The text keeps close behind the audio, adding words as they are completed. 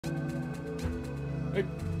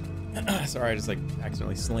Sorry, I just like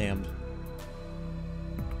accidentally slammed.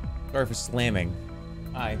 Sorry for slamming.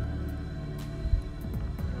 Hi.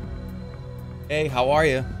 Hey, how are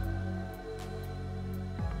you?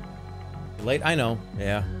 Late? I know.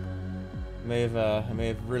 Yeah. I may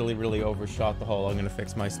have really overshot the whole I'm gonna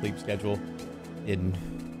fix my sleep schedule in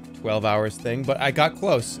 12 hours thing, but I got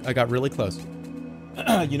close. I got really close.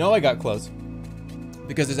 You know I got close.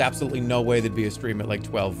 Because there's absolutely no way there'd be a stream at like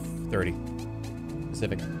 12:30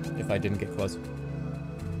 Pacific if I didn't get close.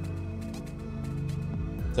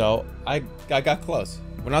 So I got close.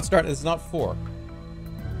 We're not starting. It's not 4.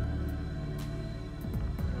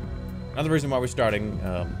 Another reason why we're starting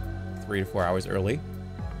 3 to 4 hours early,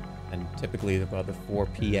 and typically about the 4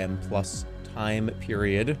 p.m. plus time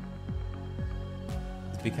period,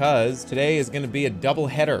 is because today is going to be a double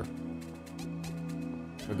header.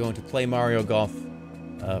 We're going to play Mario Golf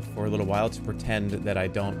for a little while to pretend that I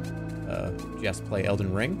don't just play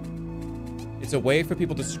Elden Ring. It's a way for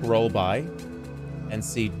people to scroll by and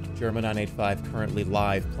see Jerma985 currently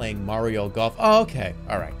live playing Mario Golf. Oh, okay.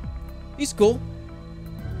 All right. He's cool.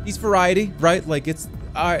 He's variety, right? Like, it's...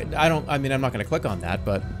 I mean, I'm not going to click on that,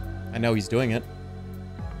 but I know he's doing it.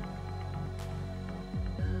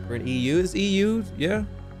 We're in EU. Is EU? Yeah?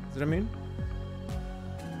 Is what I mean?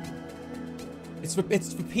 It's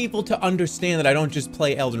for people to understand that I don't just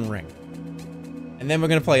play Elden Ring. And then we're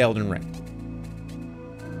going to play Elden Ring.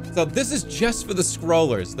 So this is just for the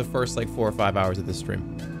scrollers, the first like 4 or 5 hours of this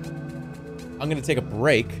stream. I'm going to take a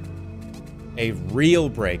break. A real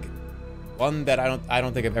break. One that I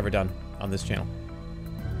don't think I've ever done on this channel.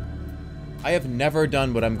 I have never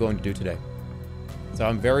done what I'm going to do today. So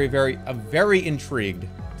I'm very intrigued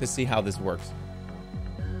to see how this works.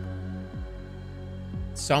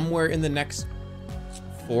 Somewhere in the next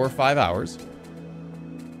 4 or 5 hours,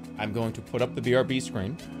 I'm going to put up the BRB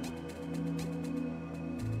screen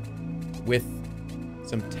with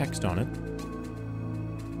some text on it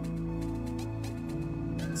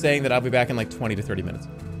saying that I'll be back in like 20 to 30 minutes.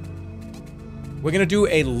 We're gonna do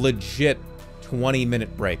a legit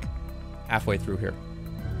 20-minute break halfway through here.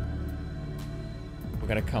 We're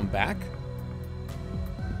gonna come back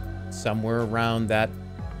somewhere around that,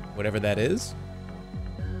 whatever that is,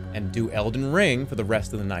 and do Elden Ring for the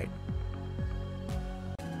rest of the night.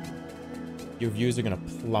 Your views are gonna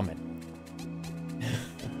plummet.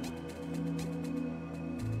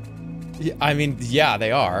 Yeah, I mean, yeah,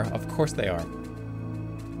 they are. Of course they are.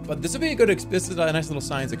 But this would be a good, this is a nice little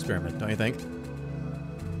science experiment, don't you think?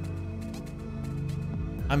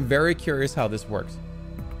 I'm very curious how this works.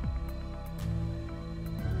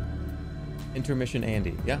 Intermission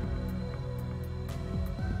Andy, yeah.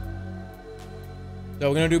 So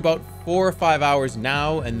we're gonna do about 4 or 5 hours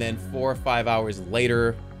now, and then 4 or 5 hours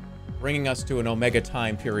later, bringing us to an Omega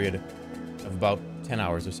time period of about 10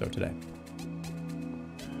 hours or so today.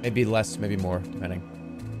 Maybe less, maybe more, depending.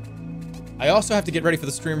 I also have to get ready for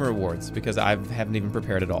the streamer awards because I haven't even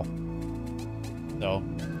prepared at all. So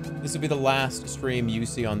this will be the last stream you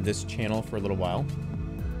see on this channel for a little while.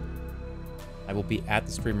 I will be at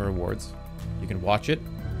the streamer awards. You can watch it.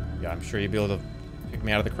 Yeah, I'm sure you'll be able to pick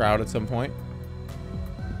me out of the crowd at some point.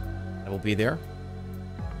 I will be there.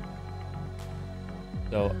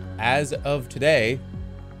 So as of today,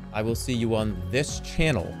 I will see you on this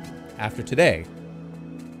channel after today,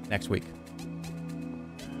 next week.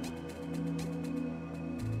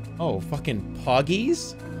 Oh, fucking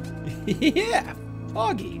Poggies? Yeah,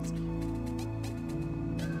 Poggies.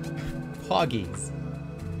 Poggies.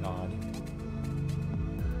 God.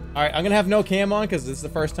 All right, I'm gonna have no cam on because this is the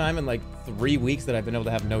first time in like 3 weeks that I've been able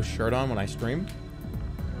to have no shirt on when I stream.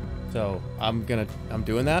 So I'm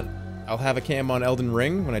doing that. I'll have a cam on Elden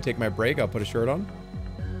Ring. When I take my break, I'll put a shirt on.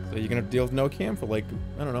 So you're gonna deal with no cam for like,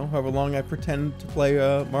 I don't know, however long I pretend to play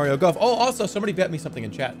Mario Golf. Oh, also, somebody bet me something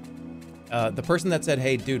in chat. The person that said,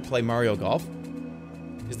 hey, dude, play Mario Golf,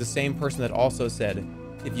 is the same person that also said,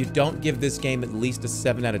 if you don't give this game at least a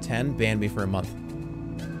 7 out of 10, ban me for a month.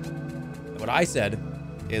 What I said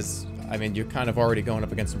is, I mean, you're kind of already going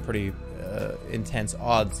up against some pretty intense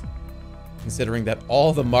odds, considering that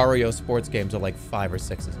all the Mario sports games are like 5 or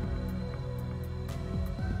 6s.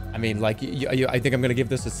 I mean, like, I think I'm going to give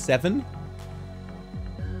this a 7.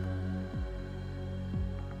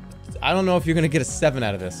 I don't know if you're going to get a 7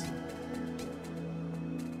 out of this.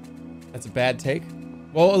 That's a bad take.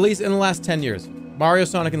 Well, at least in the last 10 years. Mario,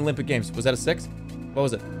 Sonic, and Olympic Games. Was that a 6? What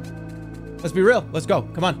was it? Let's be real. Let's go.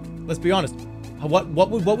 Come on. Let's be honest. What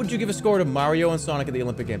would you give a score to Mario and Sonic at the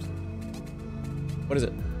Olympic Games? What is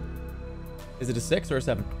it? Is it a 6 or a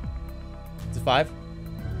 7? It's a 5?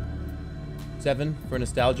 7 for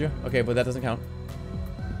nostalgia? Okay, but that doesn't count.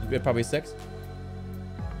 You'd be probably a 6?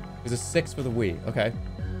 There's a 6 for the Wii. Okay.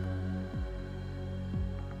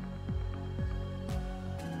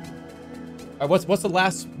 All right, what's the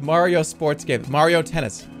last Mario sports game? Mario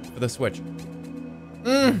Tennis for the Switch.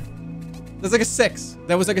 There's like a 6.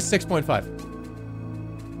 That was like a 6.5.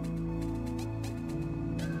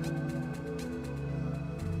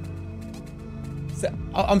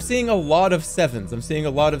 I'm seeing a lot of 7s. I'm seeing a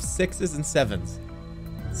lot of 6s and 7s.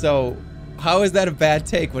 So, how is that a bad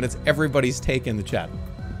take when it's everybody's take in the chat?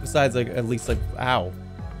 Besides, like, at least, like, ow.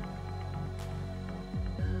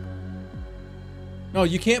 No,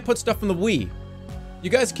 you can't put stuff on the Wii. You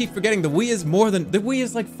guys keep forgetting the Wii is more than... The Wii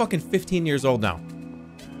is, like, fucking 15 years old now.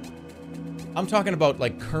 I'm talking about,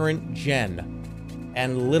 like, current gen.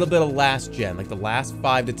 And a little bit of last gen. Like, the last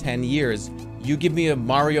 5 to 10 years. You give me a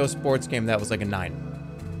Mario sports game that was, like, a 9.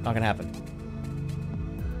 Not gonna happen.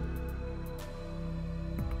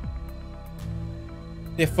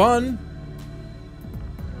 They're fun.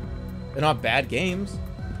 They're not bad games.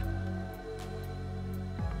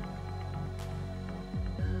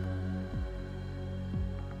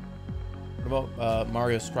 What about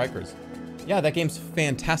Mario Strikers? Yeah, that game's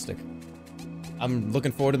fantastic. I'm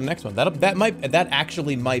looking forward to the next one. That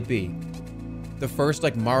actually might be the first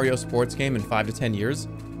like Mario sports game in 5 to 10 years.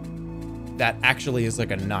 That actually is like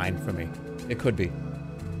a 9 for me. It could be.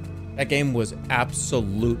 That game was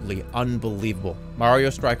absolutely unbelievable. Mario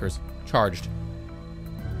Strikers, charged.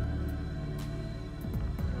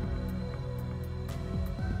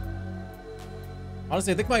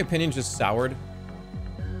 Honestly, I think my opinion just soured.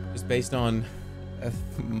 Just based on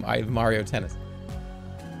Mario Tennis.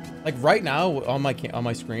 Like right now on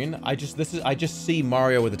my screen, I just see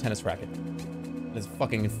Mario with a tennis racket. It's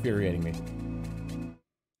fucking infuriating me.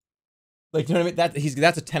 Like, you know what I mean?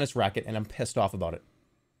 That's a tennis racket, and I'm pissed off about it.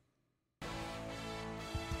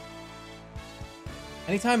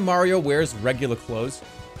 Anytime Mario wears regular clothes,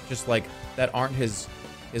 just like that aren't his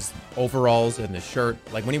overalls and his shirt,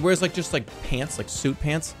 like when he wears like just like pants, like suit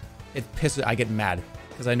pants, it pisses. I get mad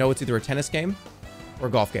because I know it's either a tennis game or a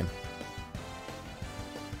golf game.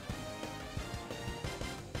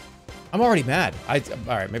 I'm already mad. All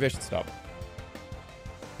right, maybe I should stop.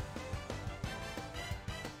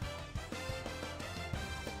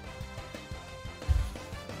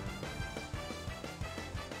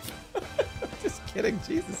 Just kidding,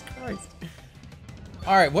 Jesus Christ.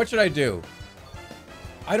 All right, what should I do?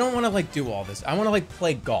 I don't want to like do all this. I want to like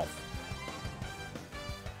play golf.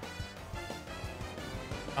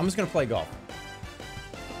 I'm just gonna play golf.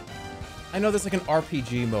 I know there's like an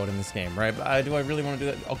RPG mode in this game, right? But do I really want to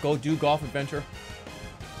do that? I'll go do Golf Adventure.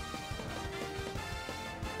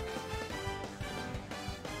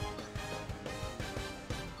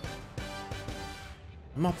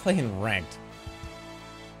 I'm not playing ranked.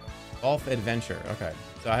 Golf Adventure. Okay.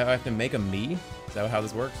 So I have to make a me? Is that how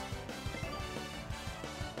this works?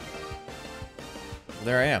 Well,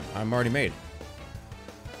 there I am. I'm already made.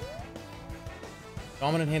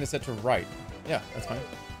 Dominant hand is set to right. Yeah, that's fine.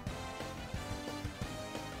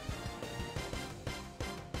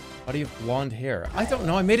 How do you have blonde hair? I don't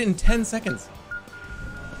know. I made it in 10 seconds.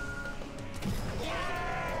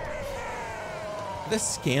 Are there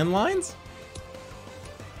scan lines?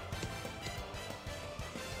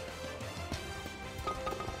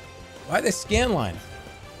 Why are there scan lines?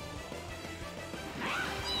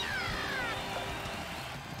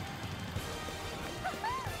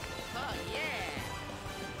 Oh, yeah.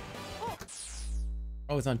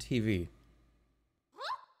 Oh, it's on TV.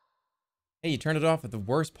 Hey, you turned it off at the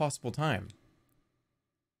worst possible time.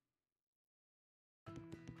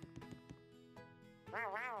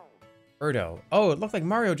 Birdo. Oh, it looked like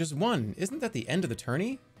Mario just won. Isn't that the end of the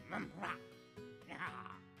tourney?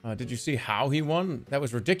 Did you see how he won? That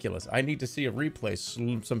was ridiculous. I need to see a replay.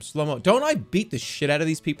 Some slow-mo. Don't I beat the shit out of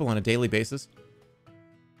these people on a daily basis?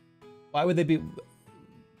 Why would they be...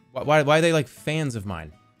 Why are they like fans of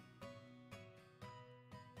mine?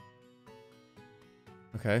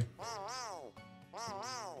 Okay.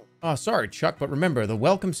 Oh, sorry, Chuck, but remember, the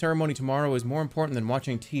welcome ceremony tomorrow is more important than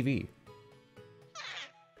watching TV.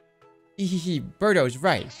 Hehehe, Birdo's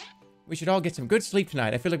right. We should all get some good sleep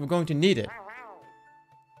tonight. I feel like we're going to need it.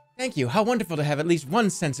 Thank you. How wonderful to have at least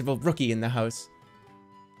one sensible rookie in the house.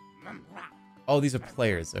 Oh, these are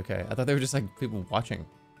players. Okay. I thought they were just like people watching.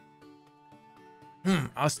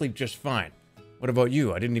 I'll sleep just fine. What about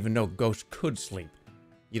you? I didn't even know ghosts could sleep.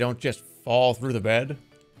 You don't just fall through the bed?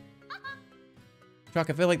 Chuck,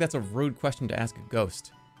 I feel like that's a rude question to ask a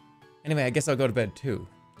ghost. Anyway, I guess I'll go to bed too.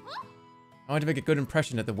 I want to make a good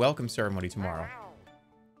impression at the welcome ceremony tomorrow.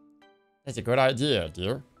 That's a good idea,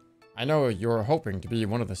 dear. I know you're hoping to be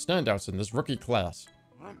one of the standouts in this rookie class.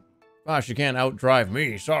 Gosh, you can't outdrive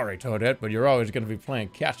me. Sorry, Toadette, but you're always going to be playing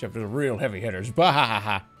catch-up to the real heavy hitters.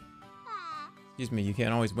 Bah-ha-ha-ha. Excuse me, you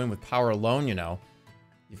can't always win with power alone, you know.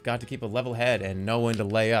 You've got to keep a level head and know when to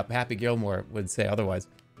lay up. Happy Gilmore would say otherwise.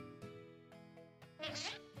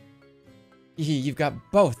 You've got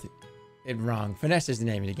both it wrong. Finesse is the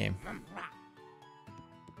name of the game.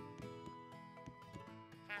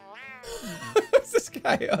 Who's this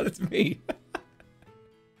guy? Oh, that's me.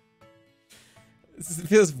 This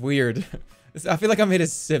feels weird. I feel like I'm at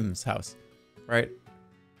his Sims house, right?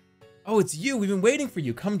 Oh, it's you. We've been waiting for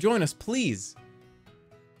you. Come join us, please.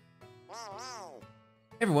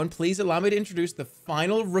 Everyone, please allow me to introduce the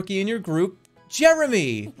final rookie in your group,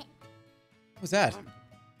 Jeremy. What's that?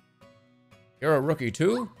 You're a rookie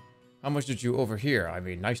too? How much did you overhear? I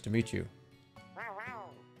mean, nice to meet you.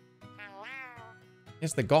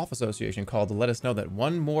 Yes, the Golf Association called to let us know that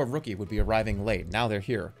one more rookie would be arriving late. Now they're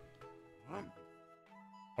here.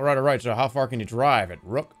 All right, so how far can you drive it,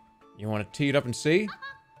 Rook? You want to tee it up and see?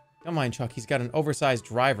 Don't mind Chuck, he's got an oversized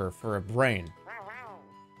driver for a brain.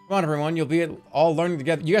 Come on, everyone, you'll be all learning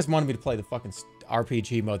together. You guys wanted me to play the fucking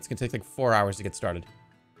RPG mode. It's gonna take like 4 hours to get started.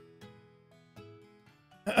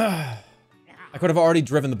 I could have already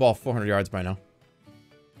driven the ball 400 yards by now.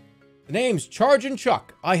 The name's Chargin'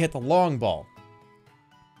 Chuck. I hit the long ball.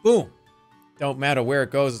 Boom. Don't matter where it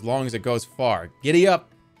goes as long as it goes far. Giddy up.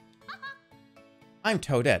 I'm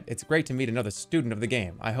Toadette. It's great to meet another student of the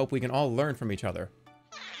game. I hope we can all learn from each other.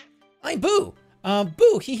 I'm Boo.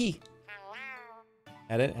 Boo, hee hee.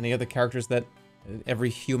 Edit. Any other characters that every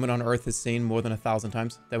human on Earth has seen more than 1,000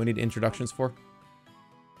 times that we need introductions for?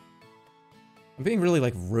 I'm being really,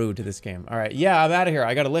 like, rude to this game. Alright, yeah, I'm out of here.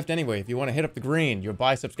 I gotta lift anyway. If you want to hit up the green, your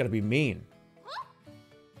biceps gotta be mean.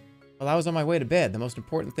 Well, I was on my way to bed. The most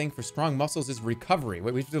important thing for strong muscles is recovery.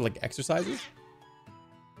 Wait, we have to do, like, exercises?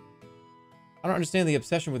 I don't understand the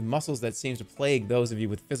obsession with muscles that seems to plague those of you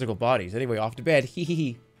with physical bodies. Anyway, off to bed. Hee hee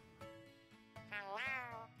hee.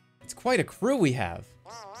 It's quite a crew we have.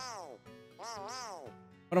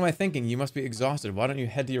 What am I thinking? You must be exhausted. Why don't you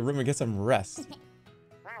head to your room and get some rest?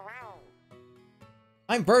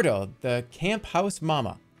 I'm Birdo, the camp house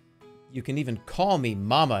mama. You can even call me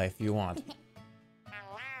mama if you want.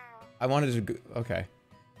 I wanted to go, okay.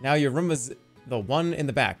 Now your room is the one in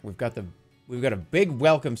the back. We've got a big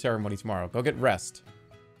welcome ceremony tomorrow. Go get rest.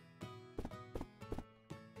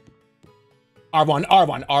 R1,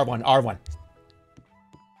 R1, R1, R1.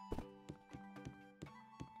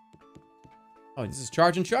 Oh, this is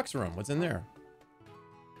Chargin' Chuck's room. What's in there?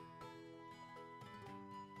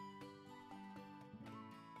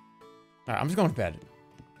 Alright, I'm just going to bed.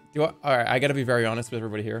 Alright, I gotta be very honest with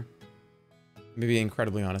everybody here. Maybe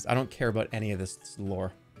incredibly honest. I don't care about any of this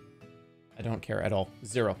lore. I don't care at all.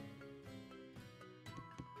 Zero.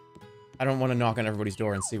 I don't want to knock on everybody's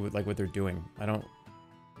door and see what they're doing. I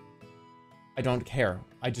don't care.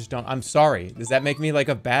 I just don't. I'm sorry. Does that make me like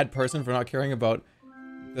a bad person for not caring about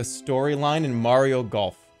the storyline in Mario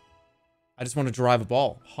Golf? I just want to drive a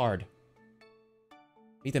ball hard.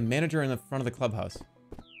 Meet the manager in the front of the clubhouse.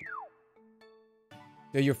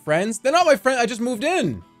 They're your friends? They're not my friends. I just moved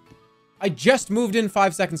in. I just moved in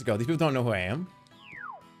 5 seconds ago. These people don't know who I am.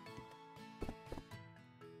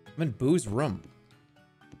 I'm in Boo's room.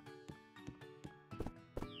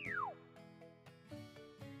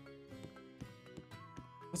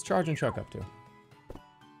 What's Chargin' Chuck up to?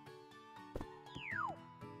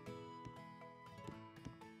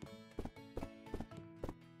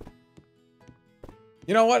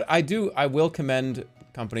 You know what? I will commend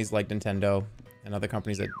companies like Nintendo and other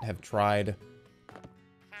companies that have tried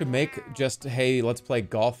to make just, hey, let's play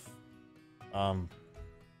golf,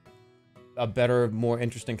 a better, more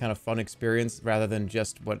interesting kind of fun experience rather than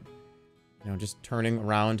just just turning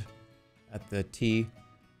around at the tee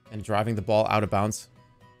and driving the ball out of bounds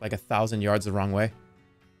like 1,000 yards the wrong way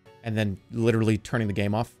and then literally turning the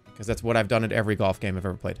game off, because that's what I've done at every golf game I've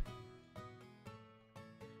ever played.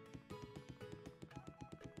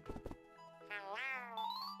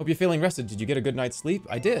 Hope you're feeling rested. Did you get a good night's sleep?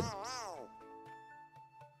 I did.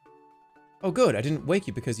 Oh, good. I didn't wake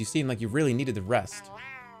you because you seemed like you really needed the rest.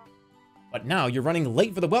 But now you're running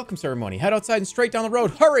late for the welcome ceremony. Head outside and straight down the road.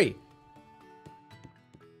 Hurry!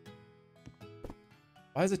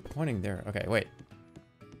 Why is it pointing there? Okay, wait.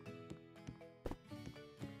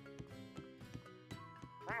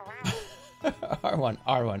 R1,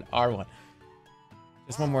 R1, R1.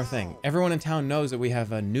 Just one more thing. Everyone in town knows that we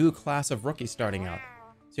have a new class of rookies starting out.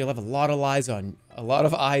 So you'll have a lot of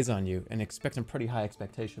eyes on you and expect some pretty high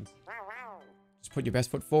expectations. Just put your best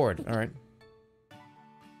foot forward, alright?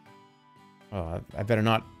 Oh, I better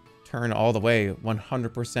not turn all the way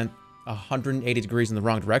 100% 180 degrees in the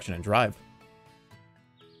wrong direction and drive.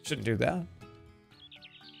 Shouldn't do that.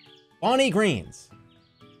 Bonnie Greens.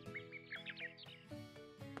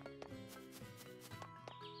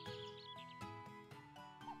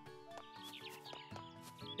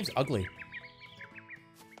 It's ugly.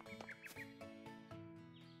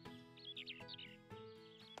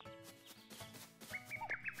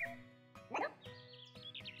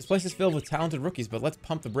 This place is filled with talented rookies, but let's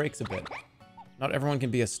pump the brakes a bit. Not everyone can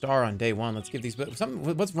be a star on day one. Let's give these...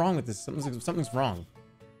 What's wrong with this? Something's wrong.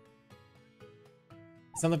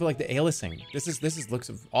 It's not like the aliasing. This looks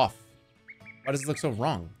off. Why does it look so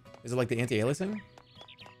wrong? Is it like the anti-aliasing?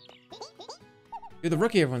 You're the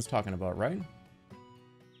rookie everyone's talking about, right?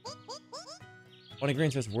 Bonnie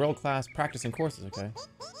Green says world-class practicing courses, okay.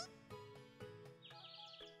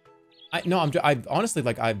 I honestly,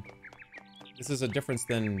 like, this is a difference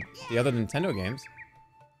than the other Nintendo games.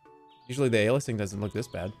 Usually the aliasing doesn't look this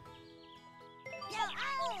bad.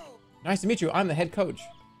 Nice to meet you. I'm the head coach.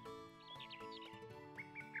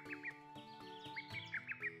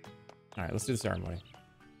 Alright, let's do the ceremony.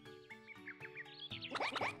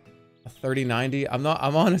 A 3090? I'm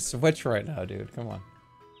on a Switch right now, dude. Come on.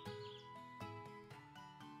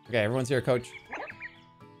 Okay, everyone's here, coach.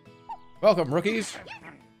 Welcome, rookies.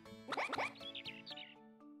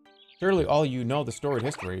 Surely all you know the storied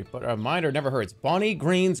history, but a reminder never hurts. Bonnie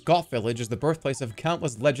Green's Golf Village is the birthplace of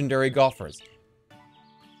countless legendary golfers.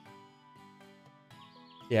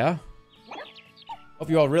 Yeah? Hope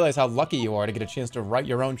you all realize how lucky you are to get a chance to write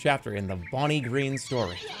your own chapter in the Bonnie Green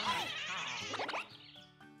story.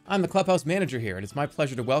 I'm the clubhouse manager here, and it's my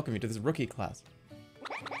pleasure to welcome you to this rookie class.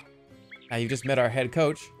 Now, you just met our head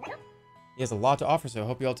coach. He has a lot to offer, so I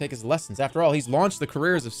hope you all take his lessons. After all, he's launched the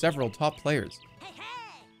careers of several top players.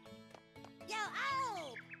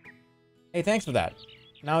 Hey, thanks for that.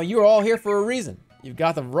 Now, you're all here for a reason. You've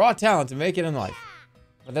got the raw talent to make it in life.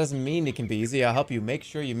 But that doesn't mean it can be easy. I'll help you make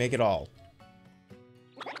sure you make it all.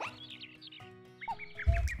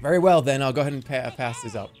 Very well, then. I'll go ahead and pass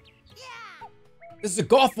these out. This is a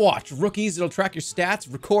golf watch, rookies. It'll track your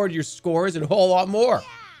stats, record your scores, and a whole lot more.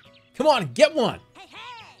 Come on, get one.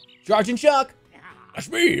 Sergeant Chuck. That's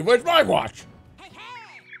me. Where's my watch?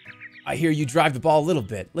 I hear you drive the ball a little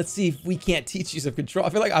bit. Let's see if we can't teach you some control. I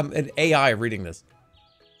feel like I'm an AI reading this.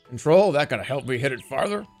 Control? That gonna help me hit it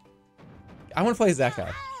farther? I want to play as that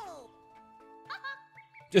guy.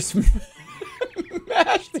 Just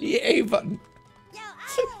mash the A button.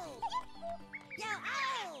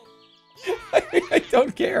 I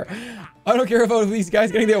don't care. I don't care about these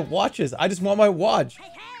guys getting their watches. I just want my watch.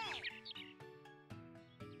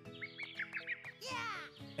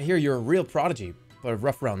 I hear you're a real prodigy, but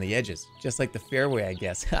rough around the edges. Just like the fairway, I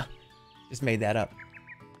guess. Just made that up.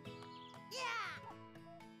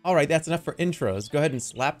 Alright, that's enough for intros. Go ahead and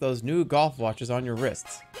slap those new golf watches on your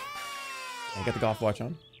wrists. Okay, get the golf watch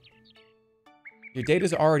on. Your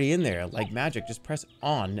data's already in there. Like magic, just press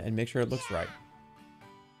on and make sure it looks right.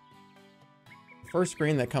 The first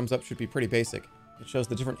screen that comes up should be pretty basic. It shows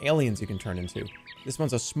the different aliens you can turn into. This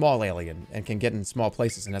one's a small alien and can get in small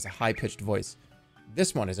places and has a high-pitched voice.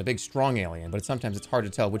 This one is a big, strong alien, but sometimes it's hard to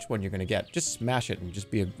tell which one you're going to get. Just smash it and just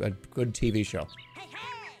be a good TV show.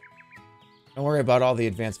 Don't worry about all the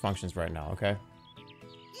advanced functions right now, okay?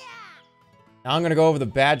 Now I'm going to go over the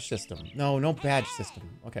badge system. No badge system.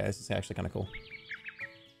 Okay, this is actually kind of cool.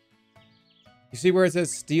 You see where it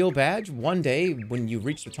says steel badge? One day, when you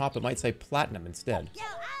reach the top, it might say platinum instead.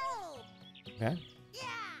 Okay.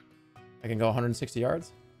 I can go 160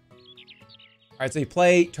 yards. Alright, so you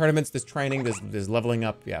play tournaments, there's training, there's leveling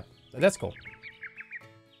up. Yeah, that's cool.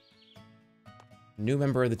 New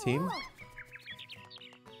member of the team.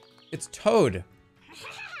 It's Toad.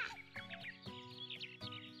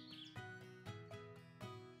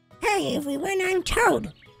 Hey everyone, I'm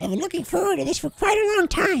Toad. I've been looking forward to this for quite a long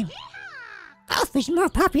time. Golf is more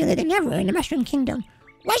popular than ever in the Mushroom Kingdom.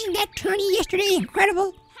 Wasn't that tourney yesterday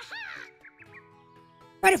incredible?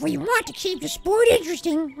 But if we want to keep the sport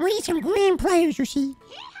interesting, we need some green players, you see.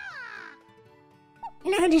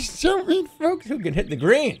 And I just don't need folks who can hit the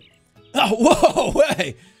green. Oh, whoa,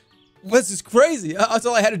 hey. This is crazy. That's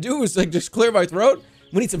all I had to do was like just clear my throat.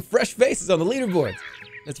 We need some fresh faces on the leaderboards.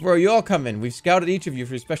 That's where you all come in. We've scouted each of you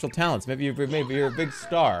for your special talents. Maybe you're a big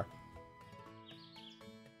star.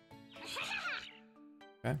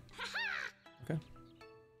 Okay. Okay.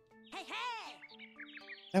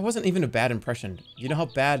 That wasn't even a bad impression. You know how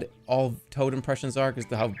bad all Toad impressions are? Because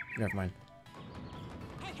never mind.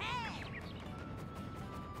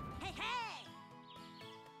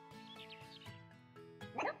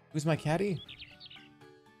 Who's my caddy?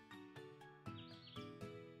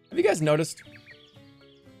 Have you guys noticed?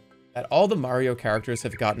 That all the Mario characters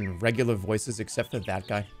have gotten regular voices except for that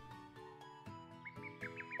guy.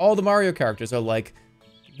 All the Mario characters are like,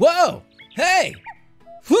 whoa, hey,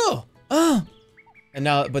 whew, and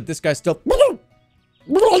now, but this guy's still,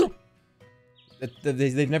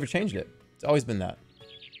 they've never changed it. It's always been that.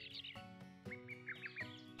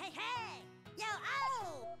 Hey, hey! Yo,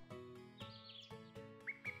 oh!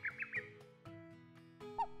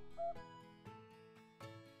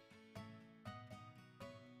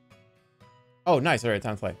 Oh, nice. All right,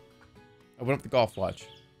 time to play. I went up the golf watch.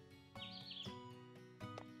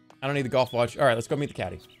 I don't need the golf watch. All right, let's go meet the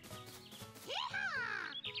caddy.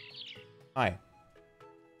 Hi.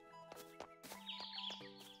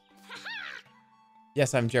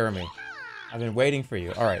 Yes, I'm Jeremy. I've been waiting for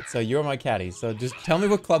you. All right, so you're my caddy. So just tell me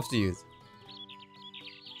what clubs to use.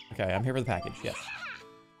 Okay, I'm here for the package. Yes.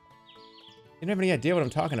 You don't have any idea what I'm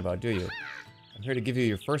talking about, do you? I'm here to give you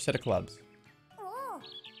your first set of clubs.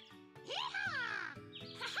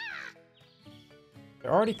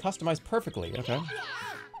 They're already customized perfectly. Okay.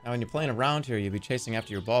 Now, when you're playing around here, you'll be chasing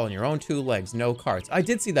after your ball on your own 2 legs, no carts. I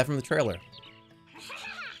did see that from the trailer.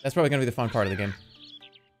 That's probably going to be the fun part of the game.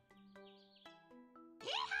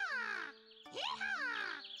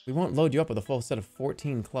 We won't load you up with a full set of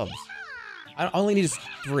 14 clubs. I only need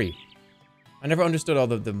 3. I never understood all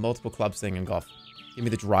the multiple clubs thing in golf. Give me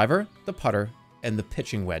the driver, the putter, and the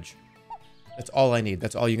pitching wedge. That's all I need.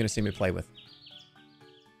 That's all you're going to see me play with.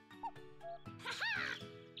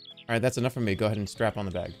 Alright, that's enough for me. Go ahead and strap on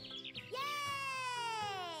the bag. Yay!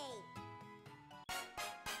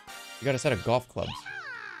 You got a set of golf clubs.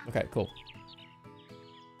 Okay, cool.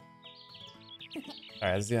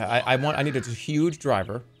 Alright, I need a huge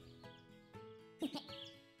driver.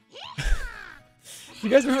 You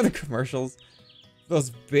guys remember the commercials? Those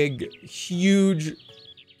big, huge,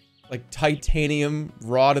 like titanium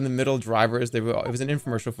rod in the middle drivers. It was an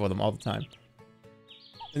infomercial for them all the time.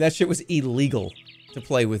 And that shit was illegal to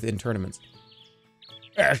play with in tournaments.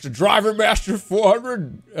 That's the Driver Master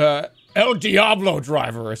 400 El Diablo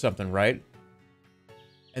driver or something, right?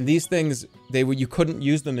 And these things, you couldn't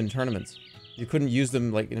use them in tournaments. You couldn't use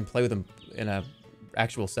them like and play with them in a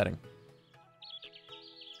actual setting.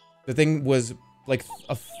 The thing was like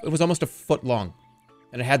it was almost a foot long,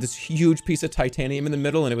 and it had this huge piece of titanium in the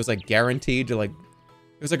middle, and it was like guaranteed to like,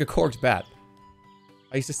 it was like a corked bat.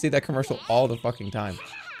 I used to see that commercial all the fucking time.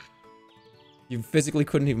 You physically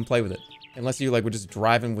couldn't even play with it. Unless you, like, were just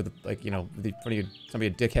driving with, like, you know, some of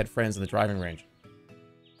your dickhead friends in the driving range.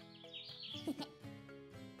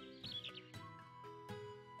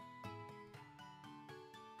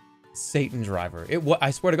 Satan driver.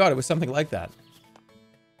 I swear to God, it was something like that.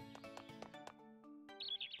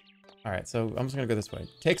 Alright, so I'm just gonna go this way.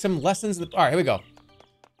 Take some lessons. Alright, here we go.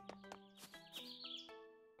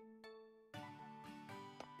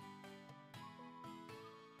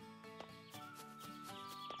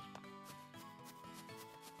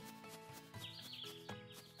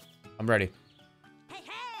 I'm ready. Hey,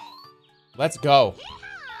 hey! Let's go.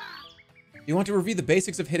 You want to review the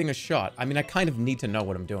basics of hitting a shot? I mean, I kind of need to know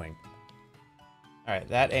what I'm doing. All right,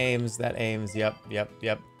 that aims, yep.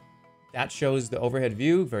 That shows the overhead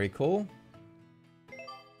view, very cool.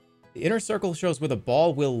 The inner circle shows where the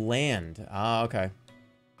ball will land. Ah, okay.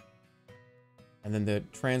 And then the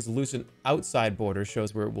translucent outside border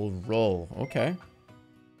shows where it will roll. Okay.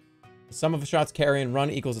 The sum of a shot's carry and run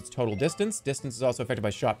equals its total distance. Distance is also affected by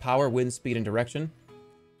shot power, wind, speed, and direction.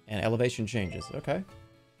 And elevation changes. Okay.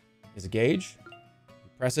 There's a gauge.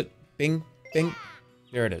 Press it. Bing, bing.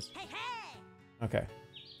 There it is. Hey, hey! Okay.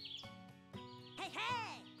 Hey,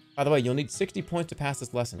 hey! By the way, you'll need 60 points to pass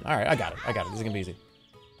this lesson. All right, I got it. This is gonna be easy.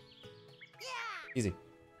 Yeah! Easy.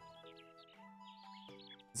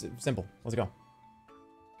 It's simple. Let's go.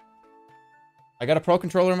 I got a Pro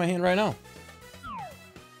Controller in my hand right now.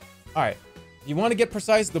 Alright. If you want to get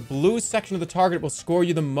precise, the blue section of the target will score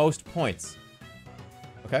you the most points.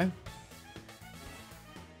 Okay? Of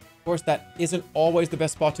course, that isn't always the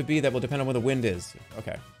best spot to be. That will depend on where the wind is.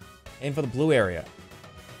 Okay. Aim for the blue area.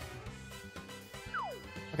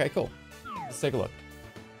 Okay, cool. Let's take a look.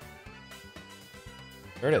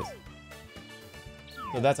 There it is.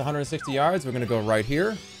 So that's 160 yards. We're going to go right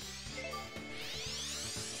here.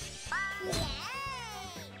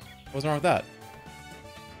 What's wrong with that?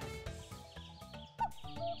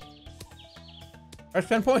 That's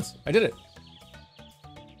 10 points. I did it.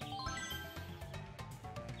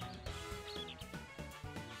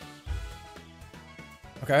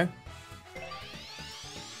 Okay.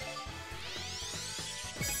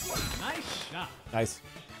 Nice shot. Nice.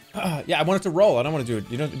 Yeah, I want it to roll. I don't want to do it.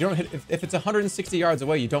 You don't hit. If it's 160 yards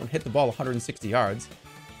away, you don't hit the ball 160 yards.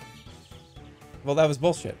 Well, that was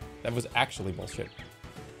bullshit. That was actually bullshit.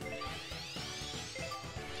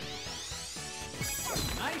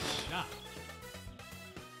 Nice shot.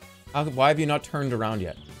 Why have you not turned around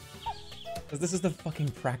yet? Because this is the fucking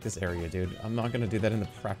practice area, dude. I'm not gonna do that in the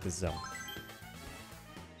practice zone.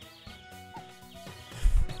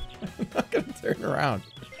 I'm not gonna turn around.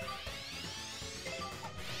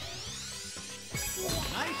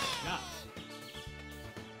 Nice shot.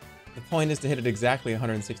 The point is to hit it exactly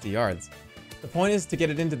 160 yards. The point is to get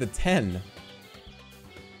it into the 10.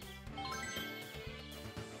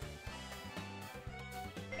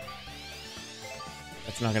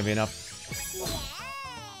 That's not gonna be enough.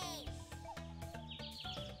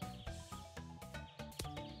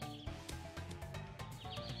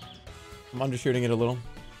 I'm undershooting it a little.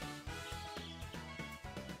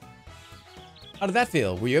 How did that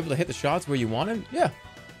feel? Were you able to hit the shots where you wanted? Yeah.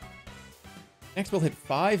 Next we'll hit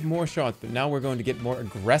 5 more shots, but now we're going to get more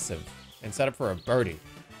aggressive and set up for a birdie.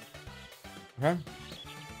 Okay?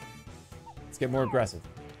 Let's get more aggressive.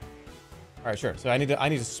 Alright, sure. So I need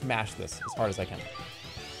to smash this as hard as I can.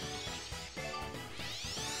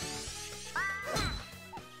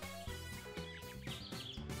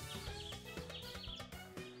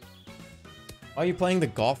 Are you playing the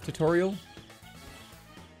golf tutorial?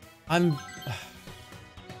 I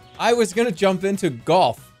was gonna jump into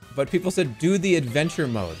golf, but people said do the adventure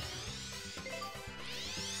mode.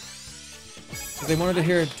 So they wanted to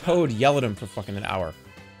hear Toad yell at him for fucking an hour.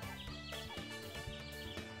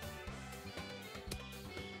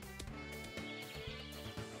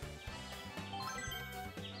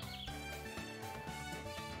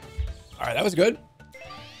 Alright, that was good.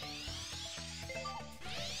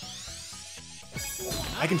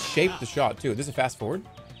 I can shape the shot too. This is a fast forward?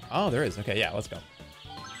 Oh, there is. Okay, yeah, let's go.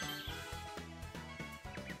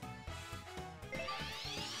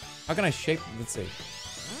 How can I shape? Let's see.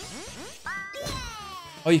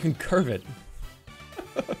 Oh, you can curve it.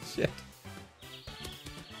 Oh, shit.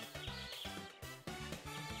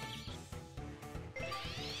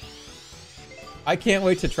 I can't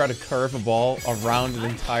wait to try to curve a ball around an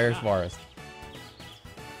entire forest.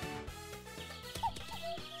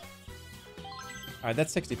 Alright,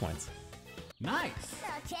 that's 60 points. Nice.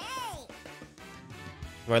 Okay.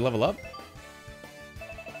 Do I level up?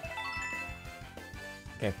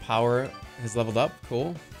 Okay, power has leveled up.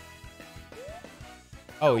 Cool.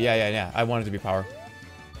 Oh, yeah. I want it to be power.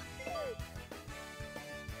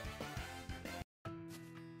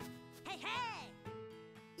 Hey, hey.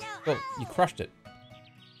 Yo, Well, you crushed it.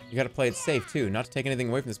 You gotta play it safe, too. Not to take anything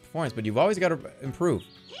away from this performance, but you've always got to improve.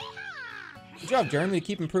 Good job, Jerma. You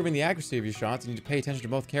keep improving the accuracy of your shots. You need to pay attention to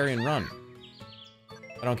both carry and run.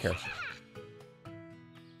 I don't care.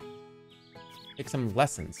 Take some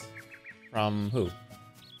lessons. From who?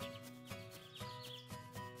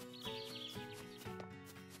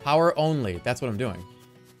 Power only. That's what I'm doing.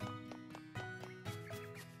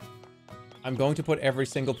 I'm going to put every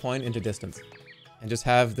single point into distance. And just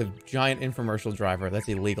have the giant infomercial driver. That's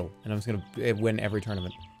illegal. And I'm just going to win every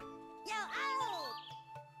tournament. yo, oh.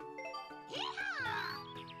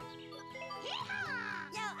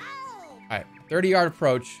 Yo, oh. Alright, 30-yard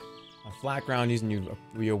approach on flat ground using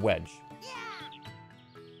your wedge.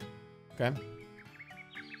 Okay.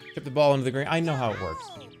 Tip the ball into the green. I know how it works.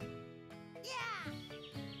 Yeah.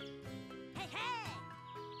 Hey, hey.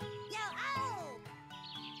 Yo, oh.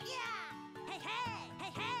 Yeah. Hey,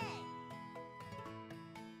 hey.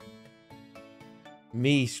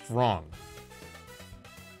 Me strong.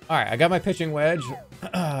 Alright, I got my pitching wedge.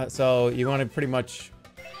 So you want to pretty much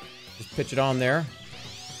just pitch it on there.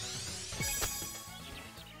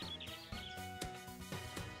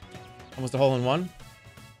 Almost a hole in one.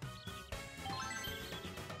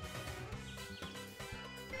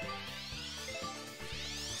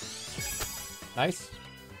 Nice.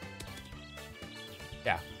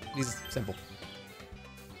 Yeah, these are simple.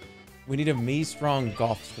 We need a me strong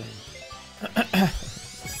golf stream.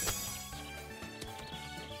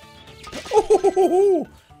 Ooh.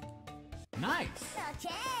 Nice.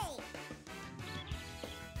 Okay.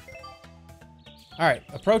 Alright,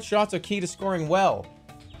 approach shots are key to scoring well.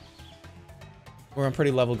 We're on pretty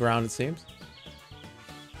level ground, it seems.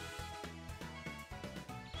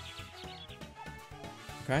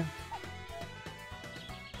 Okay.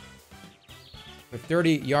 With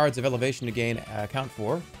 30 yards of elevation to gain, account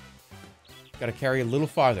for. Gotta carry a little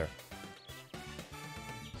farther.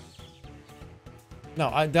 No,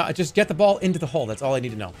 I just get the ball into the hole. That's all I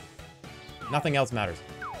need to know. Nothing else matters.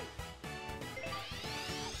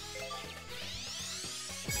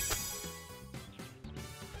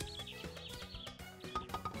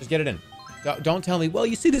 Just get it in. Don't tell me, well,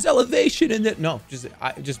 you see this elevation in it. No,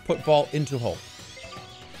 just put ball into hole.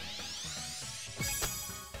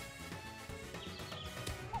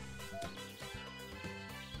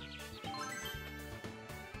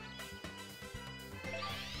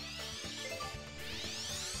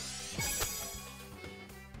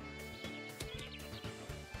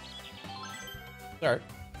 Start.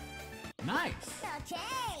 Nice.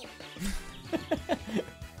 Okay.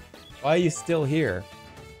 Why are you still here?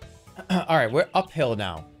 All right, we're uphill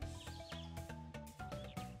now.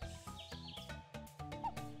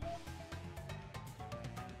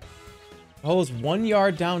 The hole is 1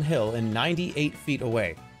 yard downhill and 98 feet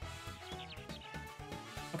away.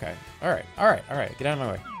 Okay. All right. All right. All right. Get out of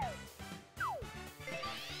my way.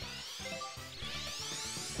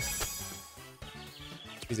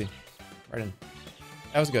 Easy. Right in.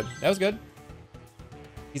 That was good. That was good.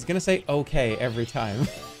 He's gonna say okay every time.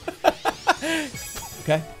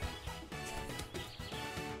 Okay.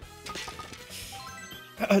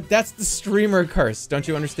 That's the streamer curse. Don't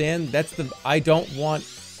you understand? That's the... I don't want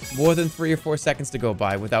more than 3 or 4 seconds to go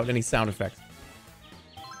by without any sound effects.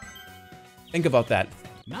 Think about that.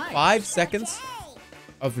 Nice. 5 seconds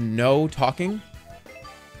of no talking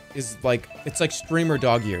is like... It's like streamer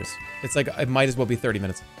dog years. It's like... It might as well be 30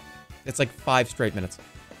 minutes. It's like 5 straight minutes.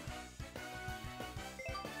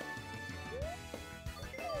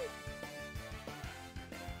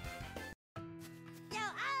 Yo,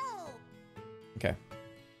 oh. Okay.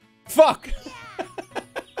 Fuck!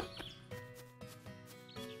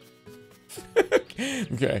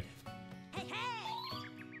 Okay. Hey, hey.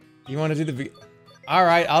 You want to do the...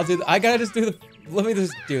 Alright, I'll do... I gotta just do the... Let me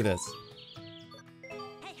just do this. Hey,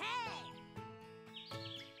 hey.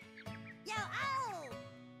 Yo, oh.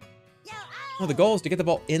 Yo, oh. No, the goal is to get the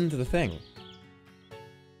ball into the thing.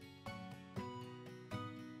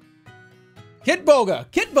 Kit Boga!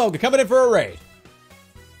 Kit Boga coming in for a raid.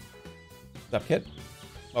 What's up, Kit?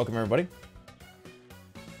 Welcome, everybody.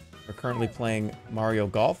 We're currently playing Mario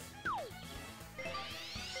Golf.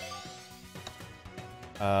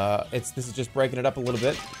 This is just breaking it up a little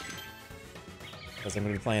bit, because I'm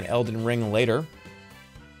going to be playing Elden Ring later.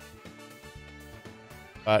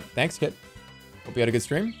 But thanks, Kit. Hope you had a good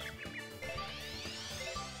stream.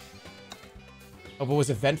 Hope it was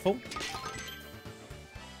eventful.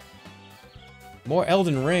 More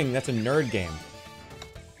Elden Ring. That's a nerd game.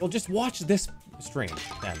 Well, just watch this stream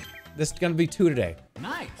then. This is going to be 2 today.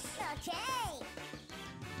 Nice. Okay.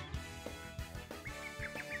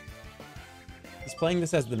 He's playing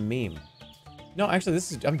this as the meme. No, actually,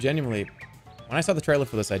 this is... I'm genuinely... When I saw the trailer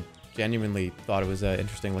for this, I genuinely thought it was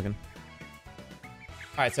interesting looking.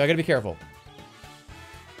 Alright, so I gotta be careful.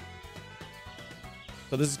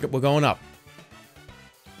 So this is... We're going up.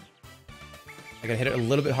 I gotta hit it a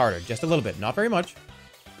little bit harder. Just a little bit. Not very much.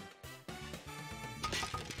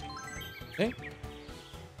 Okay.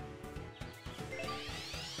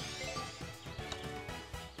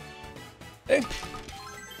 Hey.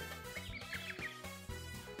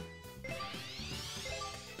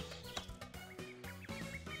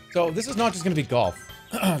 So this is not just gonna be golf.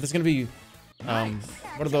 This is gonna be,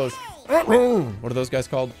 what are those? What are those guys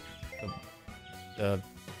called? The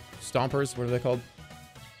stompers. What are they called?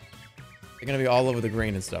 They're gonna be all over the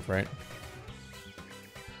green and stuff, right?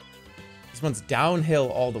 This one's downhill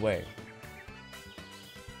all the way.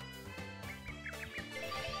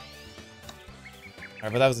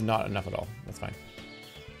 Alright, but that was not enough at all. That's fine.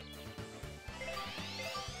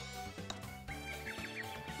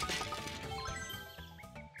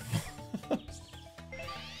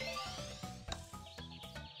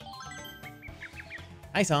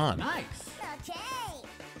 Nice on. Nice. Okay.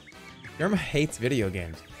 Jerma hates video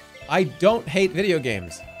games. I don't hate video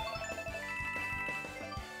games.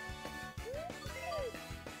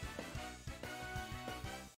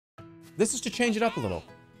 This is to change it up a little.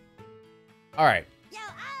 Alright. Yo,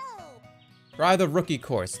 oh. Try the rookie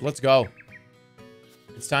course. Let's go.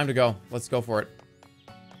 It's time to go. Let's go for it.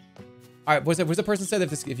 Alright, was the person said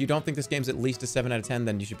that if you don't think this game's at least a 7 out of 10,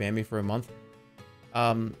 then you should ban me for a month?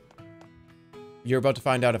 You're about to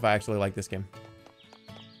find out if I actually like this game.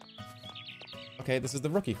 Okay, this is the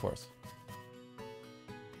rookie course.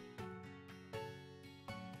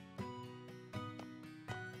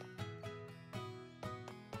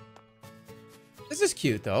 This is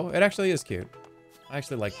cute, though. It actually is cute. I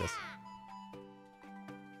actually like this.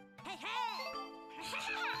 Hey, hey.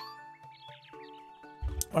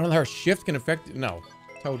 I don't know how shift can affect... No.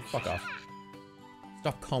 Toad, fuck off.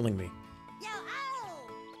 Stop calling me. Yo, oh.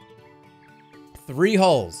 3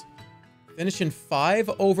 holes. Finish in 5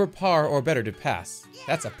 over par or better to pass.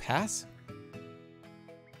 That's a pass?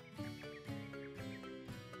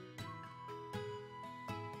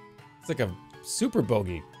 It's like a super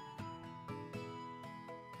bogey.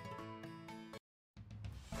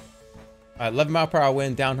 Alright, 11 mile per hour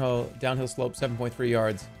wind, downhill slope, 7.3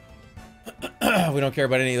 yards. We don't care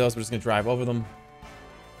about any of those, we're just gonna drive over them.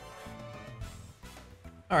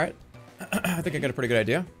 Alright. I think I got a pretty good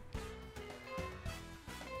idea.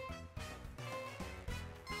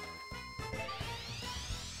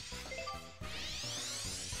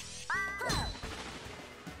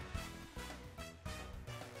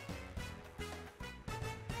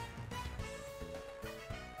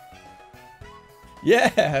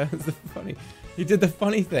 Yeah, it was the funny. He did the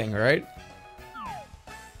funny thing, right?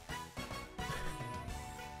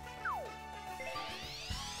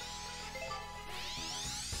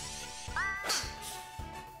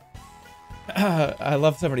 I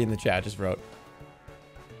love somebody in the chat just wrote,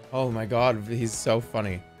 "Oh my god, he's so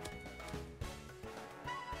funny."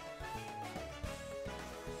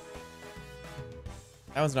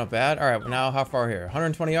 That was not bad. All right, now how far here?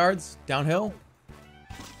 120 yards downhill.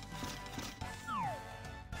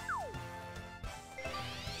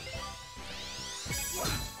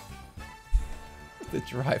 The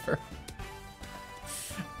driver.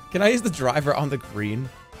 Can I use the driver on the green?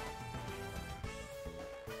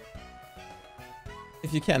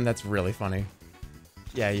 If you can, that's really funny.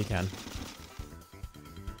 Yeah, you can.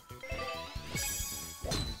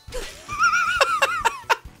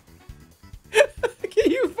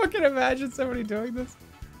 Can you fucking imagine somebody doing this?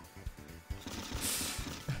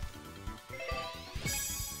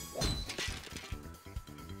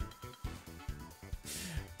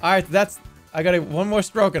 Alright, that's... I got one more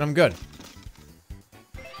stroke and I'm good.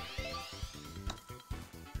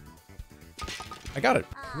 I got it.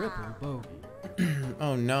 Triple bogey.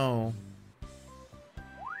 Oh no.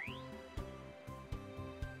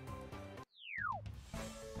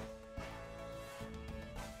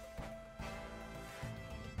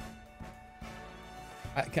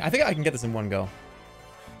 I think I can get this in one go.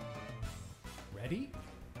 Ready?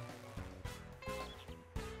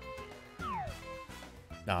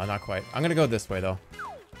 No, not quite. I'm gonna go this way though.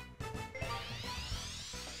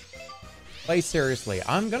 Play seriously.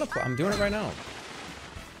 I'm doing it right now.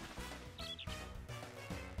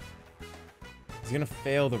 He's gonna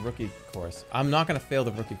fail the rookie course. I'm not gonna fail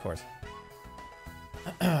the rookie course.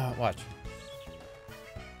 Watch.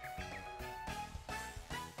 Is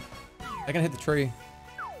that gonna hit the tree?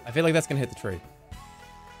 I feel like that's gonna hit the tree.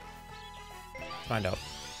 Let's find out.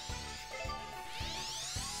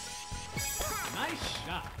 Nice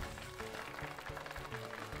shot.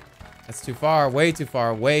 That's too far. Way too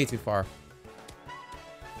far. Way too far.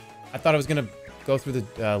 I thought I was gonna go through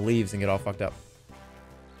the leaves and get all fucked up.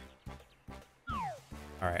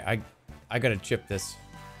 Alright, I gotta chip this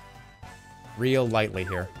real lightly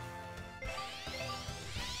here.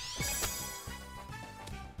 It's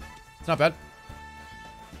not bad.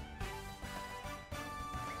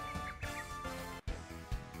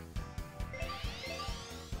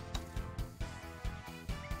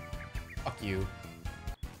 Fuck you.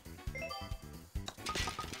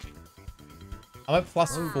 I'm at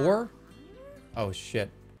 +4? Oh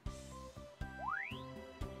shit.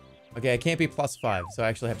 Okay, I can't be +5, so I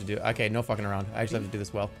actually have to do... Okay, no fucking around. I actually have to do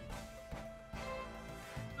this well.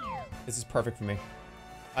 This is perfect for me.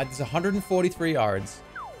 This is 143 yards.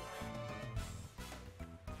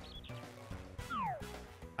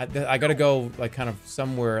 I gotta go, like, kind of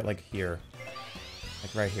somewhere, like, here.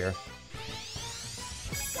 Like, right here.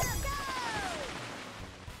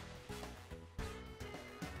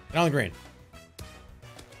 Get on the green.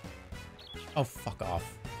 Oh, fuck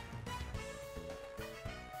off.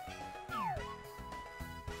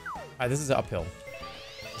 Alright, this is uphill.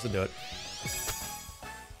 This will do it.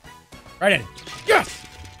 Right in. Yes!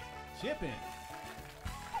 Chip in.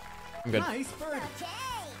 I'm good. Nice birdie. Okay.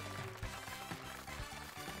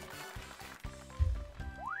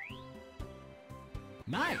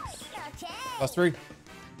 Nice. Okay. +3.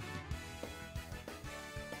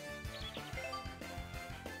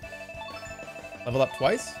 Level up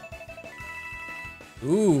twice?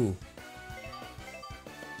 Ooh.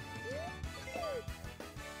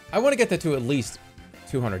 I want to get that to at least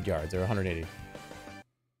 200 yards or 180.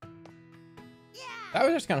 Yeah. That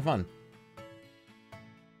was just kind of fun.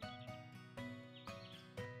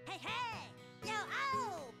 Hey, hey. Yo,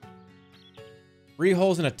 oh. 3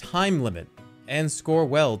 holes and a time limit. And score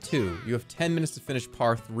well, too. You have 10 minutes to finish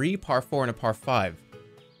par 3, par 4, and a par 5.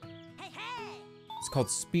 Hey, hey. It's called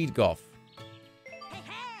speed golf. Hey,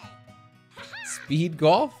 hey. Speed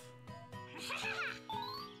golf?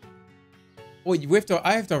 Wait,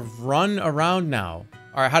 I have to run around now.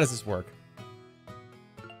 All right, how does this work?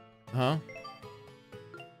 Huh?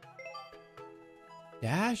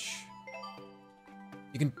 Dash?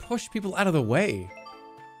 You can push people out of the way.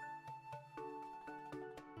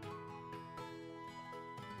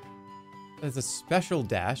 There's a special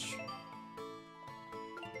dash.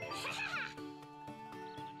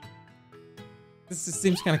 This just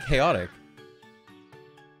seems kind of chaotic.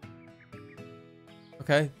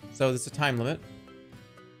 Okay, so there's a time limit.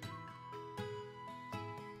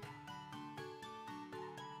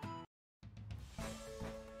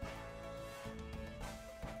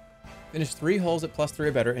 Finish 3 holes at +3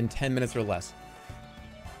 or better in 10 minutes or less.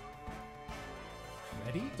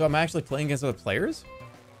 Ready? So I'm actually playing against other players?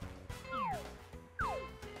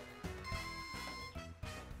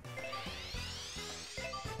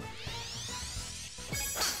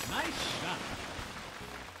 Nice shot.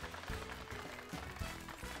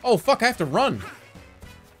 Oh, fuck, I have to run.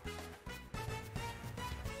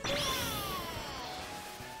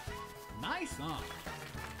 Nice on.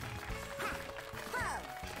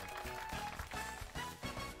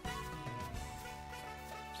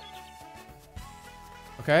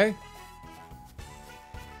 Okay.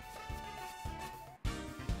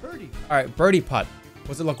 Birdie. All right, birdie putt.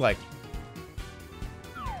 What's it look like?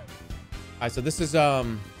 All right, so this is,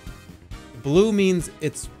 blue means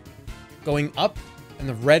it's going up, and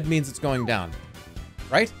the red means it's going down.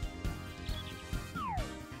 Right?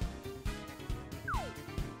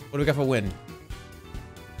 What do we got for wind?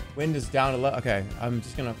 Wind is down 11. Okay, I'm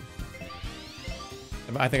just gonna...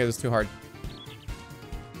 I think it was too hard.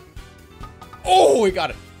 Oh, he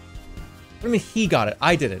got it. What do you mean he got it?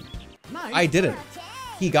 I did it. Nice. I did it.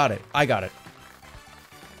 He got it. I got it.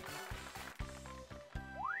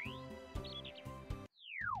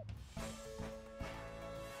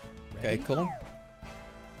 Okay, cool.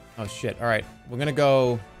 Oh, shit. All right. We're gonna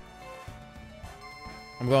go...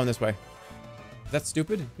 I'm going this way. Is that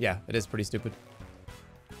stupid? Yeah, it is pretty stupid.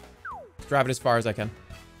 Let's drive it as far as I can.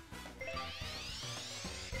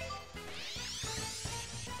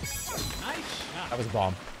 Nice shot. That was a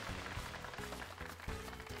bomb.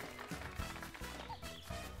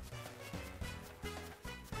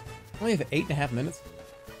 Only have 8.5 minutes.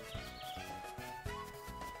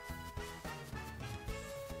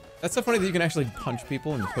 That's so funny that you can actually punch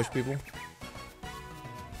people and push people.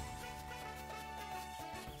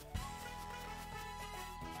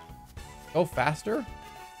 Go faster?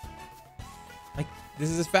 Like, this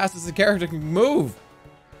is as fast as the character can move.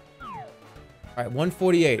 Alright,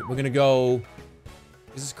 148. We're gonna go...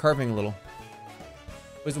 This is curving a little.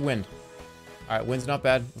 Where's the wind? Alright, wind's not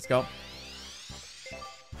bad. Let's go.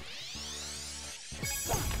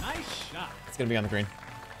 Nice shot. It's gonna be on the green.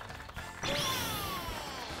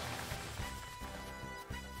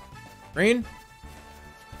 Green?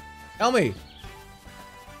 Tell me.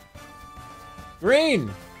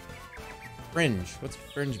 Green! Fringe. What's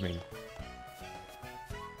fringe mean?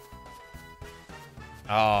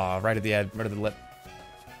 Ah, right at the end, right at the lip.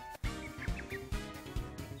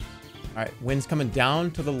 Alright, wind's coming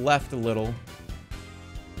down to the left a little.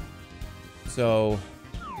 So,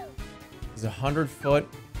 it's 100 foot.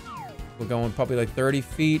 We're going probably like 30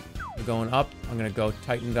 feet. We're going up. I'm gonna go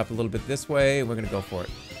tighten it up a little bit this way. We're gonna go for it.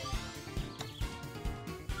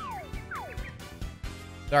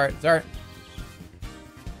 Sorry, sorry.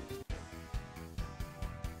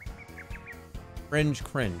 Fringe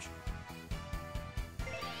cringe.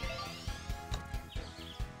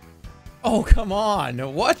 Oh, come on.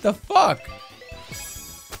 What the fuck?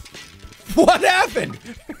 What happened?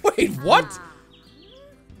 Wait, what?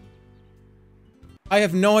 I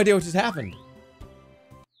have no idea what just happened.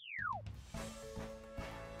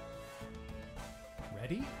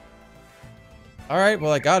 Ready? All right,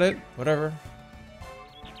 well, I got it. Whatever.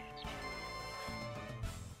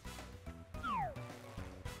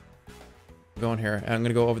 I'm going here, and I'm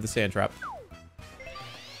gonna go over the sand trap.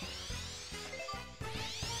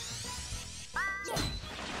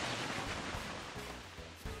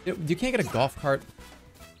 You can't get a golf cart.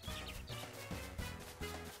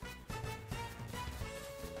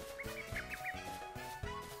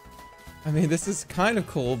 I mean, this is kind of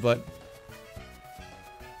cool, but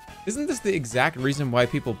isn't this the exact reason why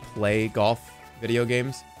people play golf video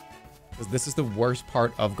games? Because this is the worst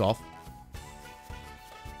part of golf.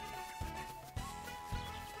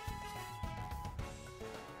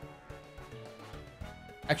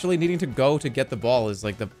 Actually, needing to go to get the ball is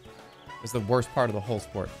like the worst part of the whole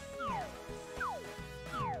sport.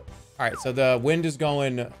 Alright, so the wind is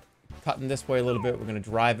going, cutting this way a little bit. We're going to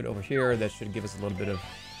drive it over here. That should give us a little bit of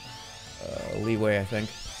leeway, I think.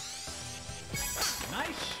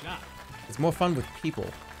 Nice shot. It's more fun with people.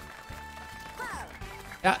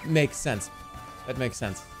 That makes sense. That makes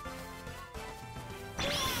sense.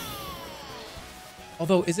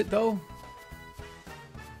 Although, is it though?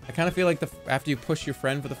 I kind of feel like after you push your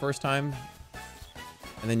friend for the first time,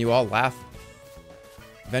 and then you all laugh,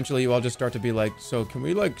 eventually you all just start to be like, so can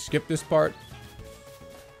we like skip this part?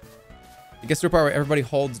 It gets to a part where everybody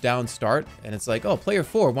holds down start, and it's like, oh, player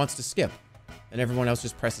 4 wants to skip. And everyone else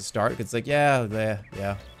just presses start. It's like, yeah.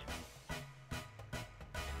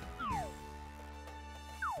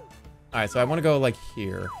 Alright, so I want to go like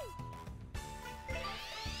here.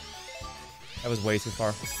 That was way too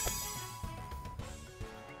far.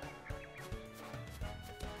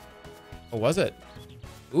 Oh, was it?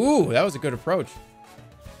 Ooh, that was a good approach.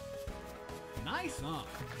 Nice on.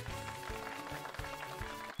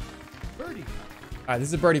 Birdie. All right, this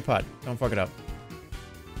is a birdie putt. Don't fuck it up.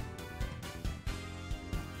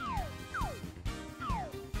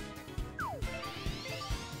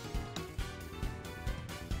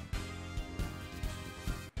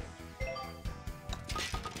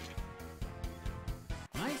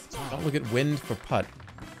 Nice Don't on. look at wind for putt.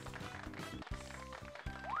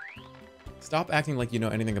 Stop acting like you know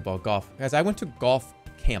anything about golf. Guys, I went to golf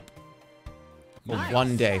camp for Nice.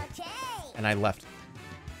 1 day, Okay. and I left.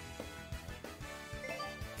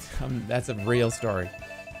 That's a real story.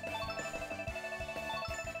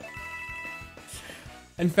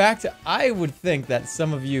 In fact, I would think that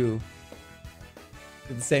some of you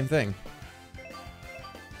did the same thing.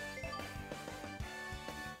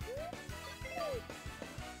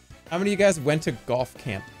 How many of you guys went to golf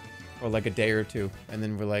camp for like a day or two and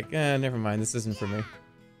then were like, never mind, this isn't for me?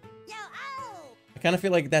 Yo, oh. I kind of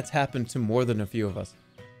feel like that's happened to more than a few of us.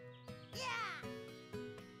 Yeah.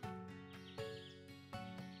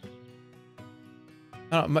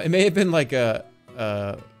 I don't know, it may have been like maybe,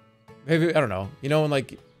 I don't know. You know when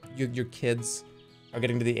like your kids are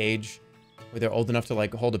getting to the age where they're old enough to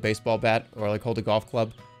like hold a baseball bat or like hold a golf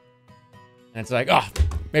club? And it's like, oh,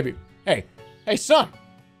 maybe, hey son,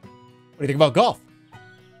 what do you think about golf?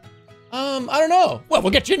 I don't know. Well,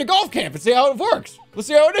 we'll get you into golf camp and see how it works. We'll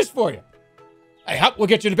see how it is for you. Hey, we'll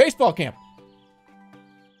get you to baseball camp.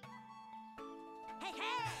 Hey,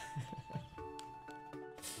 hey.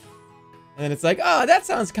 And then it's like, oh, that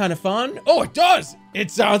sounds kind of fun. Oh, it does.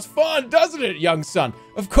 It sounds fun, doesn't it, young son?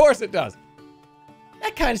 Of course it does.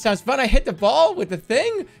 That kind of sounds fun. I hit the ball with the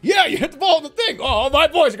thing. Yeah, you hit the ball with the thing. Oh, my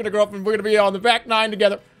boys are going to grow up and we're going to be on the back nine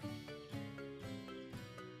together.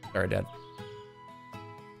 Sorry, Dad.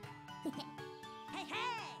 Hey, hey.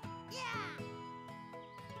 Yeah.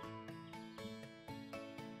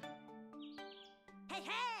 Hey,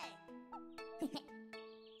 hey.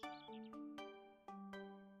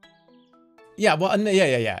 Yeah, well,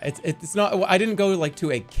 yeah. It's not. I didn't go like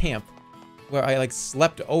to a camp where I like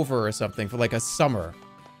slept over or something for like a summer.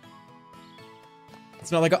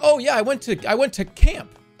 It's not like oh yeah, I went to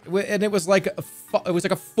camp, and it was like a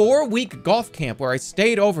 4-week golf camp where I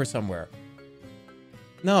stayed over somewhere.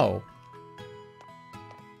 No.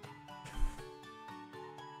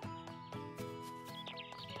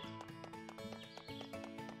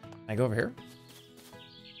 Can I go over here?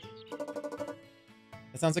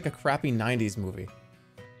 That sounds like a crappy 90s movie.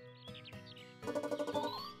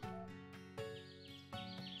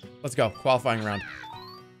 Let's go. Qualifying round.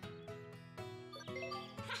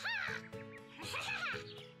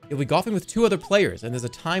 You'll be golfing with 2 other players, and there's a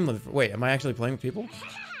time limit. Wait, am I actually playing with people?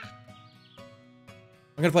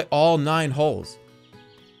 I'm gonna play all 9 holes.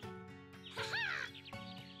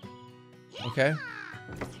 Okay.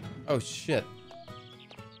 Oh, shit.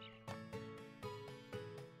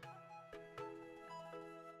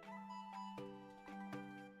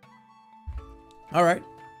 All right.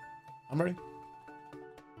 I'm ready.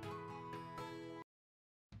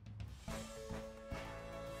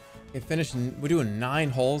 Okay, finish. We're doing 9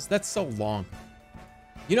 holes. That's so long.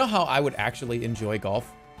 You know how I would actually enjoy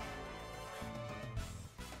golf?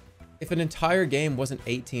 If an entire game wasn't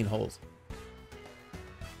 18 holes.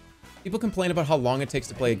 People complain about how long it takes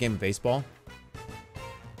to play a game of baseball.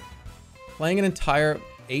 Playing an entire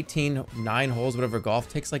 9 holes, whatever, golf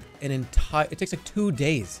takes like it takes like 2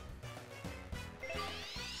 days.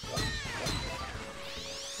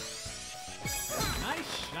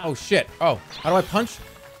 Oh shit. Oh, how do I punch?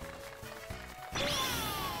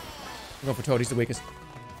 I'm going for Toad, he's the weakest.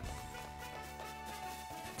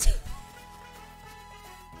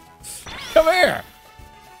 Come here!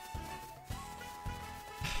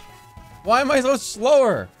 Why am I so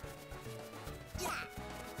slower? Can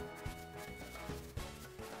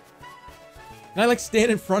I like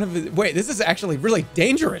stand in front of it? Wait, this is actually really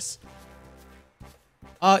dangerous.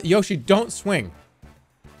 Yoshi, don't swing.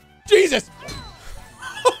 Jesus!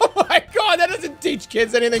 Oh my god, that doesn't teach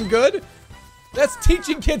kids anything good. That's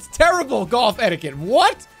teaching kids terrible golf etiquette.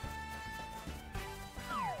 What?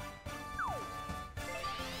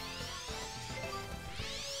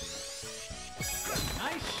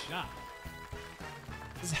 Nice shot.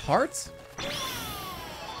 This is hearts?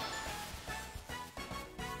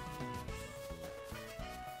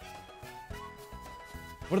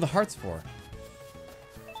 What are the hearts for?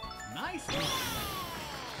 Nice.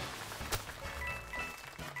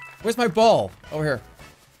 Where's my ball? Over here.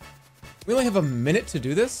 We only have a minute to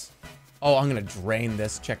do this? Oh, I'm gonna drain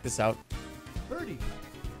this. Check this out. Birdie.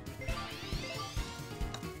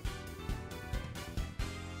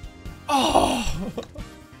 Oh!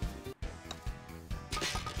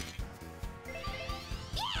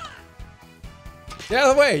 Get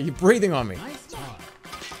out of the way! You're breathing on me. Nice dodge.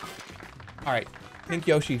 Alright. Pink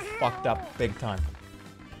Yoshi fucked up big time.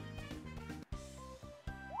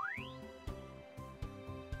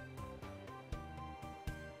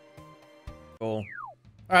 Cool.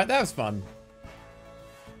 Alright, that was fun.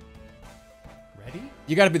 Ready?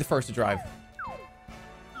 You gotta be the first to drive.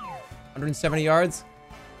 170 yards.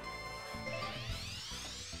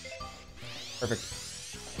 Perfect.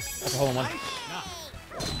 That's a hole in one. Nice shot.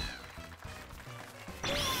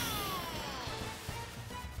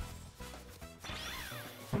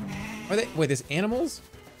 Are they? Wait, there's animals?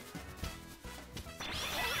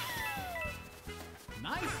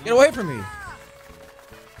 Nice. Get away from me!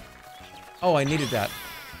 Oh, I needed that.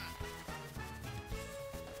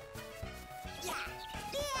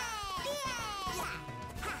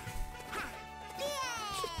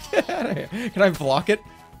 Get out of here. Can I block it?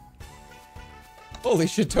 Holy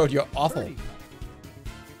shit, Toad, you're awful. Birdie.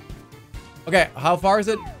 Okay, how far is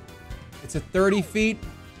it? It's at 30 feet.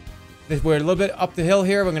 We're a little bit up the hill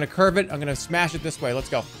here. We're gonna curve it. I'm gonna smash it this way. Let's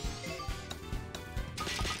go.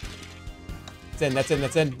 That's in, that's in,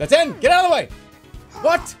 that's in. That's in! Get out of the way!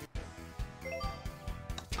 What?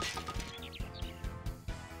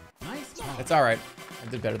 Nice dodge. That's alright. I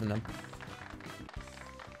did better than them.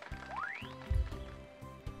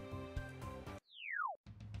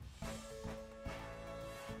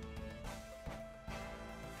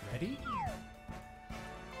 Ready?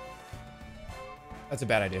 That's a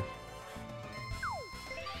bad idea.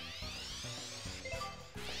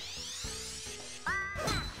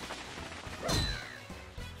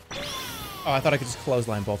 Oh, I thought I could just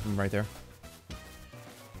clothesline both of them right there.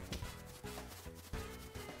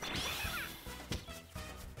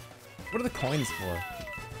 What are the coins for?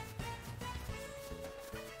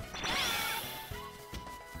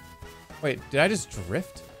 Wait, did I just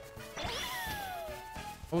drift?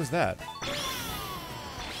 What was that?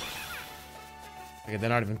 Okay, they're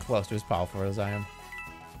not even close to as powerful as I am.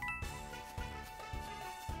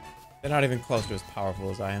 They're not even close to as powerful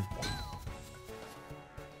as I am.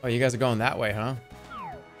 Oh, you guys are going that way, huh?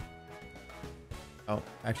 Oh,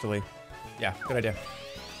 actually, yeah, good idea.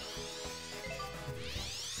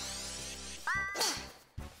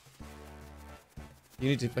 You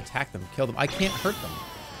need to attack them, kill them. I can't hurt them.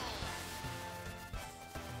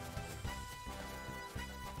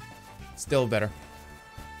 Still better.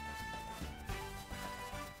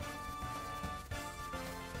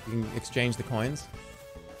 You can exchange the coins.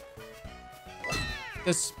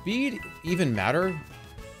 Does speed even matter?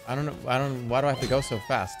 I don't know. Why do I have to go so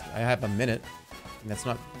fast? I have a minute. And that's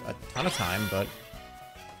not a ton of time, but...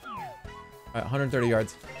 Alright, 130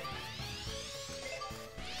 yards.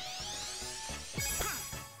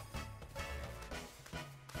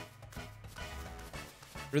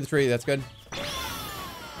 Through the tree, that's good.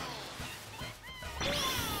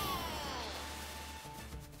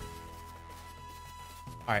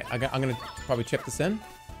 Alright, I'm gonna probably chip this in.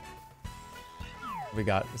 What we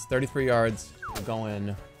got? It's 33 yards. We're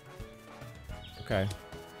going... Okay.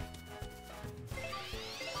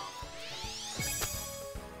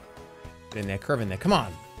 Get in there, curve in there. Come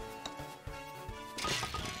on.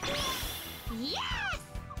 Yes!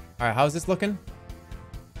 Alright, how's this looking?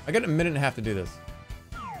 I got a minute and a half to do this.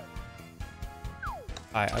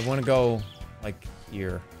 Alright, I want to go, like,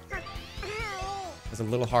 here. It's a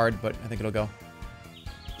little hard, but I think it'll go.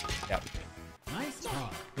 Yep. Nice dodge.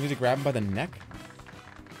 You need to grab him by the neck?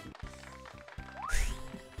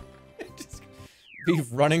 Just be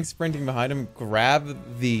running, sprinting behind him, grab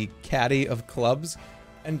the caddy of clubs,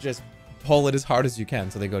 and just pull it as hard as you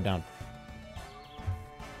can so they go down.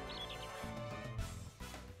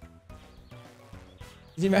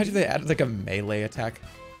 Can you imagine if they added like a melee attack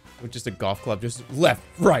with just a golf club, just left,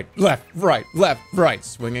 right, left, right, left, right,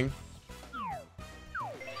 swinging?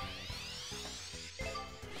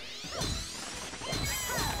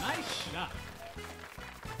 Nice shot.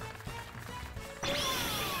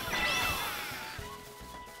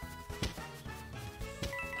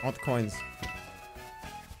 I want the coins.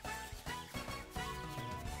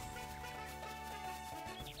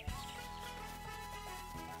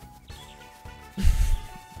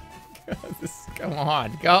 Come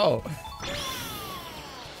on, go.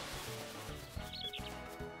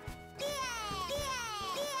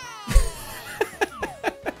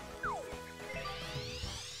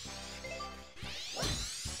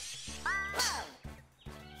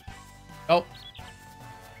 Oh.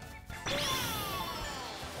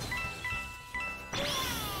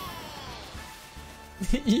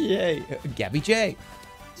 Yay, Gabby J.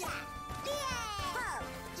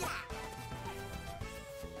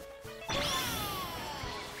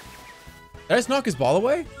 Did I just knock his ball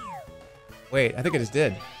away? Wait, I think I just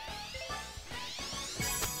did.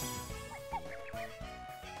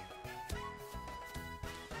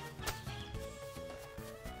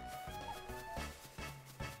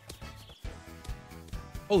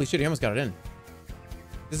 Holy shit, he almost got it in.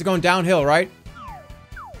 This is going downhill, right?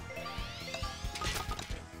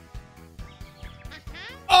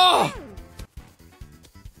 Oh!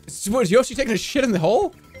 Was Yoshi taking a shit in the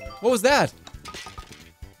hole? What was that?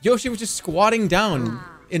 Yoshi was just squatting down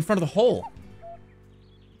in front of the hole.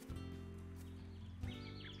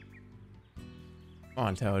 Come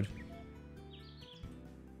on, Toad.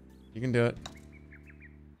 You can do it.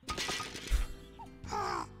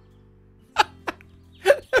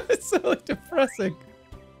 It's so like, depressing.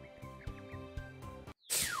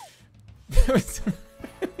 That was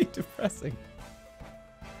really depressing.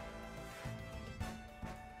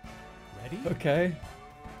 Ready? Okay.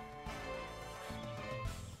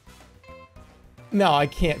 No, I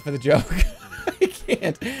can't for the joke. I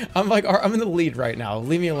can't. I'm like, I'm in the lead right now.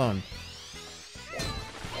 Leave me alone.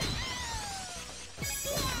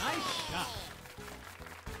 Nice shot.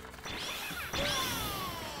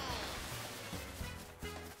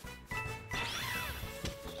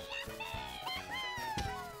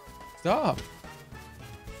 Stop.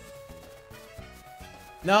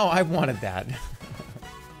 No, I wanted that.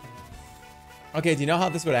 Okay, do you know how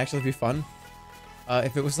this would actually be fun?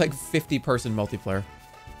 If it was like 50-person multiplayer.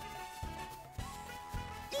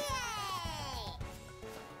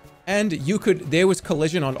 And you could, there was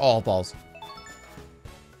collision on all balls.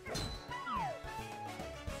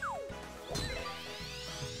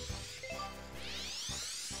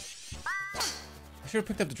 I should have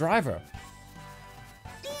picked up the driver.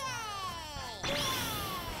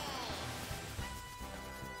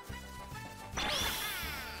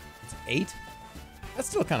 It's 8? That's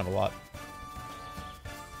still kind of a lot.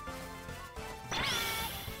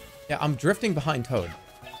 Yeah, I'm drifting behind Toad.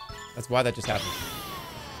 That's why that just happened.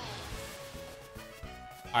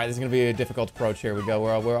 Alright, this is going to be a difficult approach. Here we go.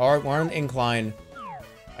 We're on an incline.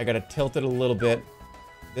 I got to tilt it a little bit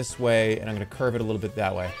this way, and I'm going to curve it a little bit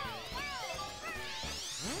that way.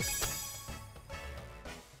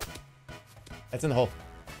 That's in the hole.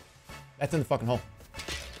 That's in the fucking hole.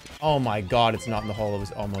 Oh my god, it's not in the hole. It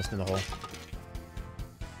was almost in the hole.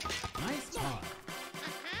 Nice talk.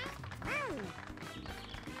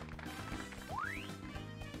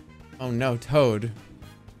 Oh no, Toad.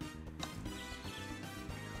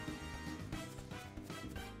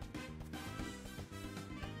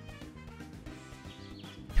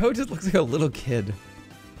 Toad just looks like a little kid.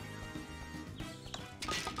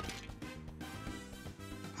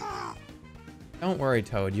 Don't worry,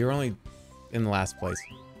 Toad. You're only in the last place.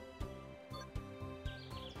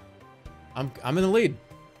 I'm in the lead.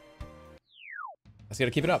 I just gotta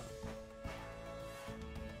keep it up.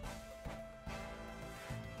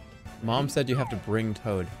 Mom said you have to bring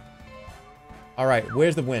Toad. Alright,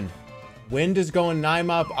 where's the wind? Wind is going 9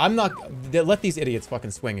 miles. I'm not... Let these idiots fucking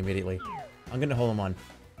swing immediately. I'm gonna hold them on.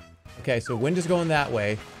 Okay, so wind is going that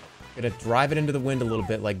way. Gonna drive it into the wind a little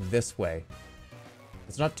bit, like this way.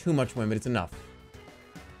 It's not too much wind, but it's enough.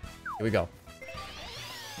 Here we go.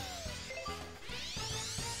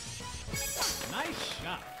 Nice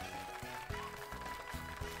shot.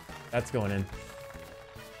 That's going in.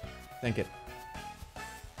 Think it.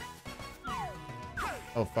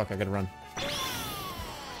 Oh, fuck, I gotta run.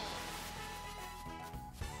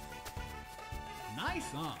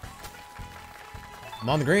 Nice on. I'm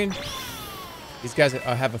on the green. These guys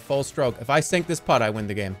have a full stroke. If I sink this putt, I win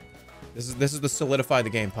the game. This is the solidify the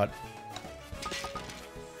game putt.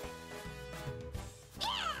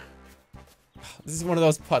 This is one of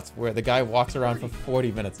those putts where the guy walks around for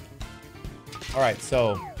 40 minutes. Alright,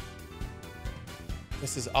 so...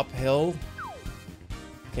 This is uphill.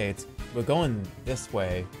 Okay, we're going this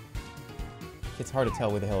way. It's hard to tell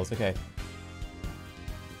where the hill is. Okay.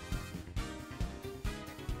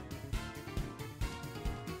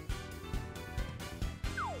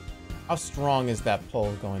 How strong is that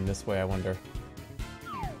pull going this way, I wonder?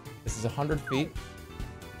 This is 100 feet.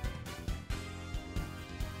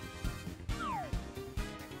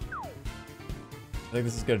 I think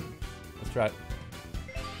this is good. Let's try it.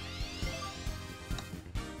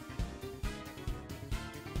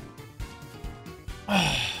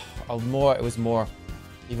 Oh, more. It was more.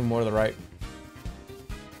 Even more to the right.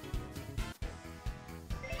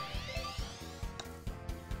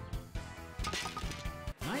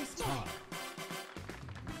 Nice talk.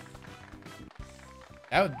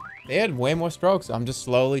 They had way more strokes. I'm just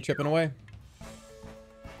slowly chipping away.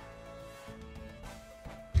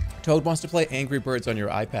 Toad wants to play Angry Birds on your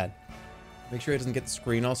iPad. Make sure it doesn't get the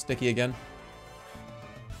screen all sticky again.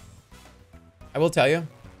 I will tell you,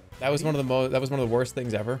 that was one of the worst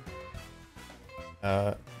things ever.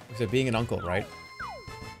 So being an uncle, right?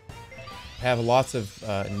 I have lots of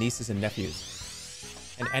nieces and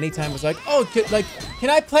nephews, and anytime it was like, oh, can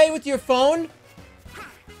I play with your phone?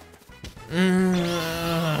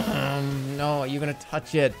 No, you're gonna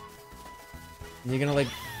touch it. You're gonna like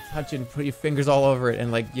touch it and put your fingers all over it,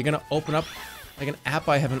 and like you're gonna open up like an app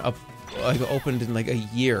I haven't opened in like a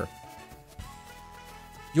year.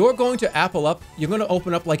 You're going to you're gonna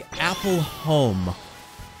open up like Apple Home.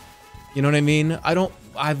 You know what I mean?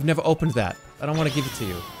 I've never opened that. I don't want to give it to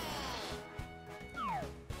you.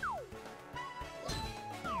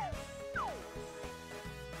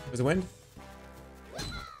 Was it wind?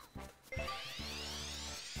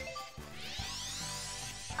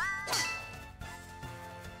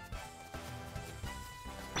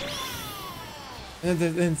 And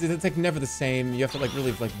it's like never the same. You have to like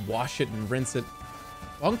really like wash it and rinse it.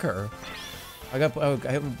 Bunker? I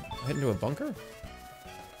hit into a bunker?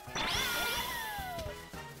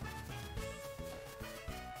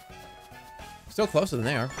 Still closer than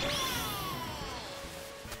they are.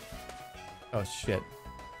 Oh shit.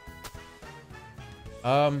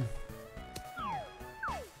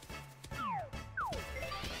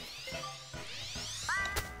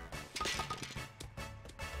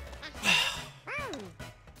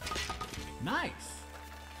 Nice.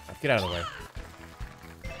 Get out of the way.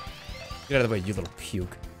 Get out of the way, you little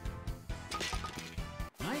puke.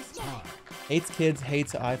 Nice par. Hates kids,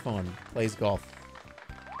 hates iPhone, plays golf.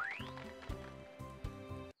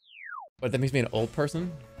 What, that makes me an old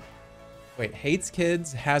person? Wait, hates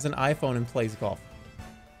kids, has an iPhone, and plays golf.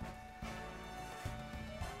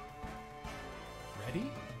 Ready?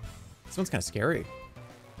 This one's kind of scary.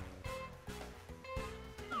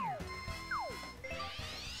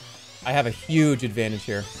 I have a huge advantage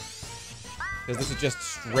here. Because this is just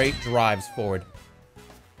straight drives forward.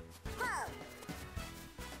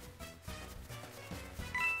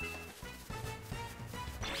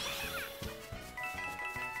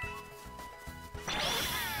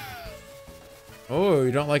 Oh,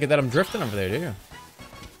 you don't like it that I'm drifting over there, do you?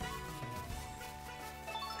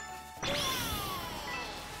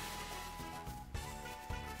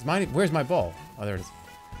 Where's my ball? Oh, there it is.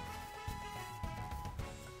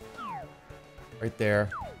 Right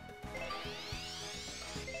there.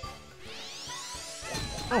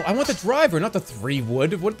 Oh, I want the driver, not the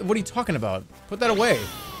 3-wood. What are you talking about? Put that away.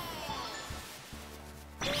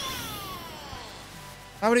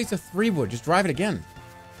 How would it use a 3-wood? Just drive it again.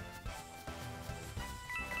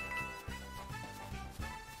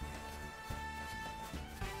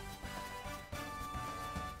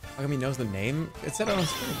 How come he knows the name? It said it on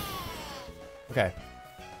screen. Okay.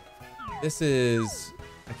 This is...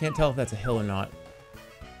 I can't tell if that's a hill or not.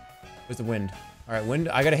 Where's the wind? Alright, wind.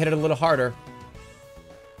 I gotta hit it a little harder.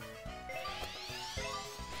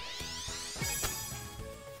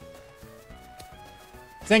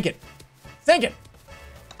 Sink it. Sink it.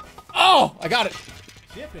 Oh, I got it.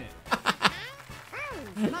 Chip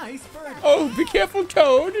it. Nice bird. Oh, be careful,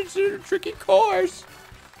 Toad. It's a tricky course.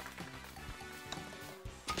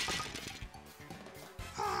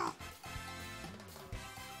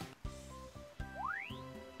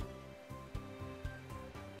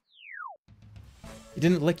 You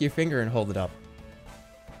didn't lick your finger and hold it up.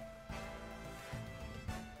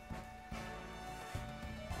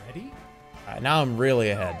 Ready? Now I'm really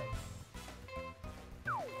ahead.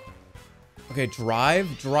 Okay,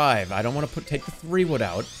 drive. I don't want to take the 3-wood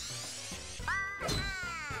out.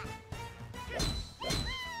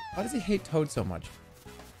 Why does he hate Toad so much?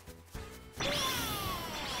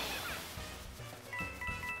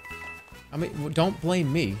 I mean, don't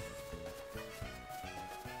blame me.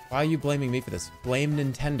 Why are you blaming me for this? Blame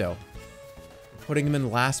Nintendo. Putting him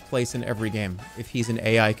in last place in every game if he's an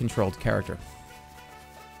AI-controlled character.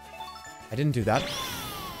 I didn't do that.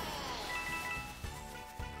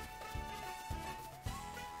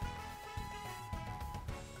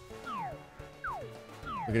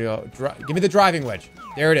 We're gonna go... Give me the driving wedge.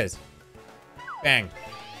 There it is. Bang.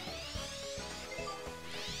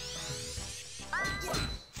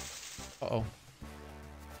 Uh-oh.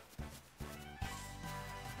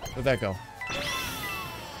 Where'd that go?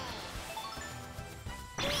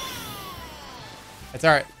 It's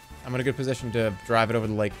alright. I'm in a good position to drive it over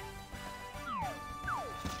the lake.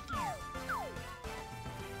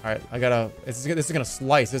 Alright, I gotta... This is gonna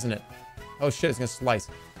slice, isn't it? Oh shit, it's gonna slice.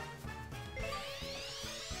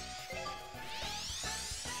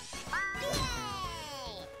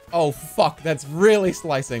 Oh fuck, that's really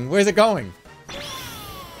slicing. Where's it going?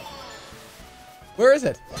 Where is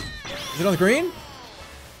it? Is it on the green?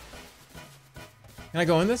 Can I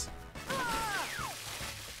go in this?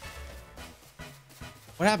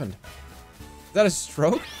 What happened? Is that a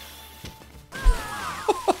stroke?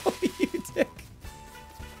 Oh, you dick.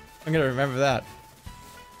 I'm gonna remember that.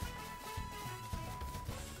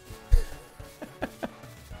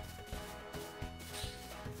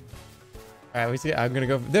 Alright, we see. I'm gonna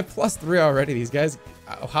go. They're +3 already, these guys.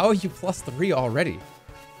 How are you +3 already?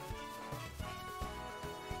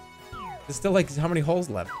 There's still like how many holes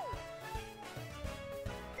left?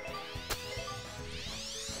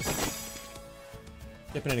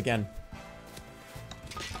 Dipping it again.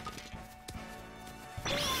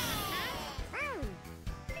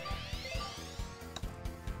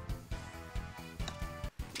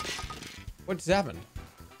 What just happened?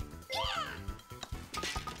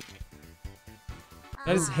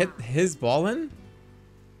 That just hit his ball in?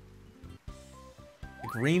 The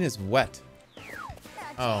green is wet.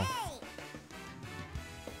 Oh.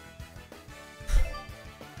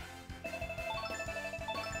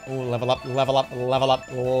 Oh, level up, level up, level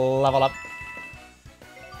up, level up.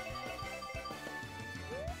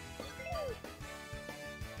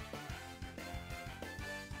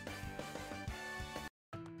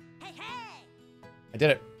 I did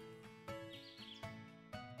it.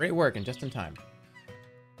 Great work and just in time.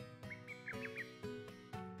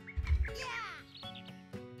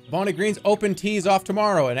 Bonnie Green's open tees off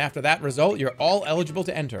tomorrow, and after that result, you're all eligible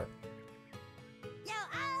to enter.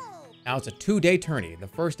 Now it's a 2-day tourney. The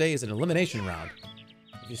first day is an elimination round.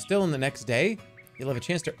 If you're still in the next day, you'll have a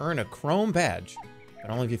chance to earn a chrome badge, but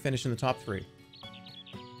only if you finish in the top 3.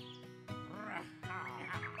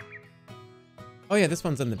 Oh yeah, this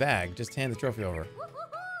one's in the bag. Just hand the trophy over.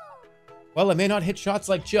 Well, I may not hit shots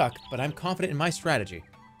like Chuck, but I'm confident in my strategy.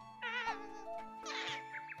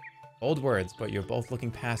 Bold words, but you're both looking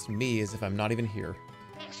past me as if I'm not even here.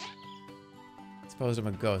 I suppose I'm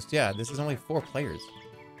a ghost. Yeah, this is only 4 players.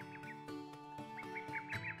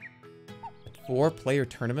 A 4-player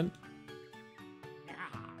tournament?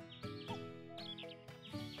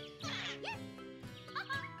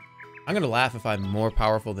 I'm gonna laugh if I'm more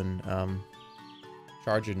powerful than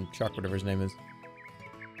Charge and Chuck, whatever his name is.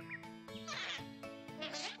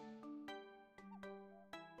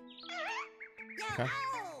 Okay.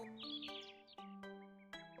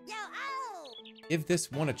 Give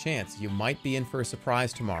this one a chance. You might be in for a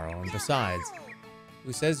surprise tomorrow. And besides,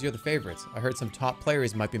 who says you're the favorites? I heard some top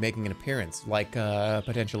players might be making an appearance, like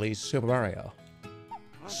potentially Super Mario.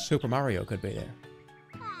 Super Mario could be there.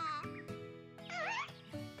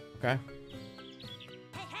 Okay.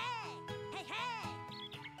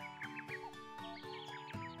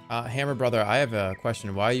 Hammer Brother, I have a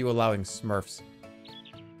question. Why are you allowing Smurfs?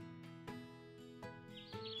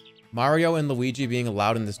 Mario and Luigi being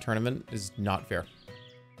allowed in this tournament is not fair.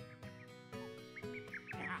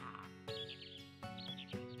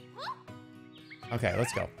 Okay,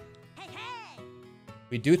 let's go.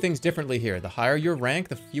 We do things differently here. The higher your rank,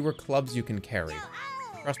 the fewer clubs you can carry.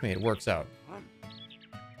 Trust me, it works out.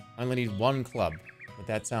 I only need 1 club, but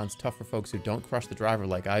that sounds tough for folks who don't crush the driver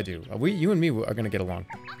like I do. You and me are gonna get along.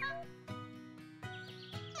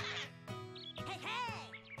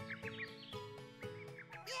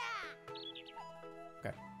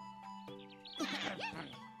 Okay.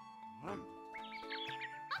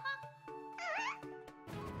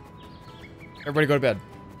 Everybody go to bed.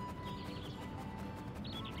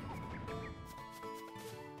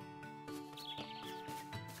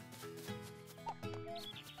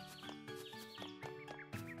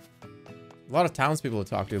 A lot of townspeople to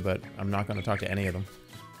talk to, but I'm not going to talk to any of them.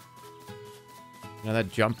 You know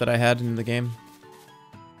that jump that I had in the game?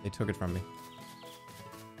 They took it from me.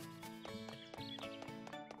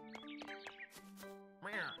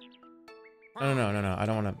 No. I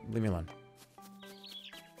don't want to. Leave me alone.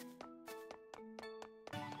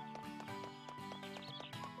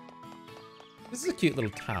 This is a cute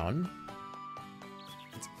little town.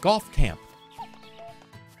 It's golf camp.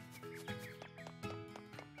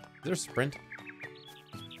 Is there a sprint?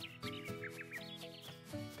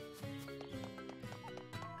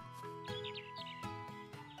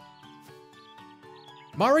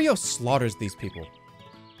 Mario slaughters these people.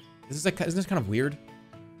 Isn't this kind of weird?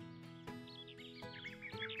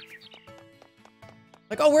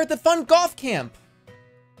 Like, oh, we're at the fun golf camp.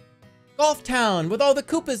 Golf town with all the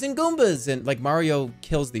Koopas and Goombas. And, like, Mario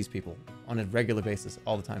kills these people on a regular basis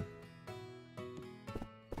all the time.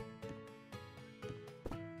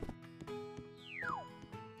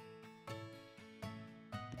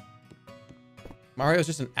 Mario's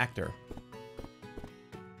just an actor.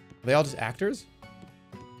 Are they all just actors?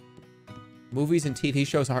 Movies and TV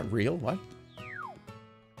shows aren't real? What?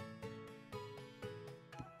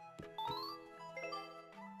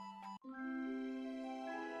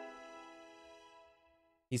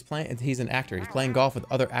 He's an actor. He's playing golf with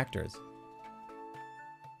other actors.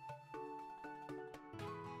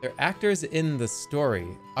 They're actors in the story.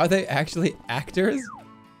 Are they actually actors?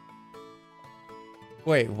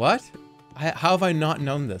 Wait, what? How have I not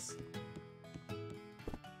known this?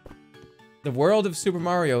 The world of Super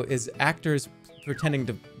Mario is actors pretending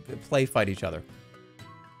to play fight each other.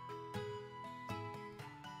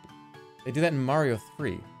 They do that in Mario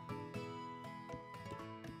 3.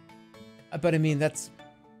 But I mean, that's...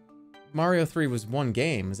 Mario 3 was one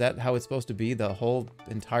game. Is that how it's supposed to be, the whole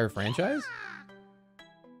entire franchise?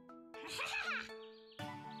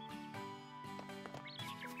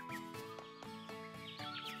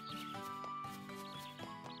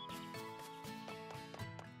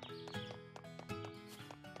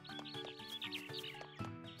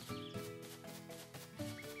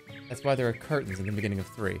 That's why there are curtains in the beginning of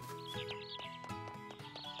 3.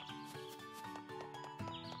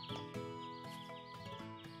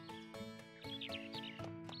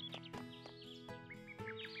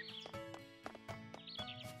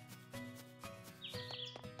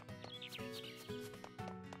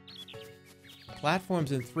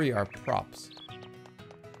 Platforms in 3 are props.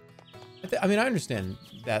 I mean, I understand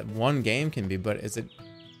that one game can be, but is it...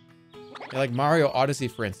 Like Mario Odyssey,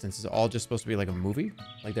 for instance, is all just supposed to be like a movie?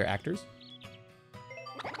 Like they're actors?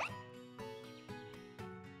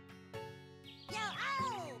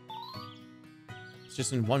 It's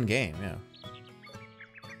just in one game, yeah.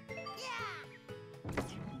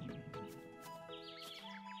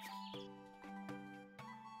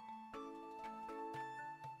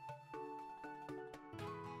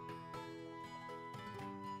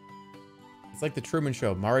 It's like the Truman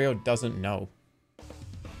Show. Mario doesn't know.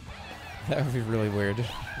 That would be really weird.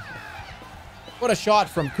 What a shot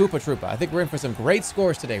from Koopa Troopa. I think we're in for some great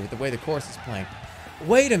scores today with the way the course is playing.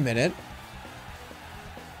 Wait a minute.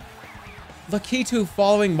 Lakitu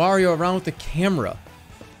following Mario around with the camera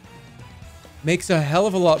makes a hell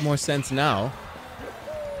of a lot more sense now.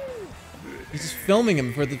 He's just filming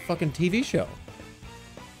him for the fucking TV show.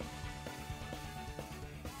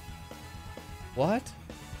 What?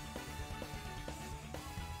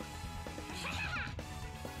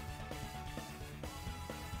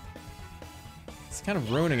 It's kind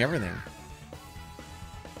of ruining everything.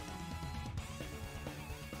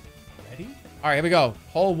 Ready? All right, here we go.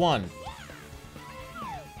 Hole 1.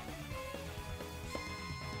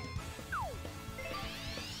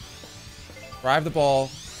 Drive the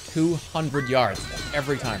ball 200 yards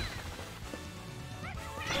every time.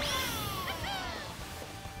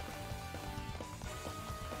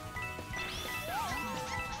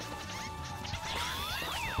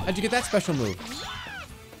 How'd you get that special move?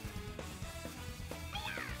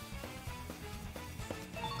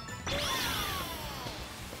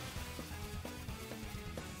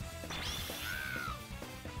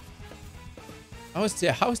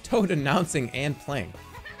 How is Toad announcing and playing?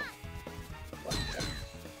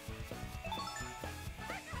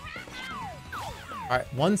 All right,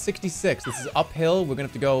 166. This is uphill. We're gonna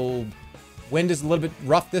have to go. Wind is a little bit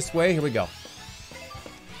rough this way. Here we go.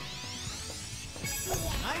 Nice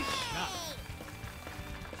shot.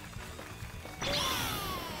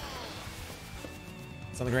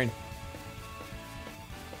 It's on the green.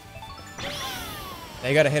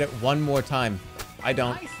 They gotta hit it one more time. I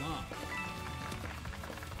don't. Nice on.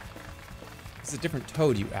 This is a different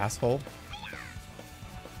Toad, you asshole.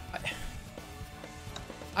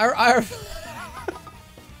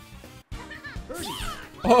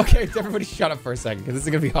 Okay, everybody shut up for a second, because this is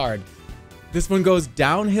gonna be hard. This one goes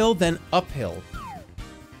downhill, then uphill.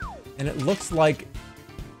 And it looks like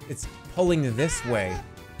it's pulling this way.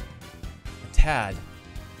 A tad.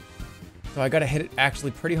 So I gotta hit it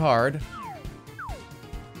actually pretty hard.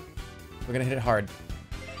 We're gonna hit it hard.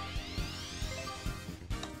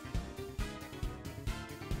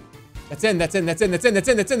 That's in, that's in, that's in, that's in, that's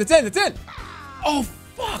in, that's in, that's in, that's in! Oh,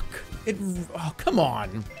 fuck! Oh, come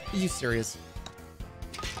on. Are you serious?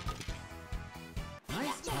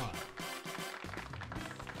 Nice shot.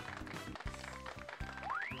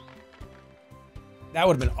 That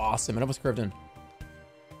would have been awesome. It almost curved in.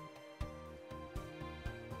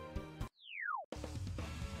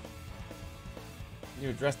 You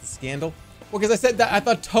address the scandal? Well, because I said that I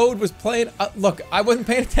thought Toad was playing. Look, I wasn't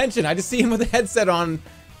paying attention. I just see him with a headset on.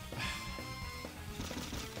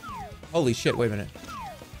 Holy shit, wait a minute.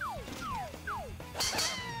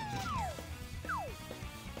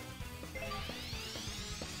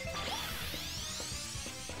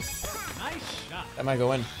 Nice shot. That might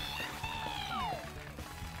go in.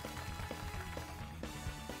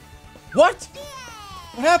 What?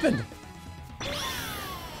 What happened?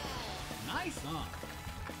 Nice on.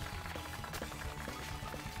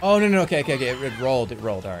 Oh, no, no, okay, okay, okay. It rolled,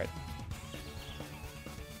 all right.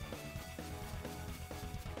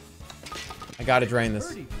 I gotta drain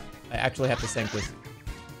this. I actually have to sink this.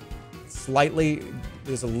 Slightly,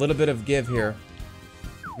 there's a little bit of give here.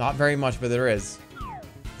 Not very much, but there is.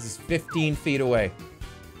 This is 15 feet away.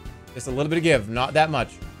 Just a little bit of give, not that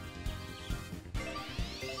much.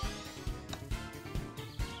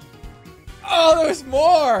 Oh, there was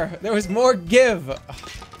more! There was more give!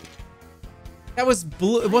 That was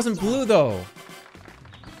blue. It wasn't blue, though.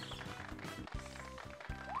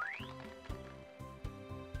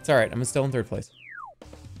 It's alright, I'm still in third place.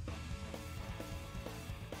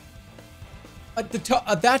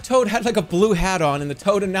 That toad had like a blue hat on, and the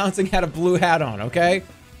toad announcing had a blue hat on, okay?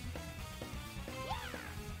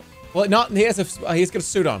 Well, not, he has a, he's got a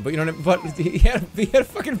suit on, but you know what I mean? But he had a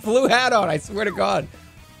fucking blue hat on, I swear to God.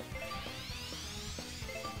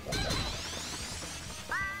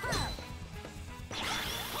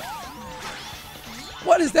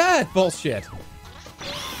 What is that bullshit?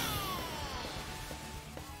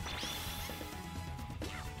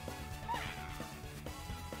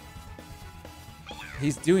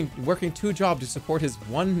 He's working 2 jobs to support his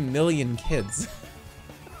 1 million kids.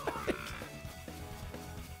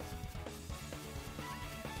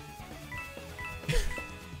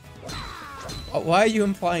 Why are you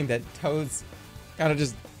implying that toads kind of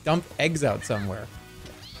just dump eggs out somewhere?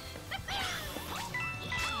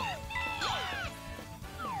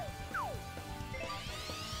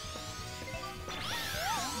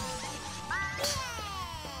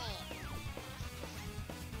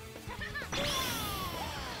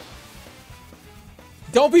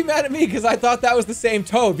 Don't be mad at me because I thought that was the same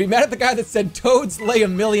toad. Be mad at the guy that said toads lay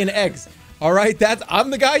 1 million eggs. All right, I'm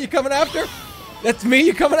the guy you're coming after? That's me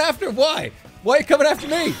you're coming after? Why? Why are you coming after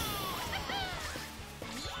me?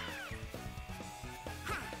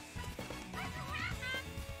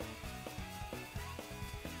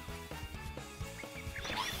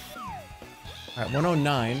 All right,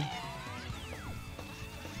 109.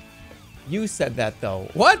 You said that though.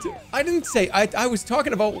 What? I didn't say. I was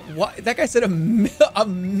talking about what? That guy said a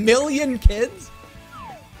million kids?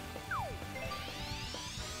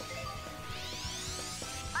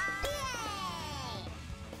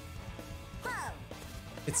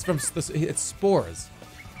 It's from it's spores.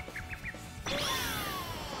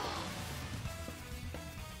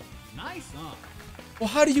 Nice on. Well,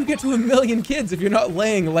 how do you get to 1 million kids if you're not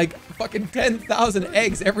laying like fucking 10,000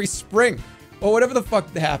 eggs every spring? Or whatever the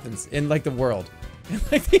fuck how in like the world. In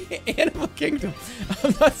like the animal kingdom.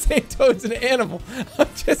 I'm not saying toad's an animal. I'm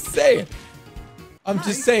just saying.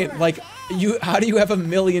 Like, how do you have 1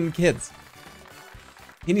 million kids?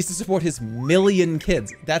 He needs to support his 1 million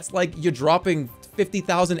kids. That's like you're dropping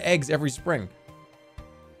 50,000 eggs every spring.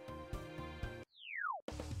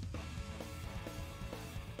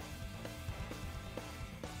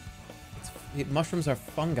 Mushrooms are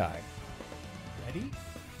fungi. Ready?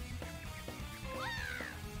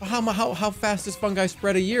 How fast does fungi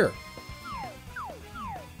spread a year?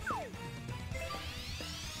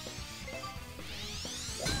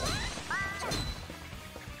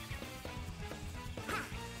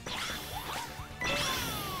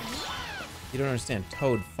 You don't understand.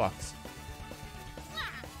 Toad fucks.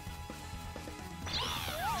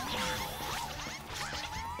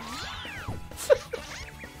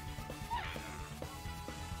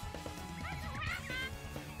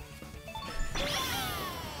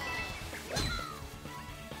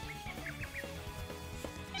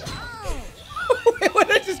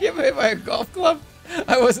 By a golf club?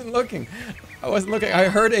 I wasn't looking. I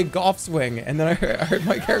heard a golf swing, and then I heard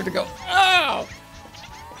my character go, ow!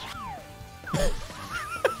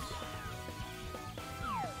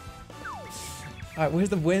 Alright, where's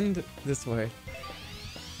the wind? This way.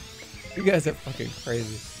 You guys are fucking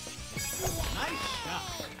crazy. Nice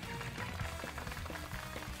shot.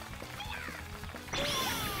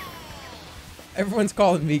 Everyone's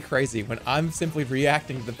calling me crazy when I'm simply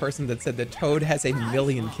reacting to the person that said that Toad has 1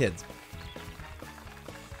 million kids.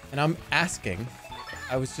 And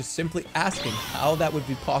I was just simply asking how that would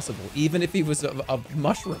be possible, even if he was a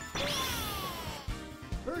mushroom.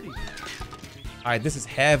 Alright, this is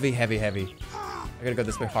heavy, heavy, heavy. I gotta go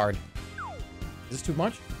this way hard. Is this too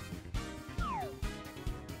much?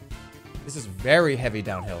 This is very heavy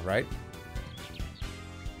downhill, right?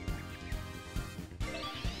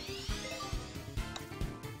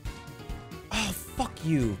 Oh, fuck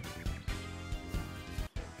you.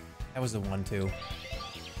 That was the 1-2.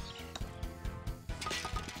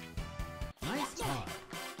 Nice try.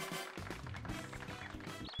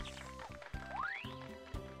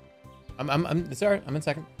 It's alright, I'm in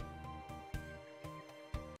second.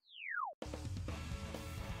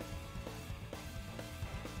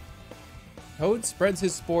 Toad spreads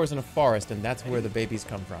his spores in a forest, and that's where the babies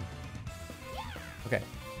come from. Okay.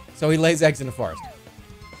 So he lays eggs in a forest.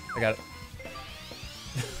 I got it.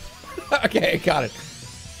 Okay, got it.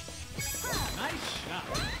 Nice shot.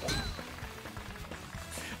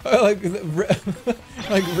 Like,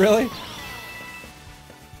 like, really?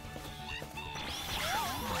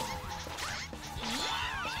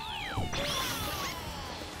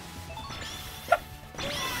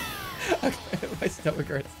 Okay, my stomach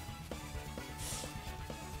hurts.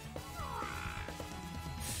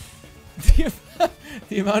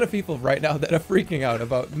 The amount of people right now that are freaking out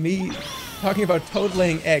about me talking about Toad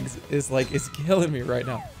laying eggs is like, it's killing me right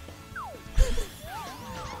now.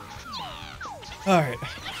 Alright.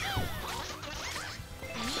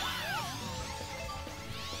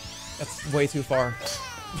 That's way too far.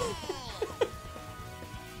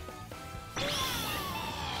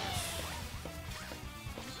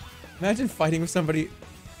 Imagine fighting with somebody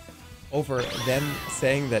over them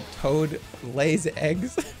saying that Toad lays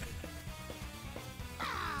eggs.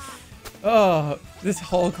 Oh, this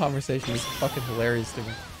whole conversation is fucking hilarious to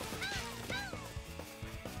me.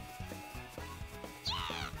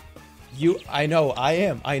 I know,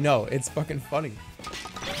 I know, it's fucking funny.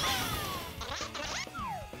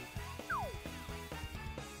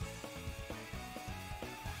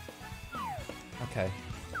 Okay.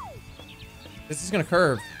 This is gonna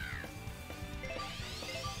curve.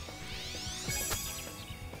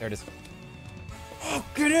 There it is. Oh,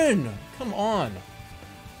 get in! Come on!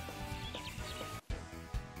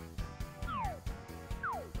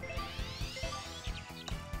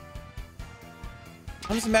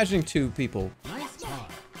 I'm just imagining two people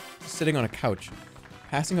sitting on a couch,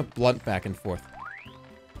 passing a blunt back and forth.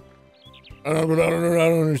 I don't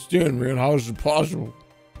understand, man. How is it possible?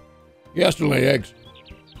 He has to lay eggs.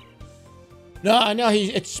 No,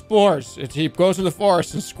 it's spores. He goes to the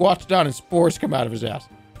forest and squats down and spores come out of his ass.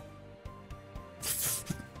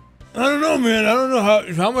 I don't know, man. I don't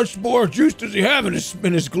know how much spore juice does he have in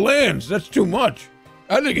his glands. That's too much.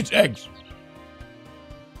 I think it's eggs.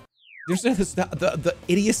 You understand the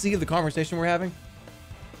idiocy of the conversation we're having?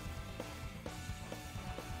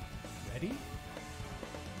 Ready?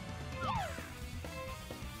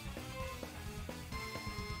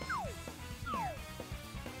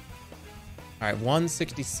 Alright,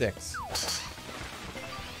 166.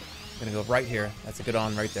 Gonna go right here. That's a good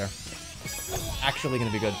on right there. Actually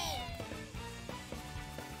gonna be good.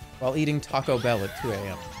 While eating Taco Bell at 2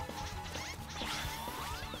 a.m.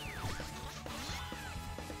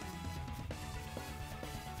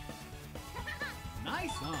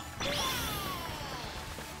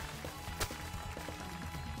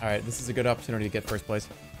 Alright, this is a good opportunity to get first place.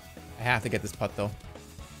 I have to get this putt, though.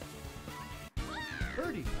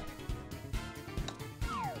 Birdie.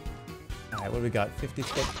 Alright, what do we got?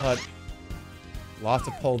 50-foot putt. Lots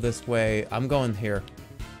of pull this way. I'm going here.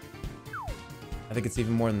 I think it's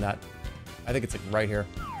even more than that. I think it's like right here.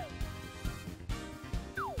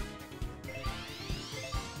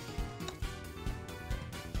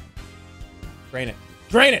 Drain it.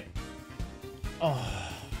 Drain it! Oh.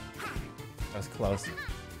 That was close.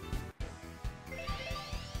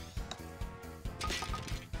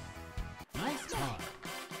 Nice talk.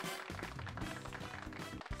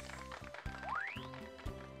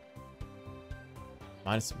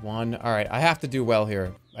 -1. Alright, I have to do well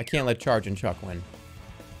here. I can't let Charge and Chuck win.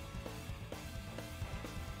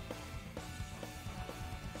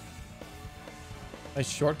 Nice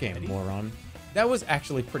short game, moron. That was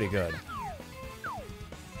actually pretty good.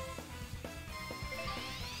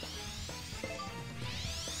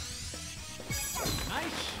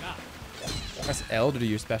 Press L to do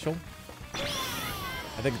your special.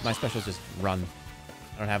 I think my special is just run.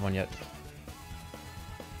 I don't have one yet.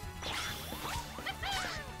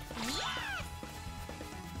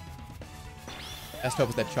 Best hope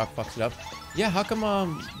is that Chuck fucks it up. Yeah, how come,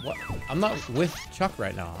 what? I'm not with Chuck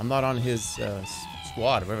right now. I'm not on his,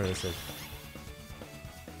 squad, whatever this is.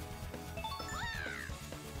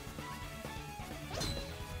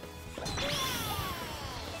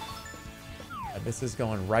 This is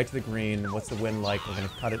going right to the green. What's the wind like? We're going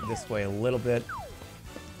to cut it this way a little bit.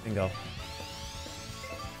 Bingo.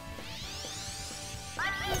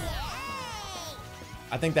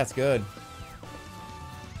 I think that's good.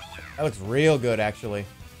 That looks real good, actually.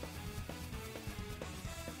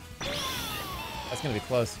 That's going to be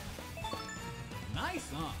close.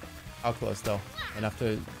 Nice on. How close, though? Enough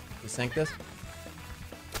to sink this?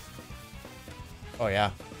 Oh, yeah.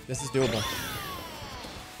 This is doable.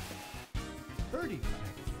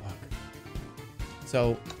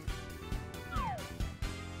 So,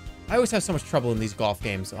 I always have so much trouble in these golf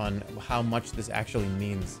games on how much this actually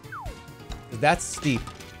means. That's steep.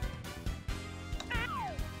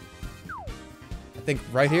 I think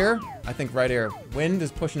right here? I think right here. Wind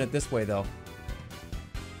is pushing it this way, though.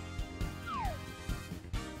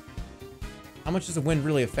 How much does the wind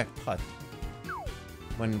really affect putt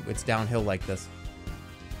when it's downhill like this?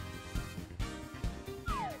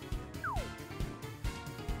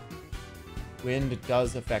 Wind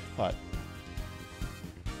does affect putt.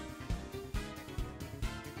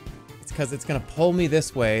 It's because it's going to pull me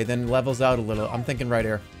this way, then levels out a little. I'm thinking right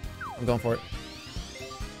here. I'm going for it.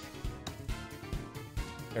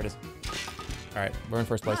 There it is. All right, we're in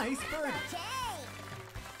first place. Nice birdie.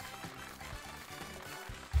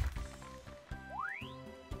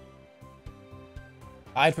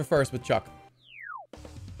 Tied for first with Chuck.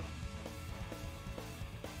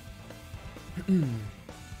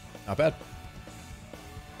 Not bad.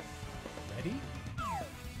 Ready?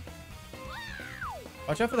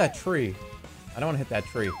 Watch out for that tree. I don't want to hit that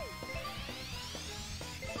tree.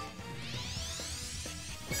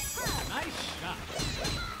 Nice shot.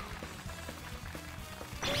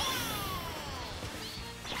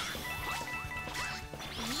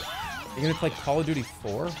 You're gonna play Call of Duty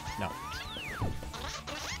 4? No.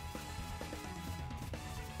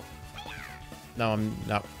 No, I'm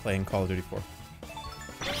not playing Call of Duty 4.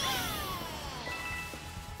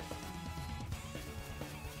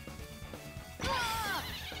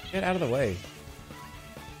 Get out of the way.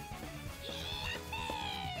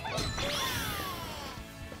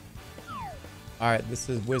 All right, this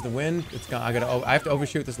is where's the wind? It's gone. I have to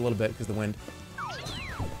overshoot this a little bit because the wind.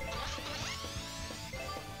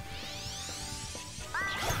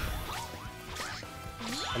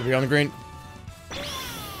 Gonna be on the green.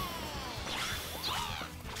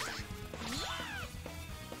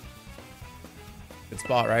 Good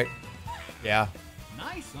spot, right? Yeah.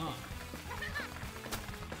 Nice on.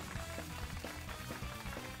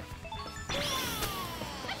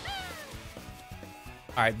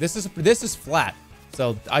 All right, this is flat,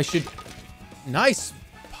 so I should. Nice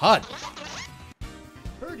putt.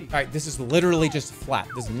 Birdie. All right, this is literally just flat.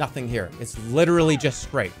 There's nothing here. It's literally just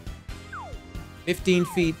straight. 15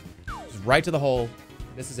 feet, just right to the hole.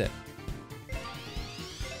 This is it.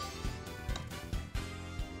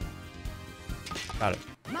 Got it.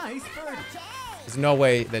 Nice birdie. There's no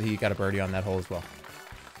way that he got a birdie on that hole as well.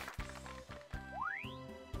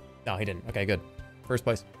 No, he didn't. Okay, good. First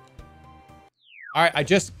place. All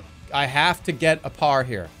right, I have to get a par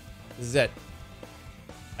here. This is it.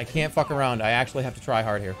 I can't fuck around. I actually have to try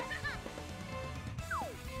hard here.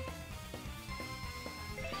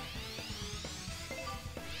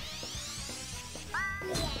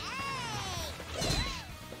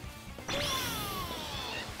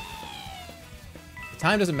 The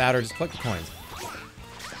time doesn't matter. Just collect the coins.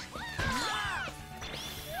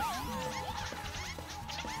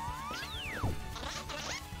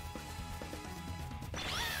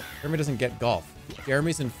 Jeremy doesn't get golf.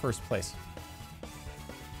 Jeremy's in first place.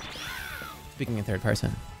 Speaking in third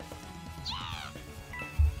person.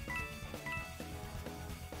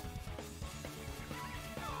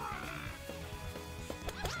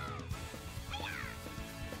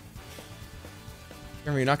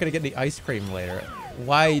 Jeremy, you're not going to get the ice cream later.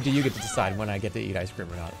 Why do you get to decide when I get to eat ice cream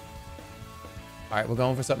or not? All right, we're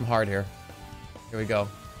going for something hard here. Here we go.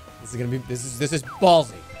 This is going to be, this is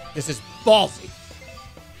ballsy. This is ballsy.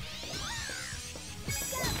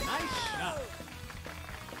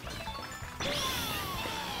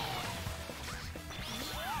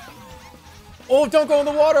 Oh, don't go in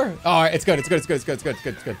the water. All right, it's good. It's good. It's good. It's good. It's good. It's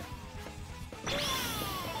good. It's good.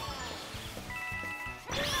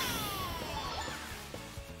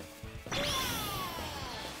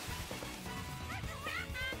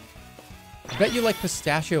 I bet you like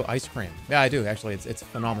pistachio ice cream. Yeah, I do, actually. It's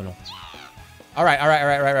phenomenal. All right, all right, all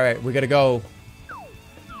right, all right, all right. We got to go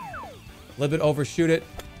a little bit overshoot it.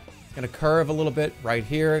 It's going to curve a little bit right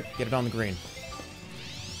here. Get it on the green.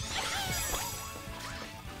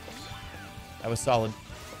 That was solid.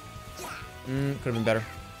 Could have been better.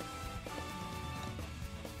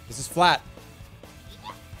 This is flat.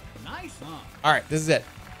 Nice on. All right, this is it.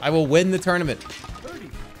 I will win the tournament.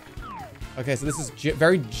 Birdie. Okay, so this is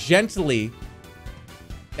very gently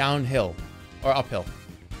downhill or uphill.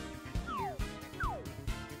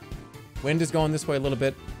 Wind is going this way a little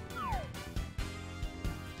bit.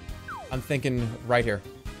 I'm thinking right here.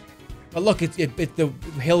 But look, the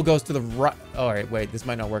hill goes to the right. Oh, all right, wait, this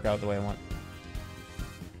might not work out the way I want.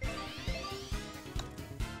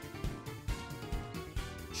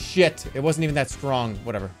 Shit, it wasn't even that strong.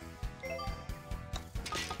 Whatever.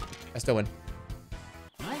 I still win.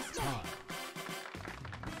 Nice on.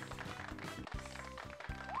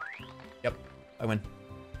 Yep, I win.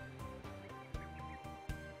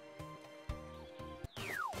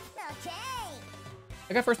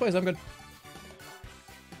 I got first place. I'm good.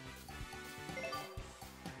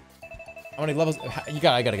 How many levels? I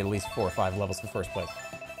gotta get at least 4 or 5 levels for first place.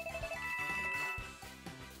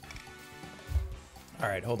 All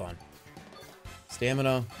right, hold on.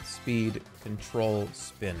 Stamina, speed, control,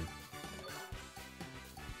 spin.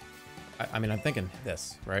 I mean, I'm thinking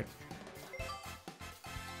this, right?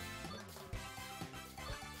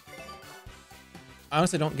 I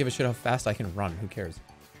honestly don't give a shit how fast I can run. Who cares?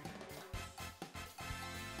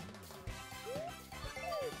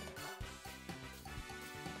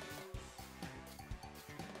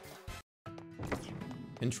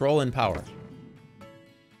 Control and power.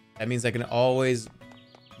 That means I can always...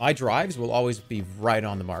 My drives will always be right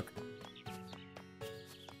on the mark.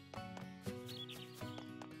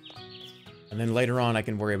 And then later on, I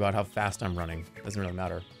can worry about how fast I'm running. Doesn't really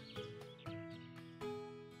matter.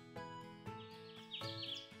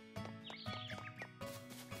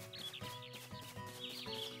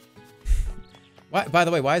 Why, by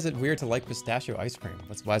the way, why is it weird to like pistachio ice cream?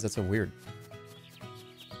 Why is that so weird?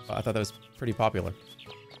 Well, I thought that was pretty popular.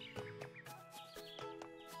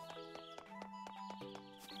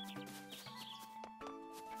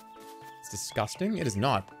 It's disgusting? It is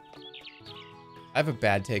not. I have a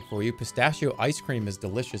bad take for you. Pistachio ice cream is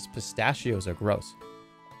delicious. Pistachios are gross.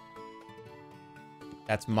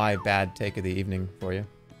 That's my bad take of the evening for you.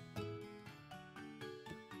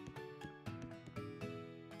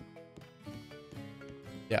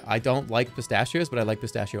 Yeah, I don't like pistachios, but I like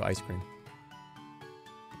pistachio ice cream.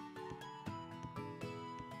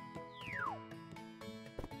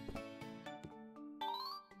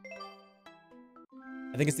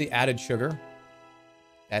 I think it's the added sugar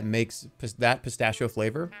that makes that pistachio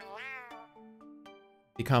flavor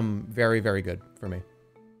become very, very good for me.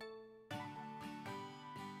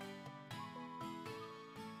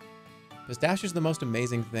 Pistachio is the most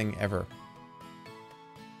amazing thing ever.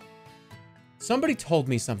 Somebody told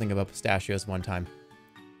me something about pistachios one time,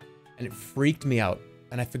 and it freaked me out,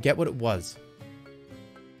 and I forget what it was.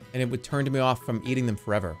 And it would turn me off from eating them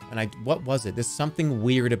forever. And what was it? There's something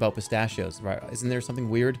weird about pistachios, right? Isn't there something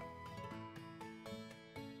weird?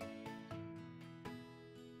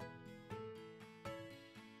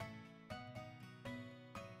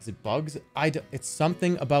 Is it bugs? It's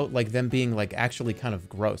something about like them being like actually kind of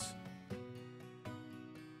gross.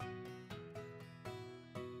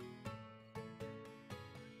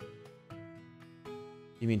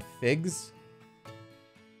 You mean figs?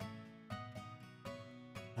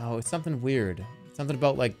 No, it's something weird. It's something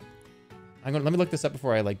about like... let me look this up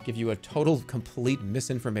before I like give you a total, complete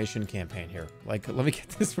misinformation campaign here. Like, let me get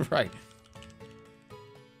this right.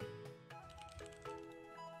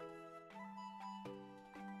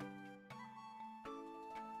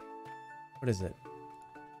 What is it?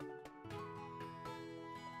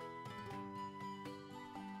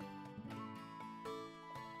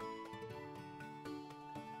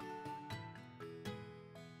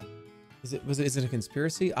 Is it a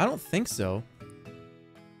conspiracy? I don't think so.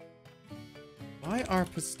 Why are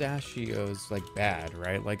pistachios like bad,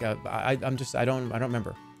 right? Like I don't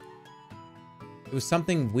remember. It was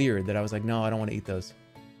something weird that I was like, no, I don't want to eat those.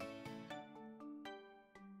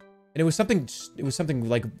 And it was something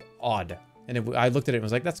like odd. And I looked at it and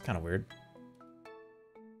was like, that's kind of weird.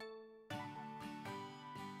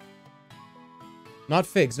 Not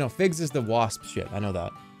figs. No, figs is the wasp shit. I know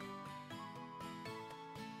that.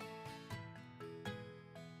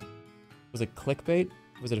 Was it clickbait?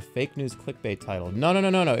 Was it a fake news clickbait title? No.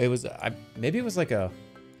 It was... maybe it was like a...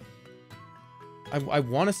 I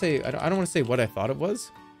want to say... I don't want to say what I thought it was.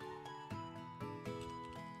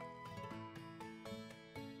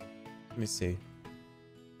 Let me see.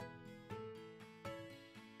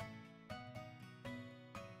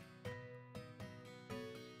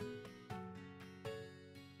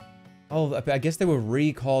 Oh, I guess they were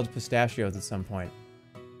recalled pistachios at some point.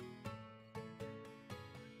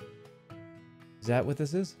 Is that what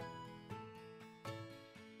this is?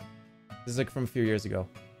 This is like from a few years ago.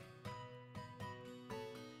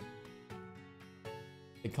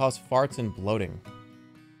 It caused farts and bloating.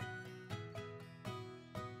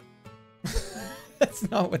 That's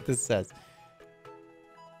not what this says.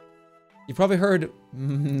 You probably heard...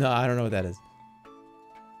 No, I don't know what that is.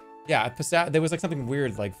 Yeah, there was like something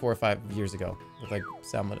weird like 4 or 5 years ago with like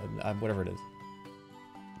salmon, whatever it is.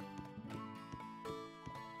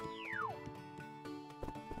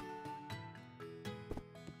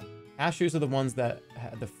 Cashews are the ones that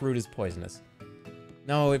the fruit is poisonous.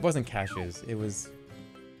 No, it wasn't cashews. It was...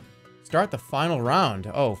 Start the final round.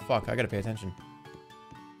 Oh, fuck. I gotta pay attention.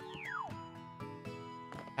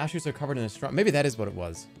 Cashews are covered in a strong... Maybe that is what it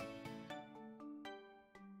was.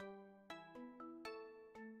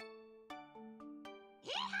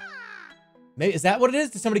 Maybe, is that what it is?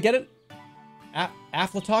 Did somebody get it?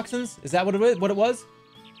 Aflatoxins? Is that what it was?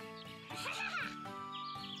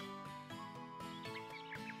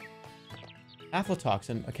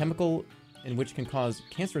 Aflatoxin, a chemical in which can cause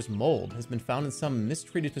cancerous mold, has been found in some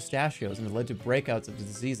mistreated pistachios and has led to breakouts of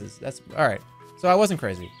diseases. That's all right. So I wasn't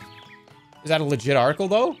crazy. Is that a legit article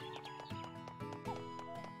though?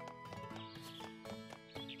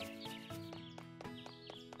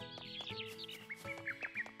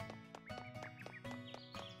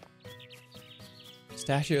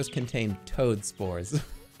 Pistachios contain toad spores.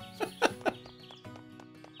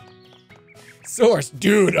 Source,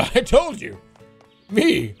 dude, I told you.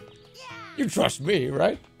 Me. You trust me,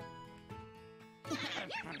 right?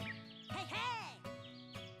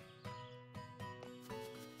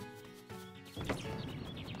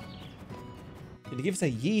 Can you give us a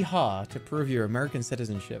yee-haw to prove your American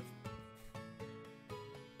citizenship?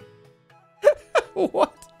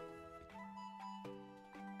 What?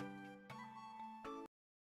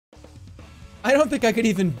 I don't think I could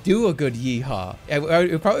even do a good yee-haw. It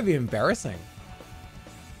would probably be embarrassing.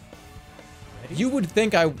 Ready? You would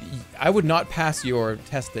think I would not pass your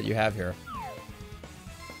test that you have here.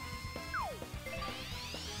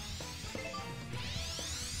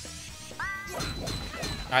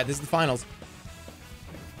 Alright, this is the finals.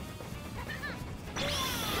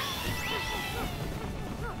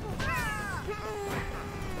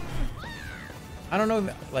 I don't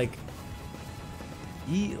know, like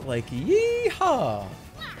yeehaw,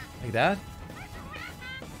 like that.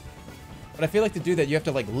 But I feel like to do that, you have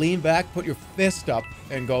to like lean back, put your fist up,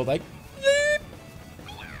 and go like, yeep.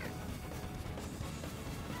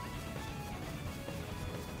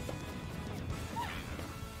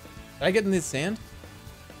 Did I get in the sand?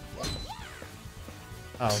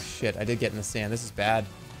 Oh shit, I did get in the sand. This is bad.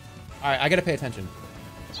 All right, I gotta pay attention.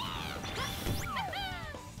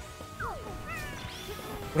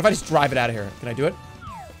 What if I just drive it out of here? Can I do it?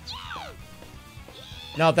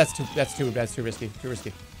 No, that's too risky. Too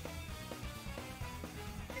risky.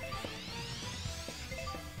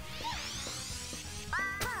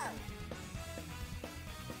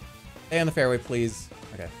 Stay on the fairway, please.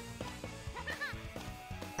 Okay.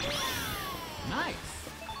 Nice.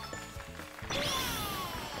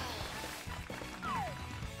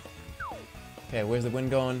 Okay, where's the wind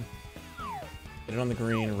going? Get it on the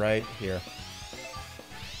green right here.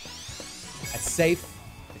 That's safe.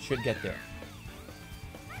 It should get there.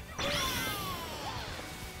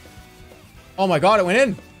 Oh my god, it went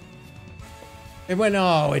in! It went,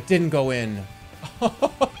 oh, it didn't go in.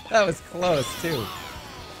 That was close, too.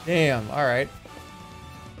 Damn, alright.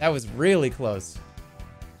 That was really close.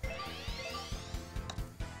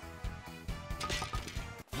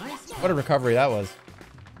 Nice. What a recovery that was.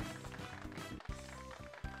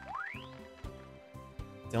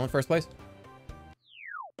 Still in first place?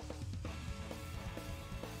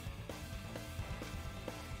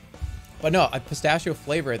 But no, a pistachio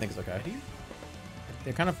flavor I think is okay.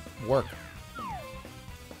 They kind of work.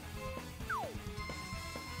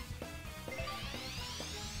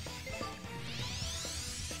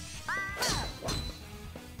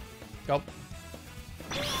 Go.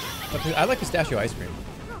 But I like pistachio ice cream.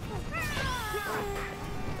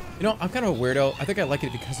 You know, I'm kind of a weirdo. I think I like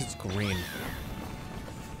it because it's green.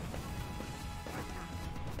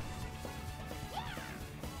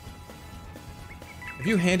 If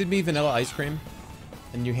you handed me vanilla ice cream,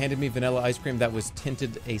 and you handed me vanilla ice cream that was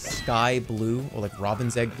tinted a sky blue, or like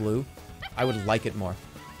robin's egg blue, I would like it more.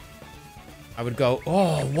 I would go,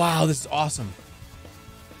 oh, wow, this is awesome.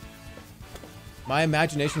 My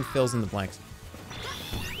imagination fills in the blanks.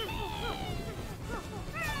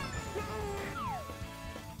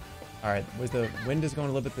 Alright, where's the wind is going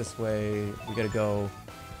a little bit this way. We gotta go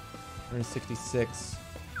 166.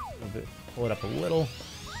 A little bit, pull it up a little.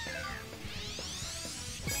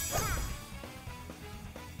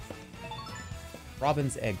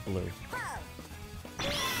 Robin's egg blue.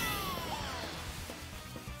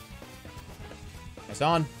 It's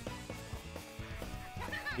on.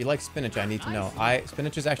 If you like spinach, I need to know.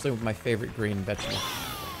 Spinach is actually my favorite green vegetable.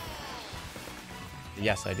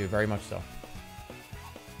 Yes, I do, very much so.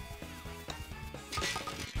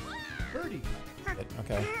 Birdie.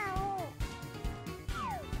 Okay.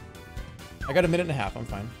 I got a minute and a half, I'm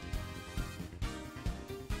fine.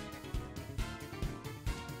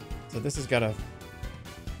 So this has got a...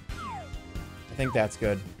 I think that's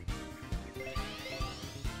good.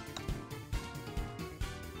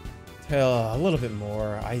 A little bit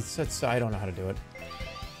more. I don't know how to do it.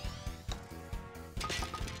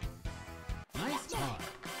 Nice try.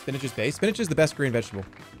 Spinach is base. Spinach is the best green vegetable.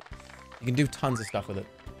 You can do tons of stuff with it.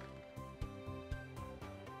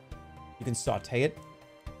 You can saute it.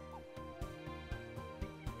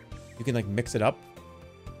 You can like mix it up.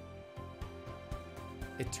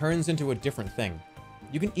 It turns into a different thing.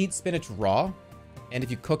 You can eat spinach raw, and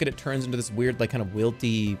if you cook it, it turns into this weird, like kind of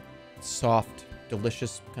wilty, soft,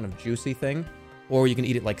 delicious, kind of juicy thing. Or you can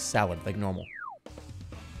eat it like salad, like normal.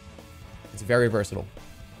 It's very versatile.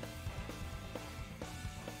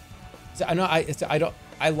 So I know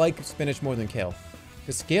I like spinach more than kale.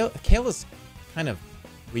 Because kale is kind of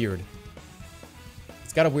weird.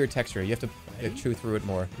 It's got a weird texture. You have to like, chew through it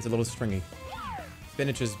more. It's a little stringy.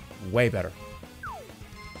 Spinach is way better.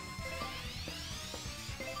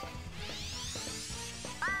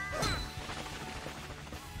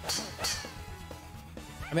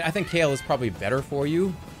 I mean, I think kale is probably better for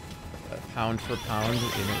you, pound for pound,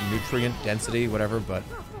 in nutrient density, whatever, but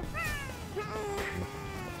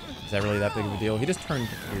is that really that big of a deal? He just turned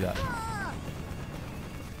through that.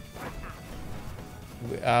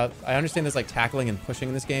 I understand there's like tackling and pushing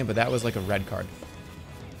in this game, but that was like a red card.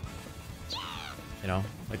 You know,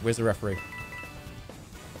 like where's the referee?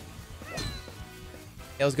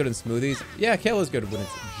 Kale's good in smoothies. Yeah, kale is good when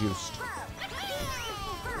it's juiced.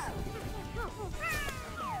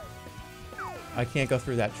 I can't go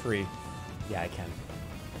through that tree. Yeah, I can.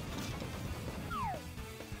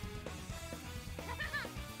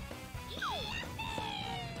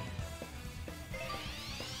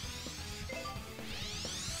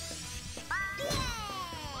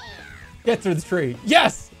 Get through the tree.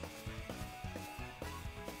 Yes!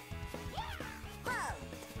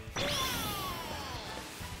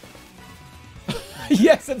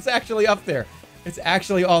 Yes, it's actually up there. It's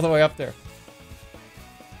actually all the way up there.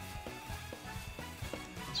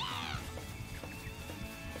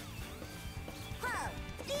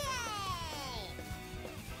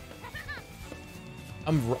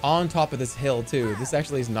 I'm on top of this hill, too. This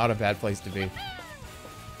actually is not a bad place to be.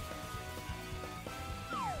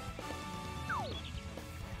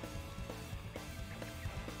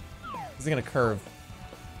 This is gonna curve.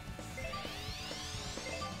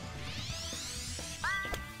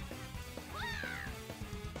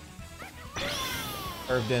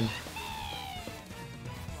 Curved in.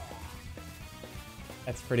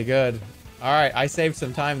 That's pretty good. All right, I saved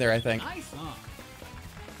some time there, I think. Nice.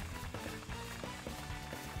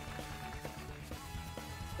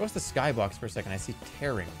 What's the skybox for a second? I see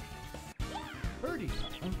tearing. Birdie.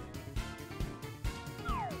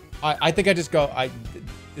 I think I just go.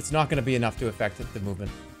 It's not going to be enough to affect the movement.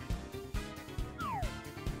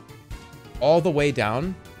 All the way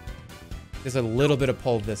down. There's a little bit of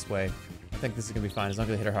pull this way. I think this is going to be fine. It's not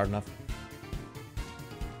going to hit her hard enough.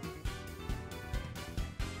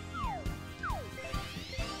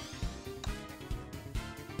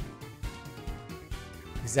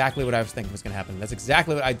 Exactly what I was thinking was going to happen. That's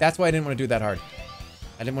exactly what that's why I didn't want to do that hard.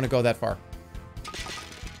 I didn't want to go that far.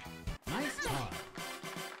 Nice par.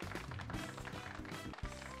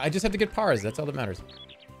 I just have to get pars. That's all that matters.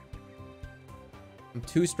 I'm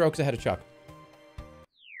 2 strokes ahead of Chuck.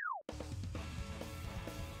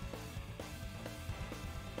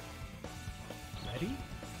 Ready?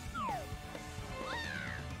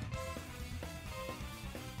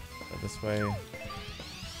 Go this way.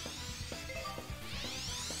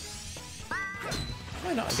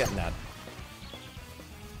 Why not getting that?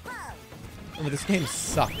 Remember, this game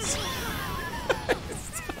sucks.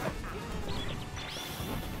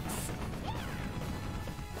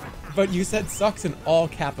 But you said sucks in all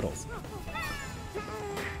capitals.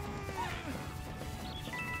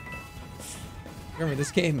 Remember,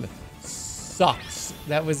 this game sucks.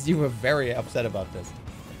 That was, you were very upset about this.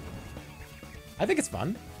 I think it's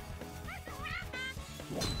fun.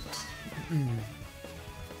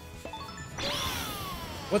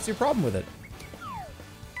 What's your problem with it?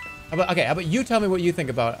 How about you tell me what you think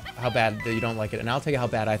about how bad that you don't like it, and I'll tell you how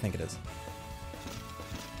bad I think it is.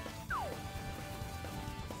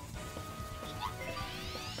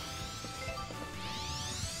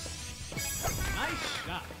 Nice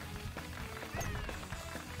shot.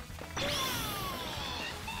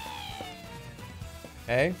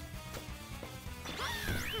 Okay.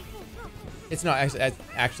 It's not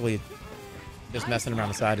actually just messing around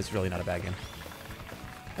the side is really not a bad game.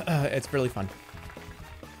 It's really fun.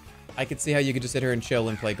 I could see how you could just sit here and chill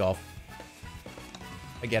and play golf.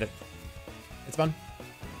 I get it. It's fun.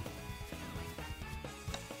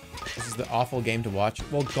 This is the awful game to watch.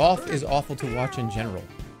 Well, golf is awful to watch in general.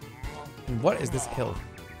 And what is this hill?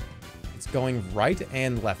 It's going right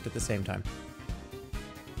and left at the same time.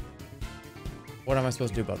 What am I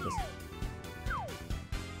supposed to do about this?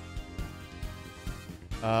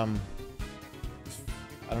 I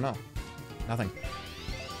don't know. Nothing.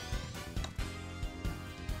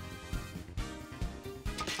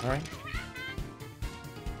 All right.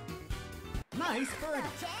 Nice birdie.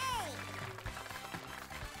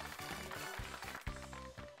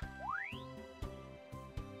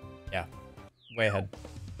 Yeah, way ahead.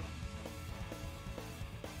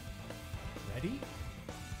 Ready?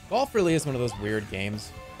 Golf really is one of those weird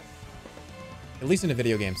games. At least in a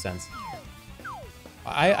video game sense.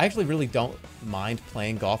 I actually really don't mind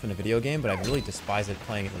playing golf in a video game, but I really despise it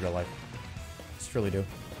playing it in real life. Just really do.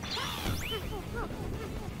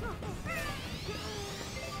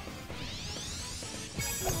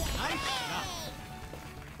 Nice shot.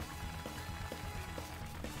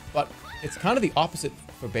 But it's kind of the opposite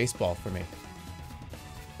for baseball for me.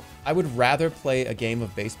 I would rather play a game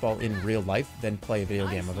of baseball in real life than play a video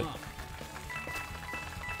game of it.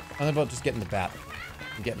 How about just getting the bat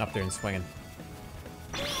and getting up there and swinging?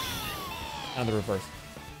 And the reverse.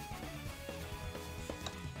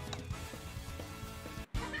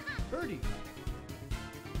 Birdie.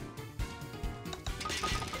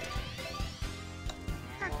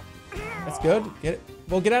 That's good. Get it.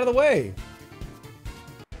 Well, get out of the way.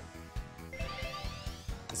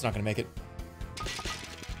 It's not gonna make it.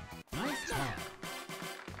 Nice shot.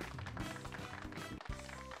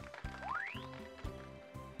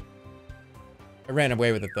 I ran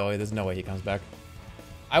away with it though. There's no way he comes back.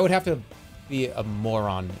 I would have to be a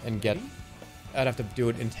moron and get... I'd have to do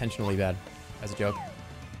it intentionally bad as a joke.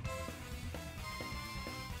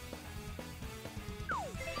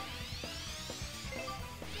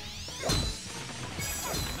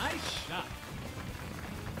 Nice shot.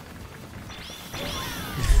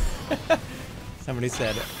 Somebody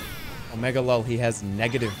said, Omega Lull, he has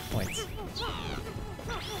negative points.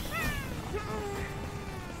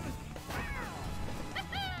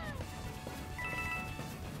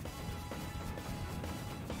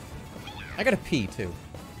 I gotta pee, too.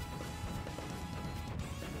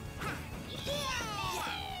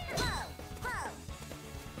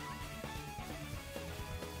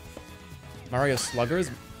 Mario Sluggers?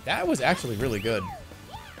 That was actually really good.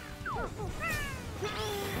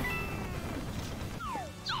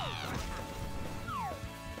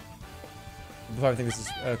 I think this is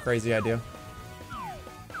a crazy idea.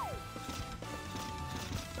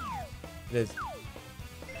 It is.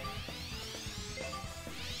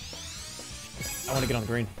 I want to get on the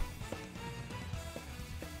green.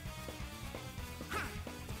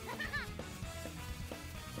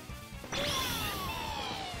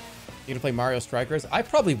 You gonna play Mario Strikers? I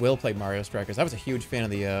probably will play Mario Strikers. I was a huge fan of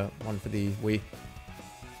the one for the Wii.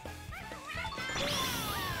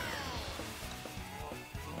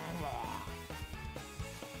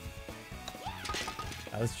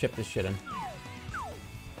 Let's chip this shit in.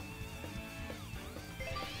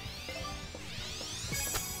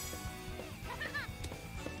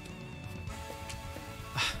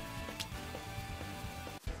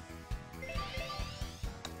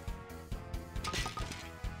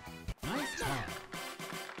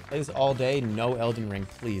 Play this all day, no Elden Ring,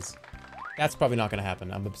 please. That's probably not gonna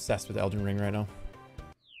happen. I'm obsessed with Elden Ring right now.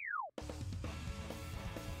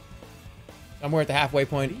 Somewhere at the halfway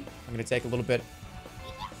point. I'm gonna take a little bit.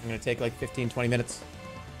 I'm gonna take like 15-20 minutes.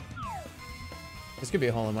 This could be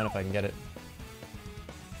a hole-in-one if I can get it.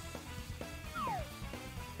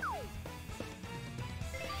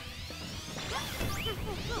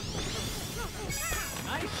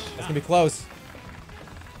 That's gonna be close.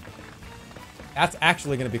 That's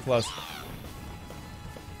actually gonna be close.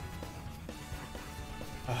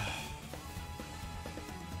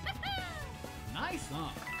 Nice on.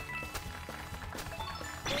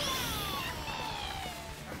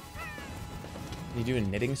 You do a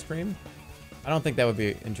knitting stream? I don't think that would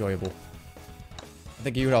be enjoyable. I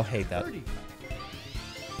think you would all hate that. Birdie.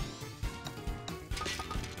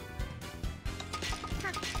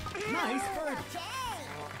 Nice birdie.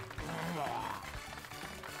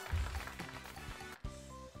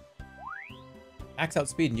 Max out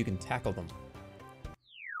speed and you can tackle them.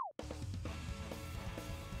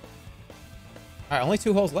 Alright, only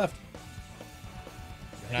 2 holes left.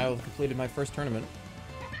 And I have completed my first tournament.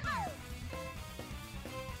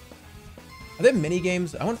 Are there mini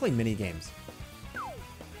games? I want to play mini games.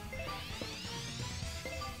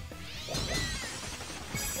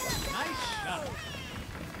 Nice shot.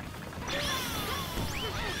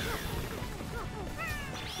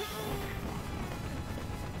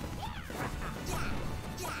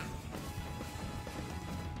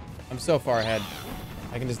 I'm so far ahead.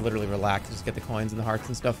 I can just literally relax, just get the coins and the hearts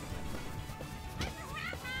and stuff.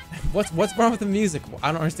 What's wrong with the music?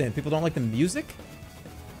 I don't understand. People don't like the music?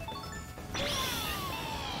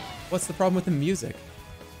 What's the problem with the music?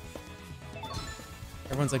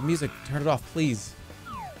 Everyone's like, music, turn it off, please.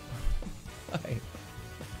 Why?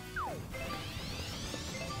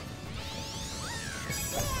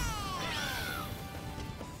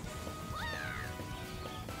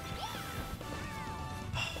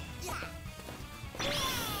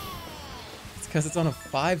 because it's on a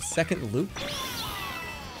 5-second loop?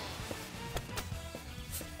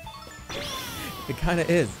 It kind of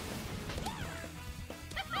is.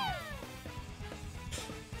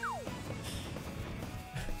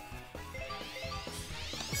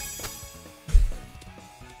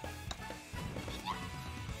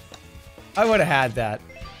 I would have had that.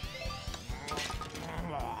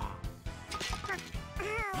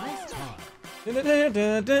 Nice talk.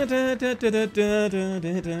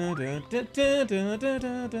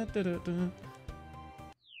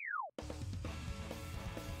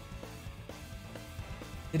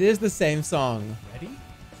 It is the same song. Ready?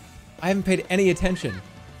 I haven't paid any attention.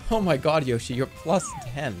 Oh my god, Yoshi, you're plus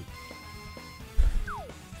 10.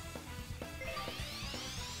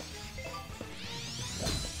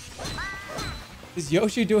 Is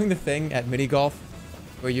Yoshi doing the thing at mini golf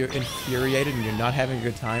where you're infuriated and you're not having a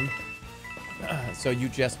good time? So you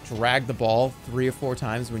just drag the ball 3 or 4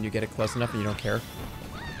 times when you get it close enough and you don't care?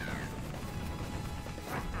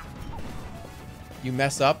 You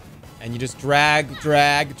mess up and you just drag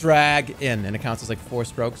in and it counts as like 4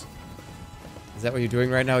 strokes. Is that what you're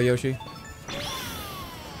doing right now, Yoshi?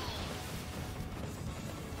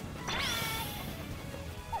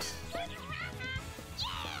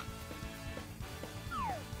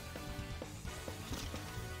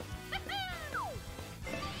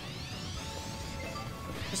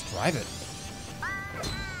 Just drive it.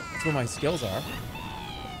 That's where my skills are.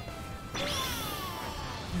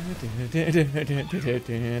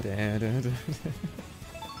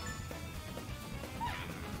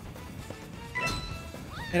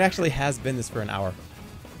 It actually has been this for an hour.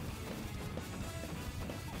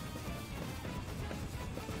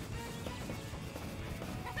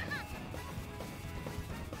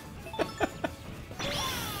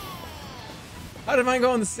 How did mine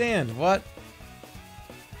go in the sand? What?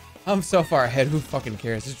 I'm so far ahead. Who fucking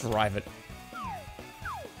cares? Just drive it.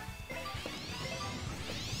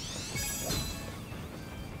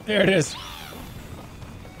 There it is.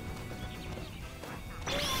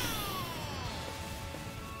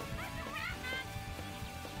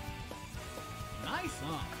 Nice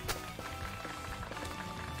song.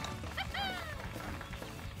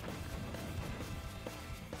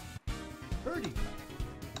 Birdie.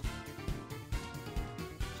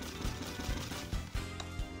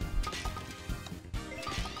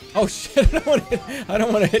 Oh shit! I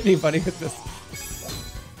don't want to hit anybody with this.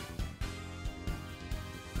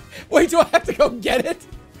 Wait, do I have to go get it?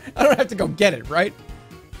 I don't have to go get it, right?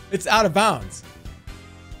 It's out of bounds.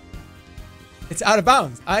 It's out of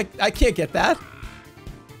bounds. I can't get that.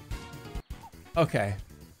 Okay.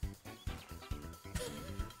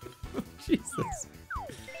 Jesus.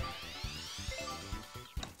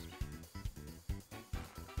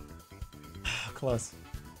 Close.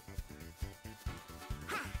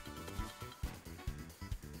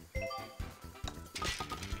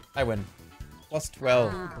 I win. Plus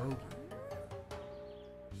 12. Bogey.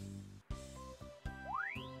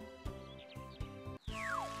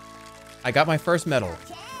 I got my first medal.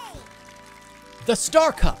 The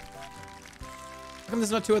Star Cup! How come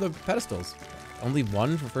there's not 2 other pedestals? Only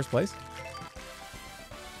 1 for first place?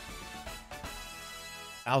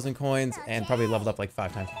 1,000 coins and probably leveled up like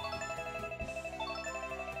 5 times.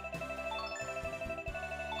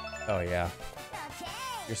 Oh yeah.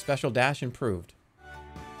 Your special dash improved.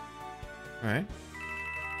 Alright.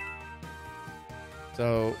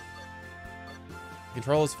 So,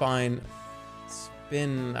 control is fine.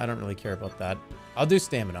 Spin, I don't really care about that. I'll do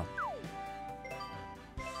stamina.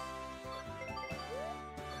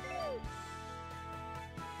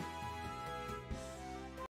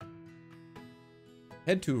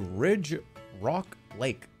 Head to Ridge Rock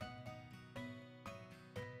Lake.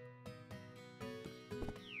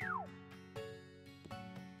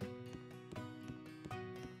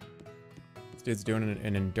 This dude's doing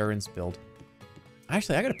an endurance build.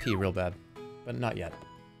 Actually, I gotta pee real bad, but not yet.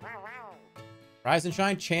 Rise and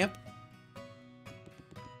shine, champ.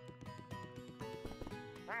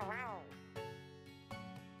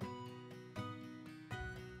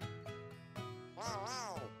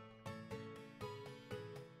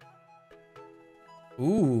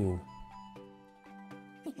 Ooh.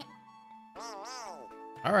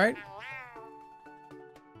 All right.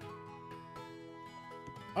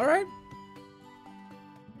 All right.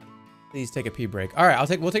 Please take a pee break. All right,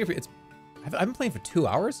 we'll take a pee. I've been playing for 2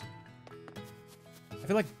 hours. I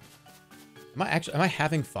feel like, am I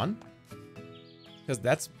having fun? Because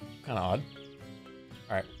that's kind of odd.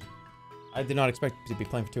 All right. I did not expect to be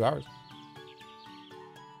playing for 2 hours.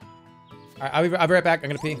 All right, I'll be right back. I'm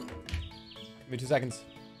gonna pee. Give me 2 seconds.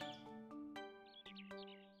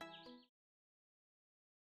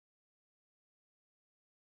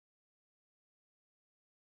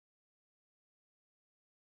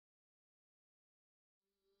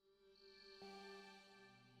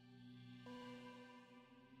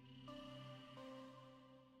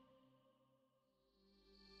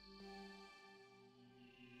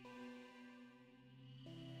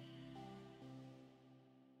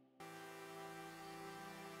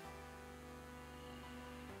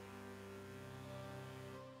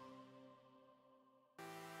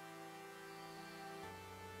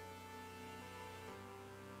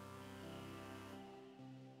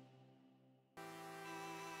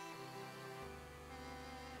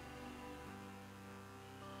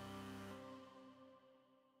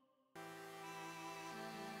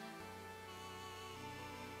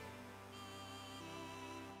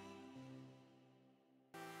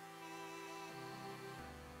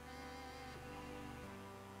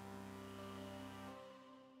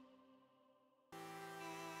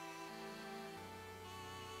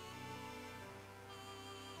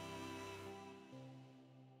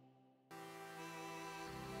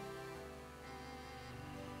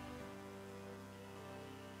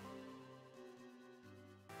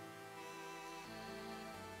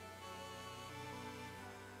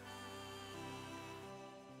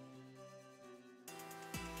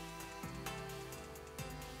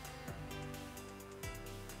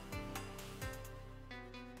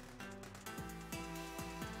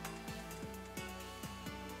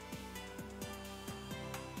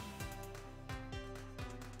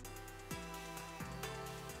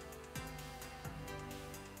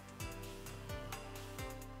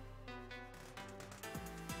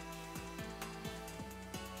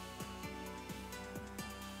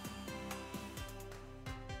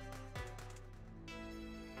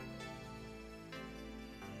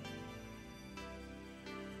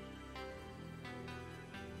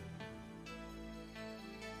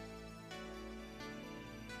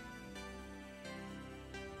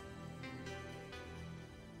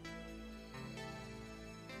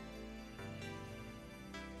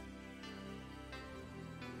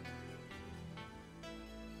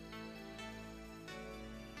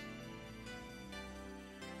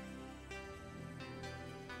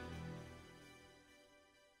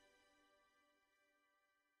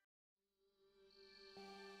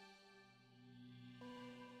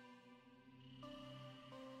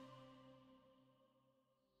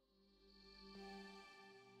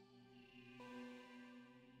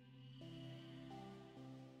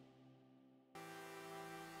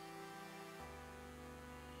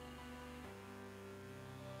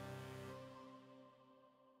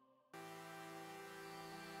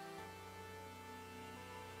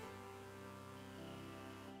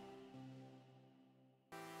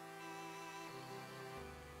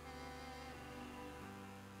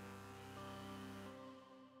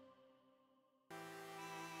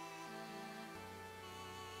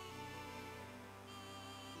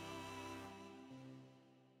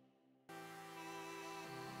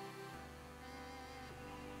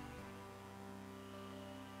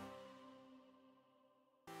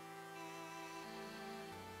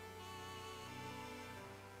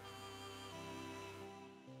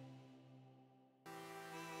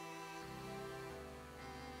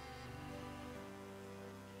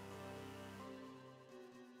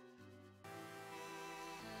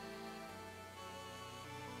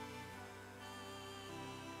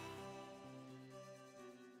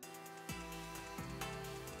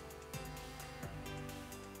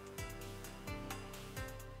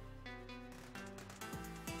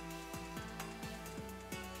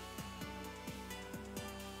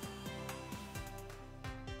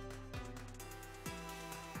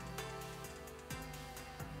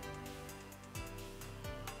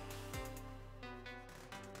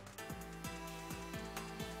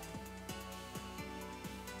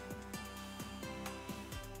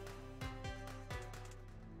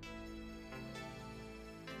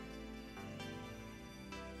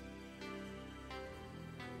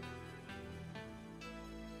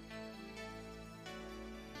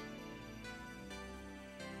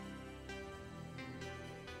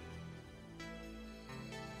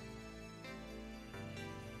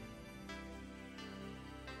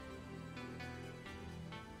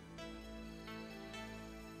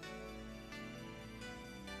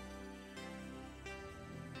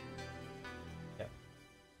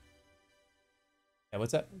 Yeah,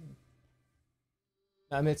 what's that?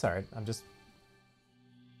 I mean, it's alright. I'm just...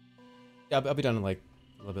 Yeah, I'll be done in, like,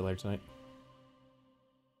 a little bit later tonight.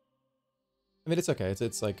 I mean, it's okay.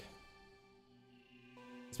 It's like...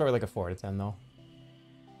 It's probably like a 4 out of 10, though.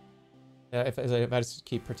 Yeah, if I just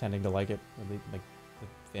keep pretending to like it, like, the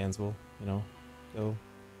fans will, you know, go...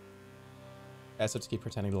 Yeah, so just keep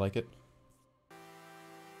pretending to like it.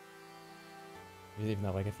 Even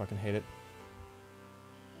though, like, I fucking hate it.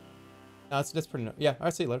 No, that's pretty... Yeah,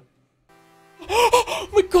 alright, see you later. Oh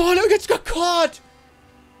my god, I just got caught!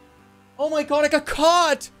 Oh my god, I got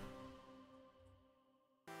caught!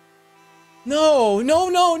 No, no,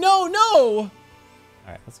 no, no, no!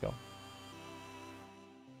 Alright, let's go.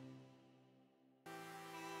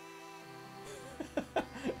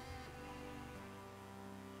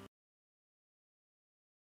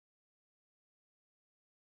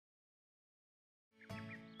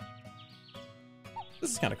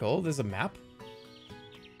 This is kind of cool. There's a map.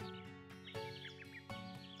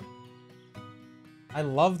 I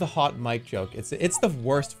love the hot mic joke. It's the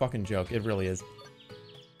worst fucking joke. It really is.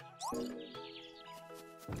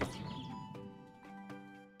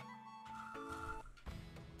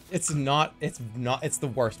 It's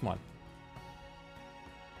the worst one.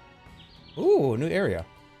 Ooh, new area.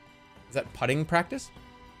 Is that putting practice?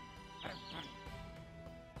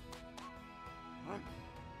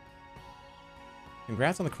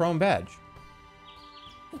 Congrats on the chrome badge.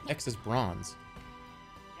 X is bronze.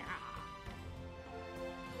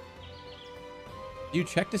 Do you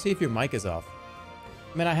check to see if your mic is off?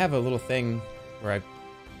 I mean, I have a little thing where I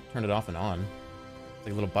turn it off and on. It's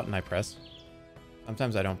like a little button I press.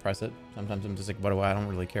 Sometimes I don't press it. Sometimes I'm just like, what do I don't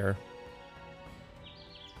really care.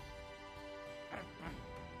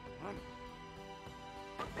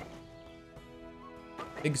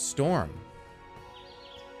 Big storm.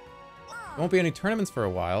 There won't be any tournaments for a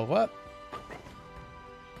while. What?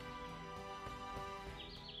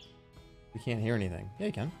 We can't hear anything. Yeah,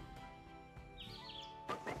 you can.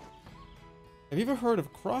 Have you ever heard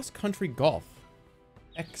of cross-country golf?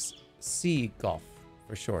 XC golf,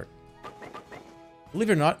 for short. Believe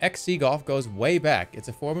it or not, XC golf goes way back. It's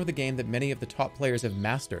a form of the game that many of the top players have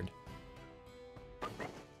mastered.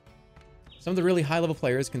 Some of the really high-level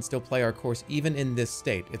players can still play our course even in this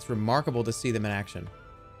state. It's remarkable to see them in action.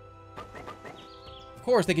 Of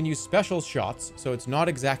course, they can use special shots, so it's not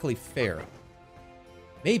exactly fair.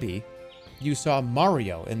 Maybe you saw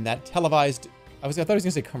Mario in that televised... I thought he was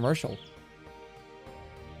going to say commercial.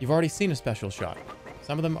 You've already seen a special shot.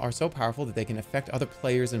 Some of them are so powerful that they can affect other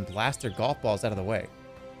players and blast their golf balls out of the way.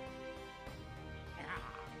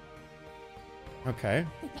 Okay.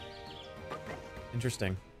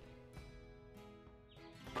 Interesting.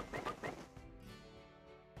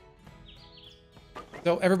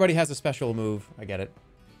 So everybody has a special move. I get it.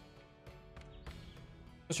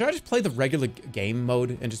 So should I just play the regular game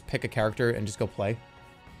mode and just pick a character and just go play?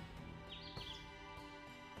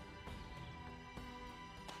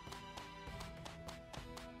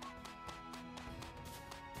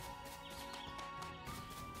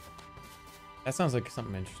 That sounds like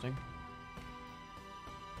something interesting.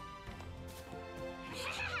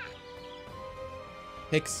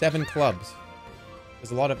 Take 7 clubs.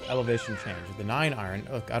 There's a lot of elevation change. The 9 iron.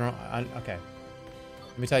 Look, okay.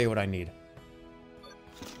 Let me tell you what I need.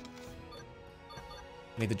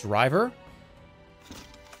 I need the driver.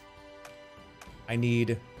 I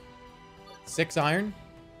need 6 iron.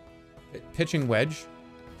 Pitching wedge.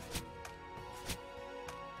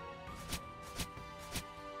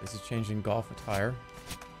 This is changing golf attire.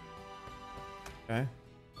 Okay.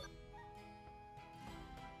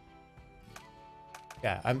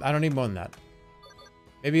 Yeah, I don't need more than that.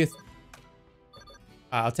 Maybe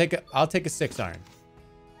I'll take a 6 iron.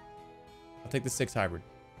 I'll take the 6 hybrid.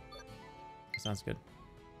 Sounds good.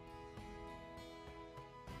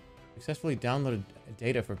 Successfully downloaded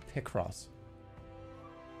data for Picross.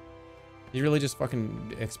 You really just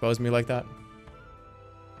fucking expose me like that?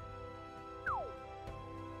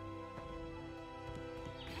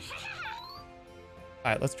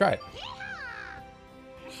 Alright, let's try it.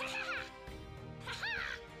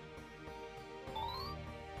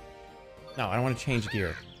 No, I don't want to change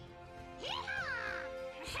gear.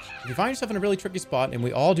 If you find yourself in a really tricky spot, and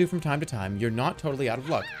we all do from time to time, you're not totally out of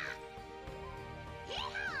luck.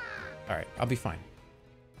 Alright, I'll be fine.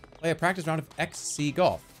 Play a practice round of XC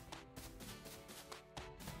golf.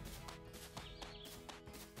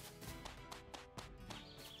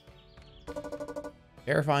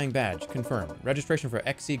 Verifying badge. Confirmed. Registration for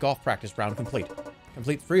XC golf practice round complete.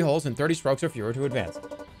 Complete 3 holes in 30 strokes or fewer to advance.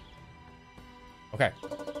 Okay.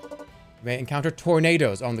 You may encounter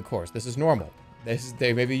tornadoes on the course. This is normal.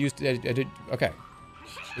 They may be used to... okay.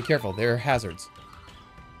 Be careful, there are hazards.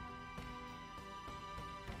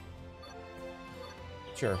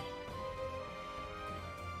 Sure.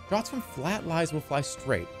 Drops from flat lies will fly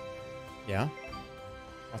straight. Yeah.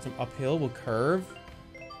 Drops from uphill will curve.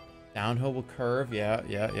 Downhill will curve. Yeah.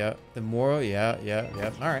 The more, yeah.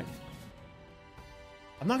 Alright.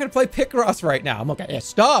 I'm not gonna play Picross right now. I'm okay. Yeah,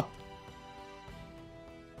 stop!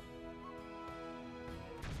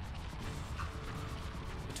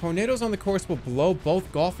 The tornadoes on the course will blow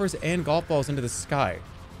both golfers and golf balls into the sky.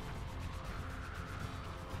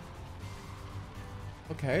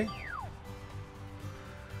 Okay.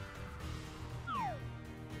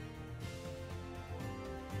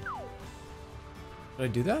 Did I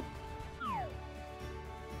do that?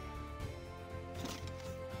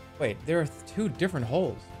 Wait, there are two different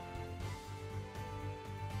holes.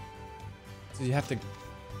 So you have to...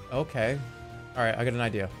 Okay. Alright, I got an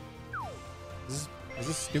idea. Is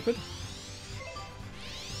this stupid?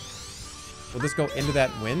 Will this go into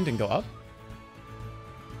that wind and go up?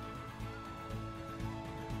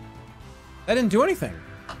 That didn't do anything.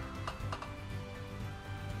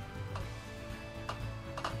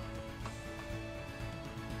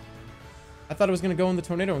 I thought it was going to go in the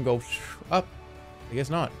tornado and go up. I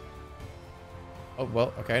guess not. Oh,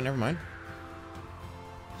 well, okay, never mind.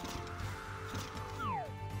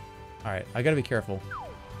 Alright, I gotta be careful.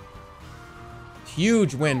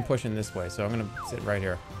 Huge wind pushing this way, so I'm gonna sit right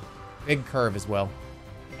here. Big curve as well.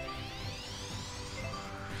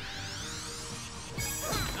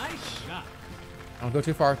 Nice shot. Don't go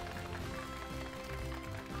too far.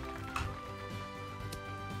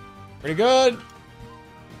 Pretty good. It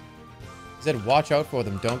said watch out for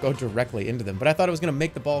them. Don't go directly into them. But I thought it was going to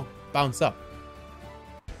make the ball bounce up.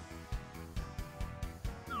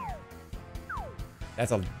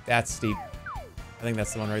 That's steep. I think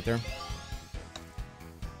that's the one right there.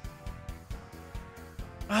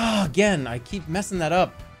 Ah, again, I keep messing that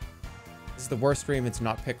up. This is the worst stream. It's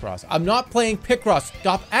not Picross. I'm not playing Picross.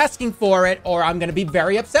 Stop asking for it or I'm going to be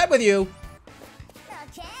very upset with you.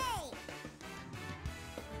 Okay.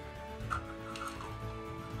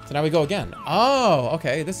 So now we go again. Oh,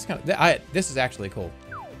 okay. This is kind of... this is actually cool.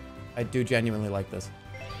 I do genuinely like this.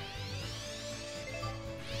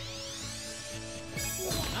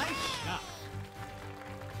 Nice shot.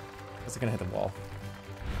 Is it gonna hit the wall?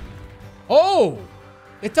 Oh!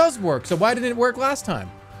 It does work. So why didn't it work last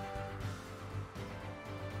time?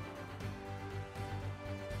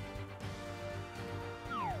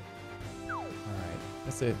 Alright.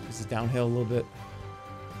 That's it. This is downhill a little bit.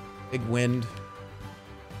 Big wind.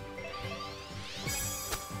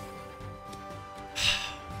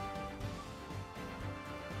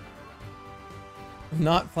 I'm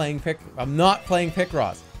not playing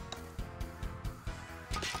Picross.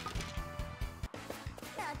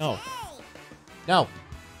 No. No.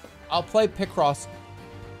 I'll play Picross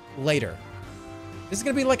later. This is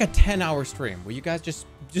gonna be like a 10-hour stream where you guys just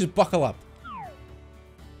buckle up.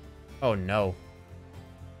 Oh no.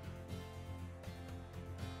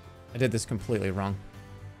 I did this completely wrong.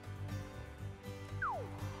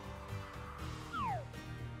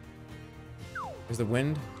 There's the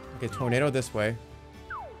wind. Okay, tornado this way.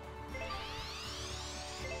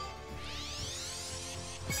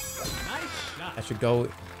 I should go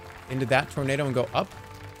into that tornado and go up.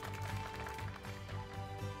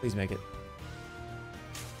 Please make it.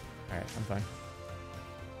 Alright, I'm fine.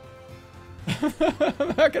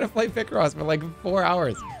 I'm not gonna play Picross for like 4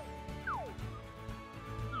 hours.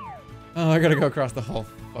 Oh, I gotta go across the whole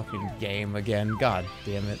fucking game again. God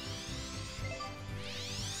damn it.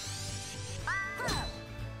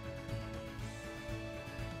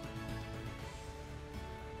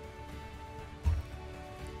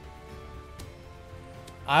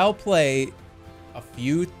 I'll play a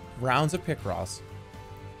few rounds of Picross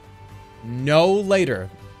no later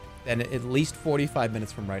than at least 45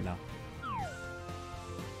 minutes from right now.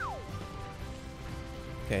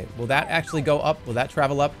 Okay, will that actually go up? Will that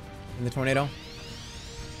travel up in the tornado?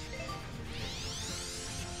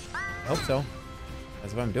 I hope so.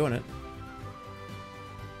 That's why I'm doing it.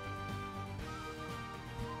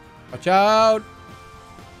 Watch out!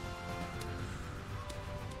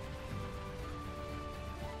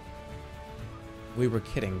 We were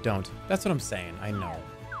kidding, don't. That's what I'm saying, I know.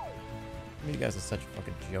 You guys are such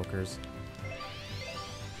fucking jokers.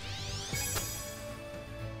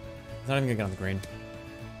 He's not even gonna get on the green.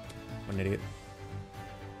 What an idiot.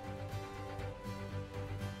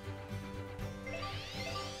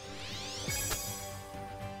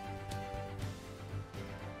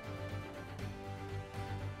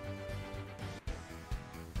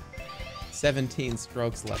 "17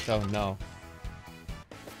 strokes left." Oh no.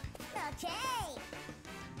 Okay.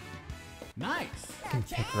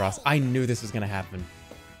 Picross. I knew this was gonna happen.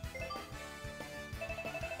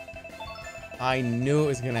 I knew it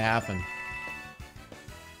was gonna happen.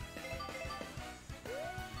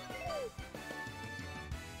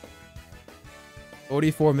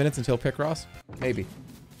 "44 minutes until Picross? Maybe.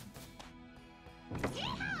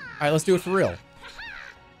 Alright, let's do it for real.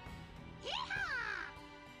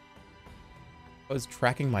 I was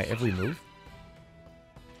tracking my every move.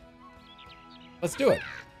 Let's do it.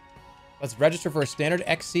 Let's register for a standard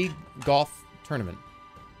XC golf tournament.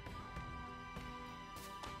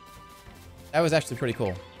 That was actually pretty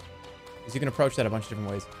cool. Because you can approach that a bunch of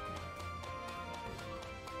different ways.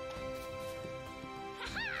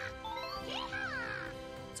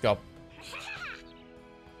 Let's go.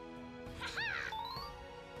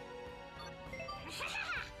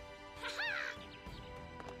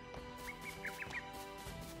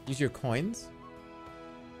 Use your coins?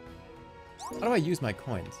 How do I use my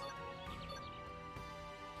coins?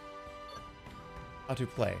 How to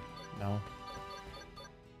play? No.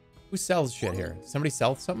 Who sells shit here? Somebody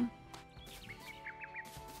sell something?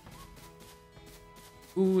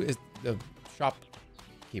 Who is the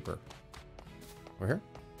shopkeeper? We're here?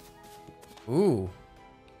 Ooh.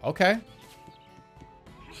 Okay.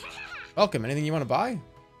 Welcome. Anything you want to buy?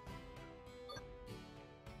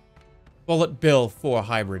 Bullet bill for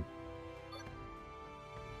hybrid.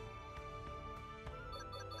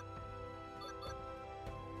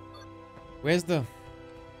 Where's the...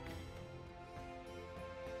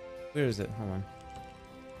 Where is it? Hold on.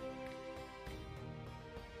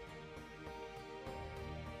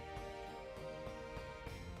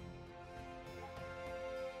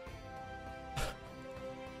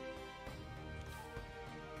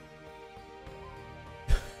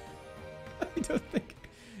 I don't think...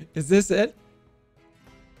 Is this it?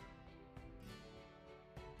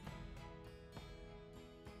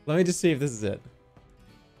 Let me just see if this is it.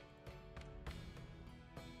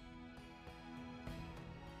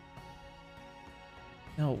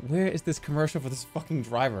 No, where is this commercial for this fucking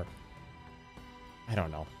driver? I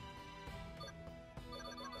don't know.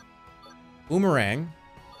 Boomerang.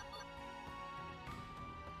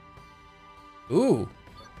 Ooh.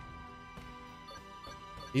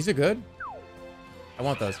 These are good. I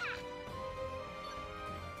want those.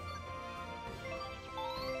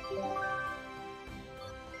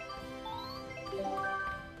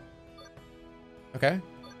 Okay.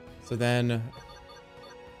 So then...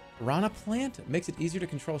 Piranha plant makes it easier to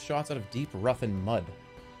control shots out of deep, rough, and mud.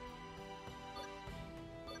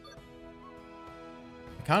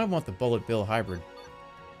 I kind of want the bullet bill hybrid.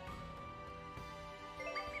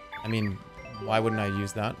 I mean, why wouldn't I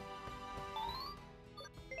use that?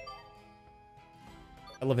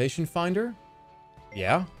 Elevation finder?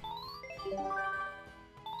 Yeah.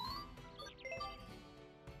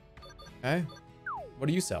 Okay. What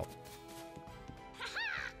do you sell?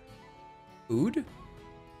 Food?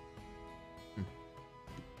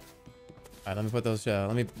 Alright, let me put those,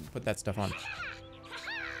 let me put that stuff on.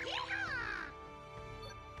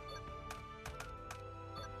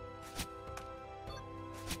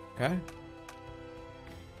 Okay.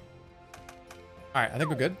 Alright, I think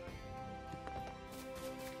we're good.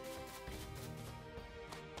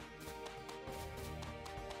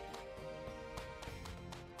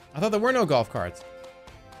 I thought there were no golf carts.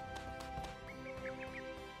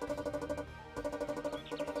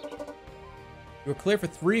 You are clear for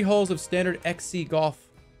 3 holes of standard XC golf.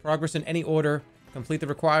 Progress in any order. Complete the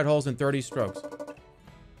required holes in 30 strokes.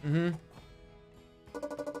 Mm-hmm.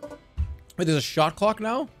 Wait, there's a shot clock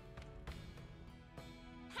now?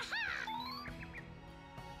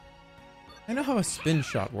 I know how a spin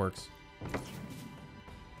shot works.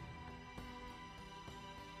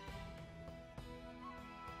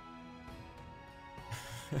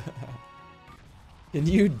 Can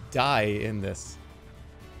you die in this?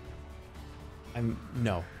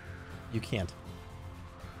 No, you can't.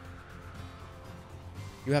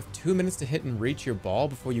 You have 2 minutes to hit and reach your ball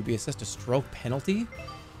before you be assessed a stroke penalty?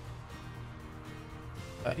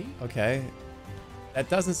 Okay. That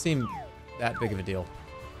doesn't seem that big of a deal.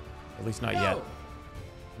 At least not yet.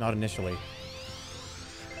 Not initially.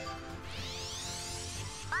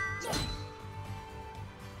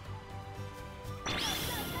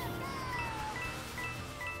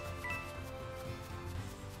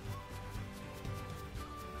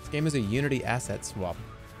 Game is a Unity asset swap.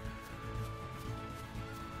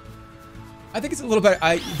 I think it's a little better.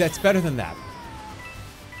 That's better than that.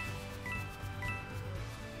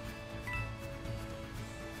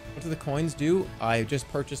 What do the coins do? I just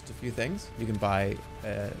purchased a few things. You can buy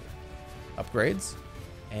upgrades,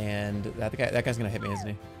 and that guy's gonna hit me, isn't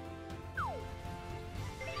he?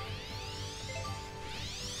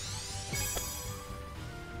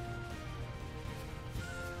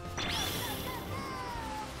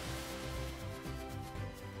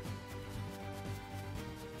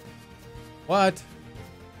 What?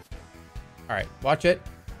 All right, watch it.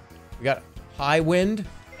 We got high wind.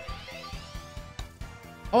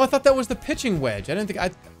 Oh, I thought that was the pitching wedge. I didn't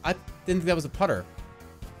think that was a putter.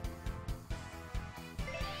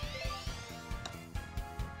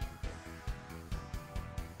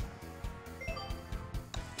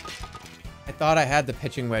 I thought I had the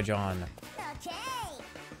pitching wedge on. Okay.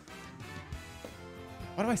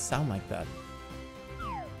 Why do I sound like that?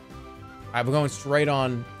 All right, we're going straight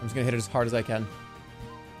on. I'm just gonna hit it as hard as I can.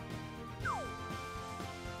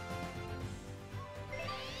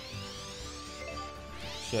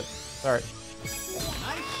 Shit. Sorry. Nice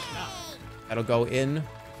shot. That'll go in.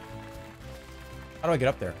 How do I get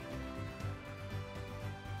up there?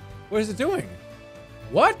 What is it doing?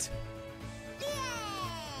 What?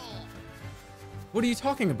 What are you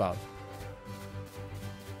talking about?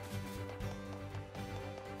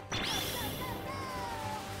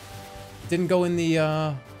 Didn't go in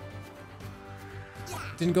the,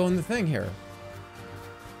 didn't go in the thing here.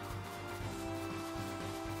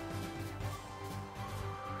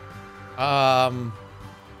 How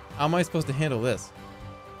am I supposed to handle this?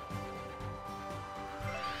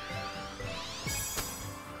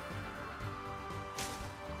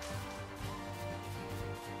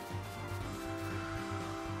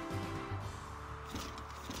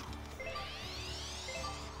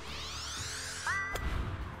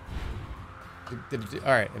 Did it do?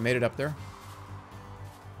 All right, it made it up there.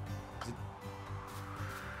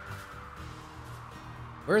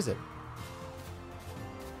 Where is it?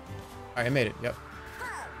 All right, I made it. Yep.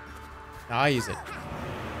 Now I use it.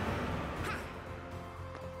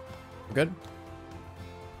 We're good?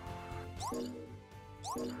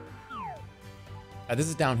 This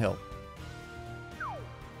is downhill.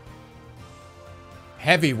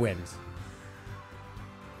 Heavy winds.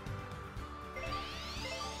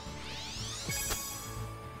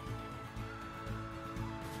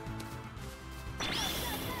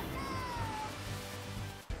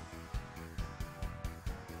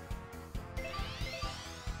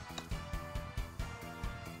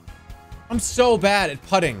 I'm so bad at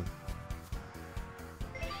putting.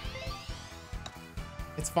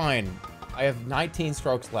 It's fine. I have 19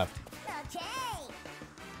 strokes left. Okay.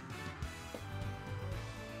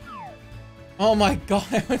 Oh my god,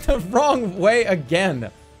 I went the wrong way again.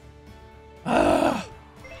 Ah.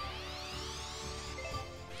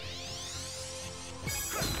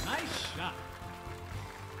 Nice shot.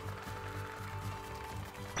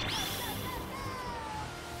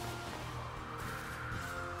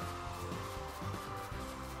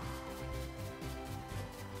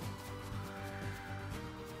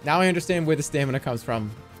 Now I understand where the stamina comes from.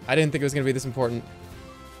 I didn't think it was going to be this important.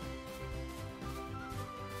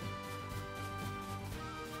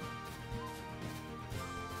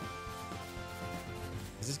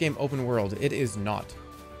 Is this game open world? It is not.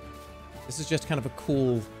 This is just kind of a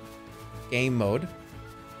cool game mode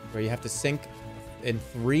where you have to sink in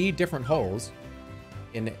 3 different holes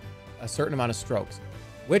in a certain amount of strokes,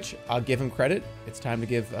 which I'll give him credit. It's time to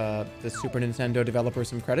give the Super Nintendo developer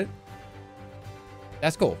some credit.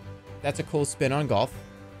 That's cool. That's a cool spin on golf.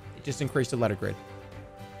 It just increased the letter grid.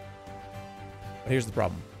 But here's the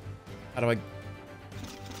problem. How do I...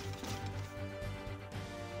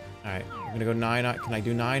 Alright, I'm gonna go 9... Can I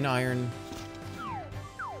do 9 iron?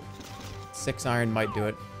 6 iron might do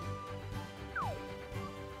it.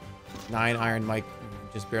 9 iron might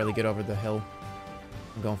just barely get over the hill.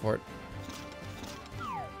 I'm going for it.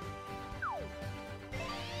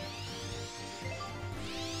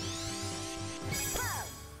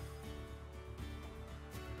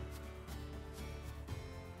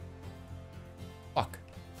 Fuck.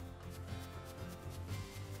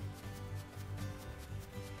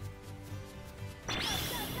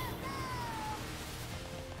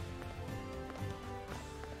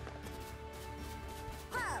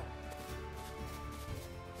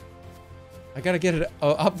 I gotta get it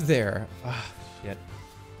up there. Ah, shit.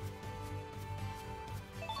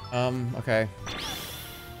 Okay.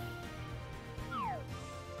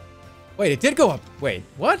 Wait, it did go up. Wait,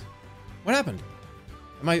 what? What happened?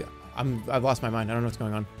 I've lost my mind. I don't know what's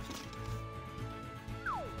going on.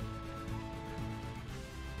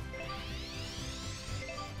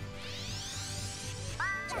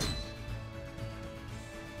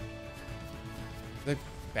 Is that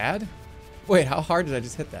bad? Wait, how hard did I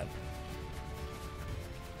just hit that?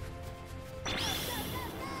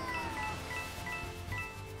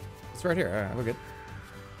 It's right here. All right, we're good.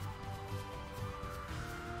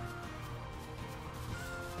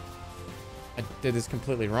 I did this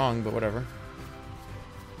completely wrong, but whatever.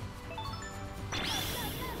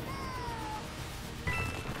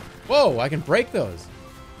 Whoa, I can break those.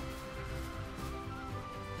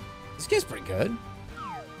 game's pretty good.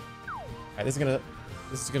 Alright, this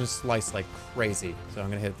is gonna slice like crazy. So I'm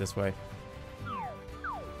gonna hit it this way.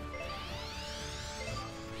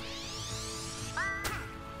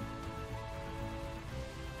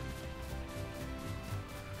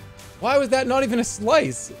 Why was that not even a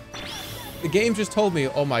slice? The game just told me,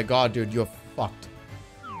 oh my god, dude, you're fucked.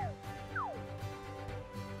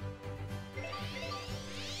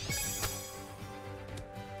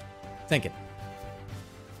 Sink it.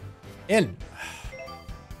 In.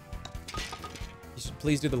 You should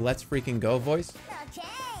please do the let's freaking go voice. Okay.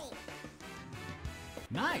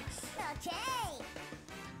 Nice. Okay.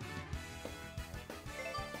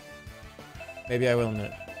 Maybe I will in a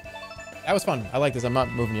minute. That was fun. I like this. I'm not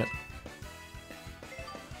moving yet.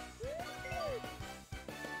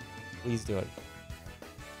 Please do it.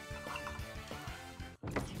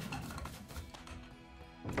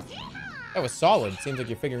 That was solid. Seems like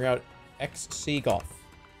you're figuring out XC golf.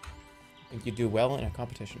 I think you do well in a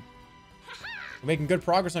competition. We're making good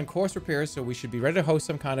progress on course repairs, so we should be ready to host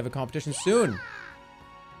some kind of a competition soon.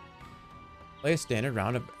 Play a standard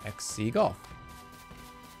round of XC golf.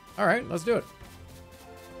 All right, let's do it.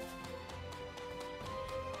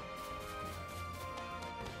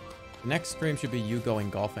 The next stream should be you going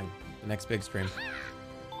golfing. The next big stream.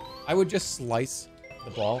 I would just slice the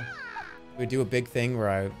ball. We'd do a big thing where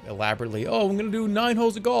I elaborately, oh, I'm gonna do 9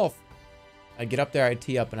 holes of golf. I'd get up there, I'd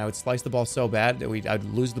tee up, and I would slice the ball so bad that I'd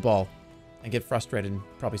lose the ball and get frustrated and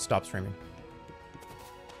probably stop streaming.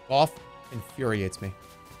 Golf infuriates me.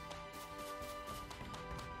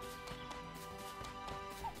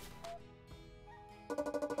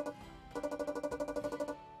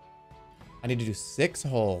 I need to do 6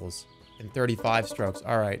 holes in 35 strokes.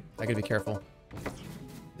 All right, I gotta be careful.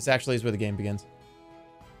 This actually is where the game begins.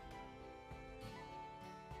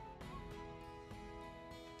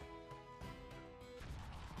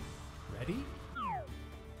 Ready?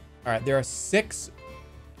 All right, there are 6.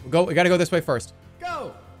 We gotta go this way first.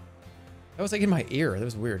 Go. That was like in my ear. That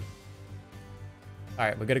was weird. All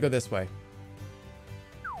right, we gotta go this way.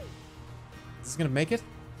 Is this gonna make it?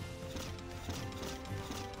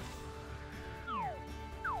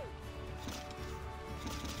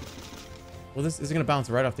 Well, this is gonna bounce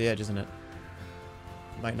right off the edge, isn't it?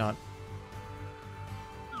 Might not.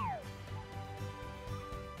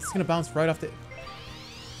 It's gonna bounce right off the...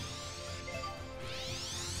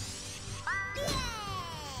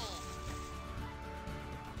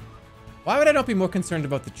 Why would I not be more concerned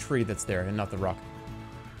about the tree that's there and not the rock?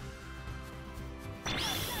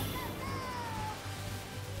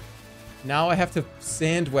 Now I have to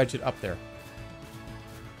sand wedge it up there.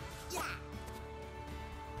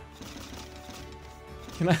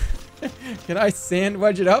 Can I sand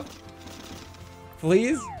wedge it up?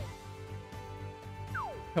 Please?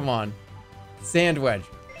 Come on. Sand wedge.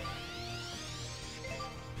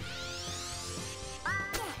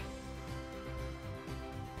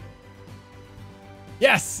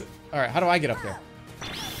 Yes! Alright, how do I get up there?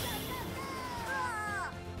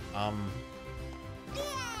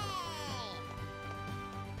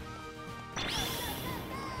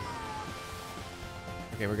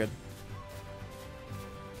 Okay, we're good.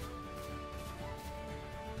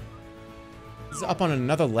 This is up on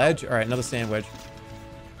another ledge. Alright, another sand wedge.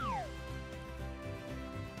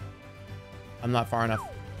 I'm not far enough.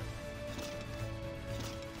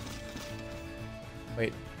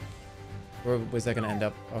 Wait. Where was that going to end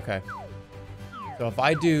up? Okay. So if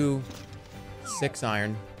I do 6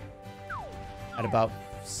 iron at about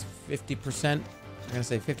 50%, I'm going to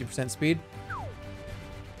say 50% speed.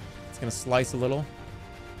 It's going to slice a little.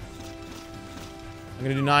 I'm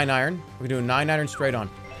going to do 9 iron. We're going to do a 9 iron straight on.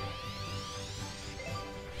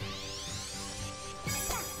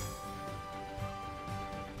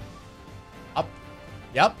 Up.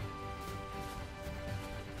 Yep.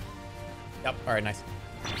 Yep. All right, nice.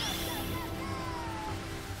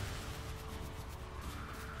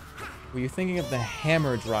 Were you thinking of the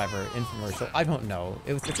hammer driver infomercial? I don't know.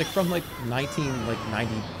 It's like from like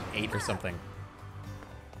 1998 or something.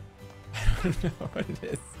 I don't know what it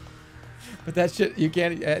is. But that shit, you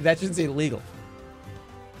can't, that shouldn't say illegal.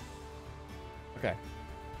 Okay.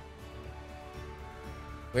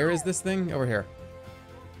 Where is this thing? Over here.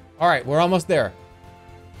 All right, we're almost there.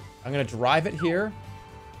 I'm gonna drive it here.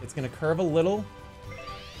 It's gonna curve a little.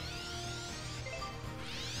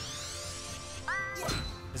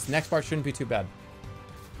 This next part shouldn't be too bad.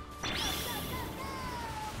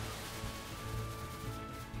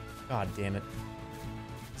 God damn it.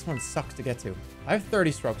 This one sucks to get to. I have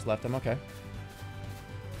 30 strokes left. I'm okay.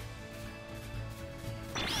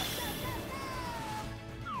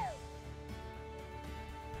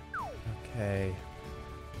 Okay.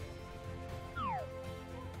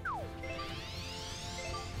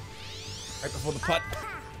 Right before the putt.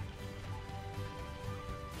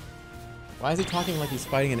 Why is he talking like he's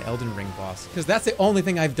fighting an Elden Ring boss? Because that's the only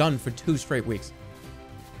thing I've done for 2 straight weeks.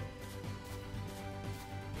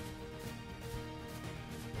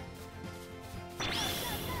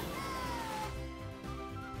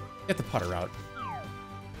 Get the putter out.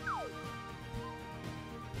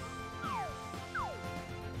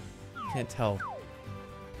 Can't tell.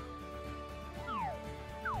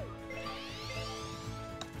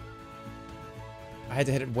 I had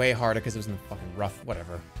to hit it way harder because it was in the fucking rough.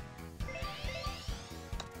 Whatever.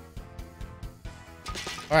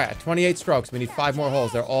 Alright, at 28 strokes. We need 5 more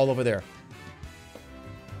holes. They're all over there.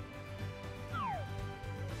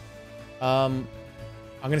 I'm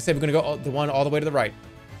going to say we're going to go the one all the way to the right.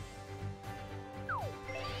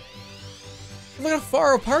 Look how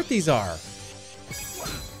far apart these are.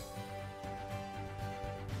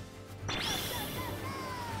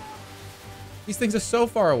 These things are so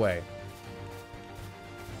far away.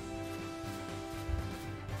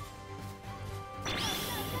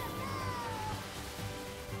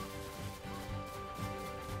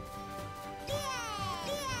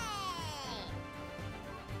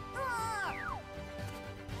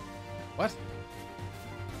 What?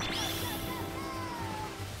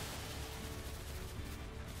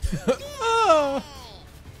 Oh.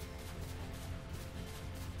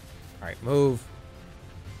 All right, move.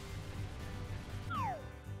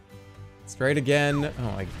 Straight again.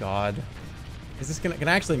 Oh my god. Is this gonna... Can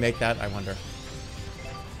I actually make that? I wonder.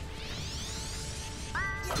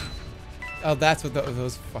 Oh, that's what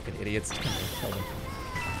those fucking idiots... Kill them.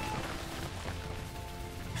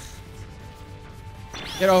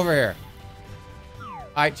 Get over here.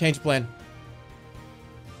 Alright, change plan.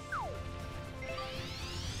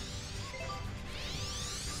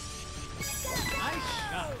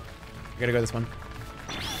 I gotta go this one.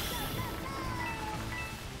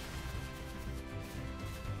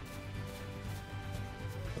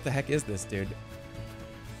 What the heck is this, dude?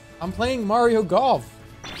 I'm playing Mario Golf.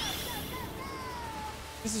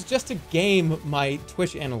 This is just to game my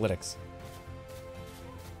Twitch analytics.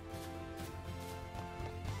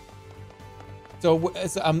 So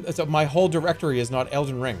my whole directory is not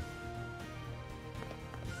Elden Ring.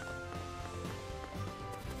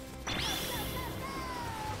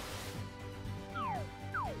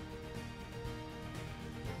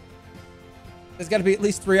 There's got to be at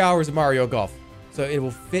least 3 hours of Mario Golf. So it will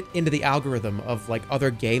fit into the algorithm of like other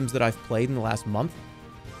games that I've played in the last month.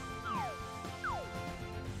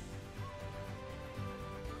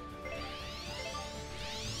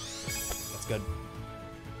 That's good.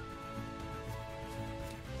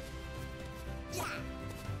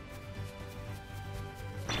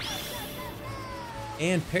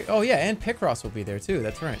 And oh yeah, and Picross will be there too.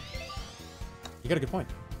 That's right. You got a good point.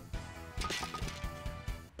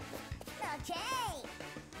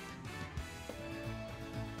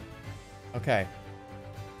 Okay.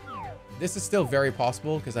 This is still very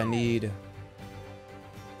possible because I need...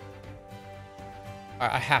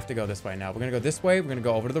 I have to go this way now. We're going to go this way. We're going to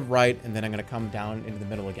go over to the right. And then I'm going to come down into the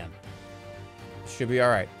middle again. Should be all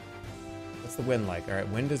right. What's the wind like? All right.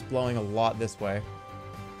 Wind is blowing a lot this way.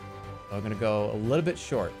 So I'm going to go a little bit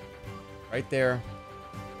short. Right there.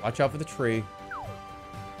 Watch out for the tree.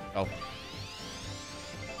 Oh.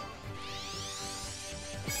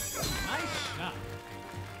 Nice shot.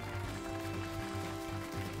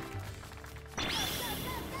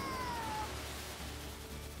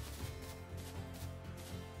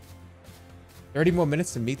 30 more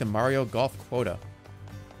minutes to meet the Mario Golf quota.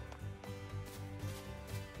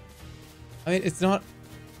 I mean, it's not...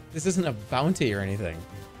 This isn't a bounty or anything.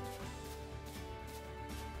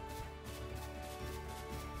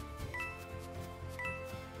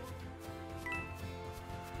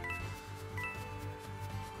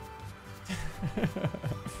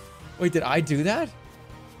 Wait, did I do that?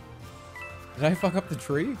 Did I fuck up the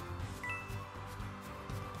tree?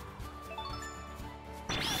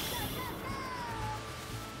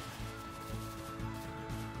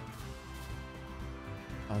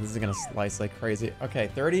 Oh, this is gonna slice like crazy. Okay,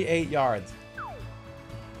 38 yards.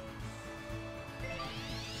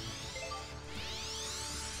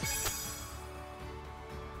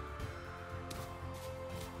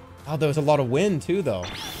 Oh, there was a lot of wind too, though.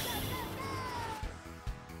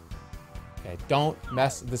 Okay, don't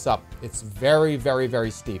mess this up. It's very, very, very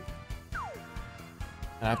steep. And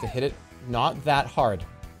I have to hit it not that hard.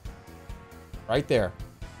 Right there.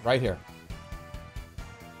 Right here.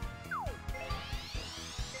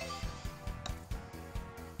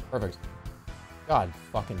 Perfect. God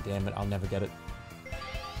fucking damn it, I'll never get it.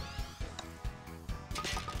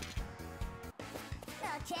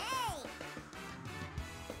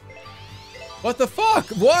 What the fuck?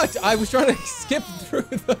 What? I was trying to skip through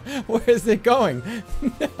the... Where is it going?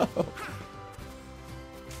 No.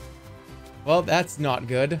 Well, that's not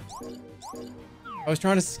good. I was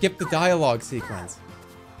trying to skip the dialogue sequence.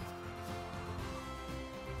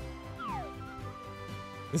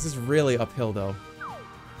 This is really uphill, though.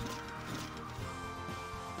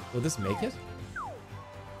 Will this make it?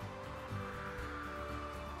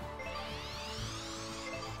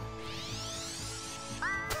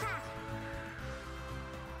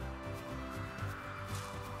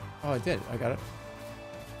 Oh, I did. I got it.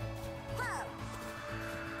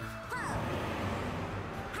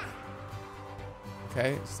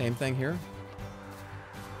 Okay, same thing here.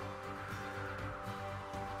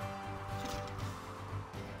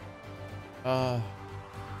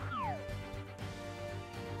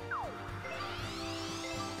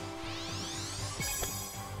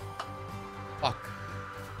 Fuck.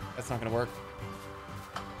 That's not gonna work.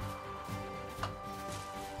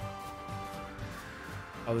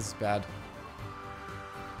 Oh, this is bad.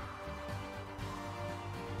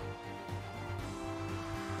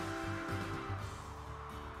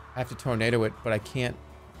 I have to tornado it, but I can't.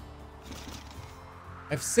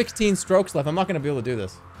 I have 16 strokes left. I'm not going to be able to do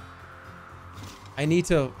this. I need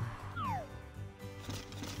to...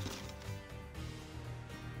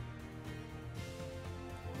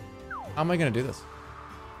 How am I going to do this?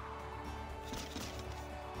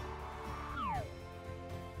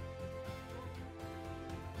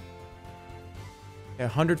 Yeah,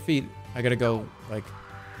 100 feet. I got to go, like...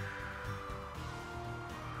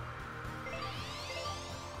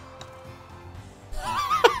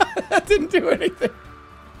 That didn't do anything.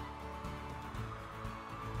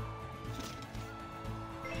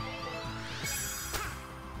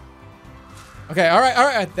 Okay, all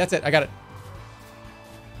right, that's it. I got it.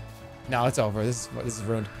 No, it's over. This is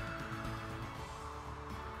ruined.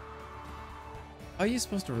 How are you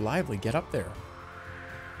supposed to reliably get up there?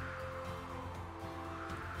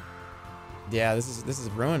 Yeah, this is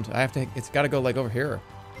ruined. I have to. It's got to go like over here.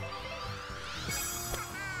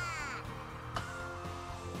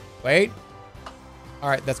 Wait. All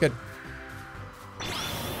right, that's good.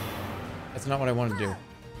 That's not what I wanted to do.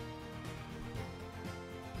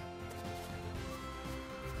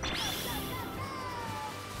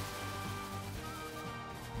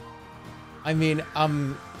 I mean,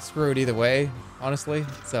 I'm screwed either way, honestly.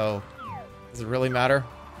 So, does it really matter?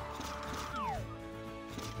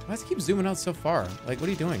 Why does it keep zooming out so far? Like, what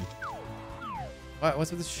are you doing?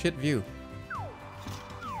 What's with this shit view?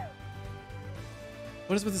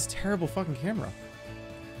 What is with this terrible fucking camera?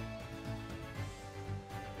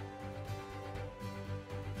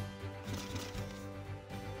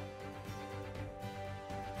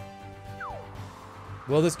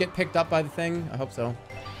 Will this get picked up by the thing? I hope so.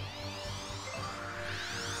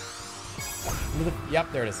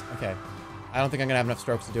 Yep, there it is. Okay. I don't think I'm gonna have enough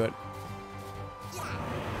strokes to do it.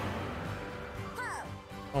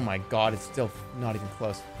 Oh my god, it's still not even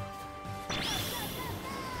close.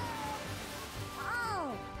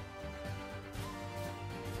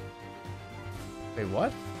 Wait,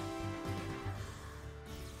 what?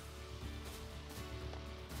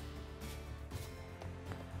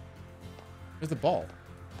 Where's the ball?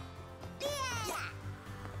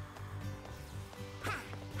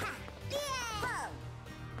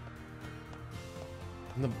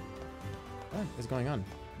 What is going on?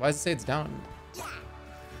 Why does it say it's down?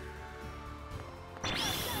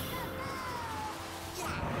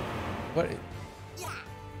 What?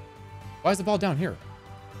 Why is the ball down here?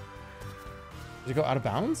 Did it go out of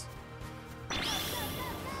bounds?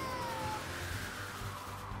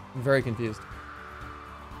 I'm very confused.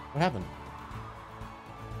 What happened?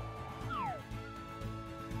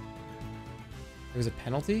 There was a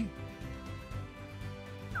penalty?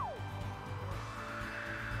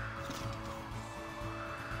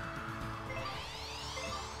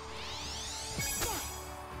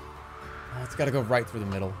 Oh, it's got to go right through the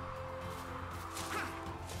middle.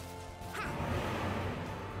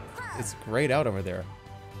 It's grayed out over there.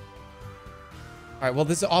 All right, well,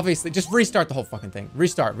 this is obviously... Just restart the whole fucking thing.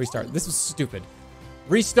 Restart. This was stupid.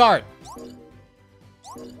 Restart!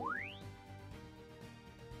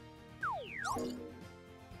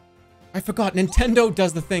 I forgot. Nintendo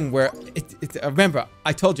does the thing where... remember,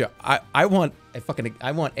 I told you, I want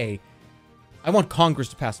Congress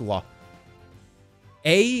to pass a law.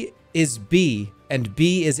 A is B, and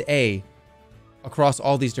B is A across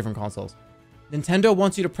all these different consoles. Nintendo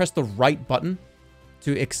wants you to press the right button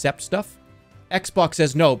to accept stuff. Xbox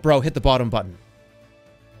says, no, bro, hit the bottom button.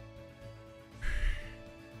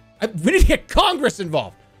 We need to get Congress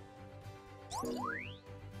involved.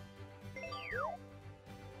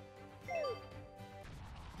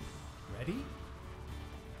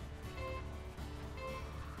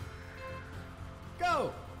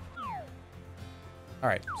 All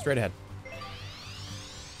right, straight ahead.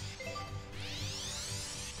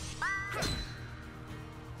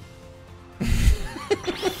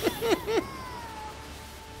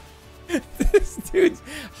 This dude's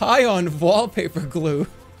high on wallpaper glue.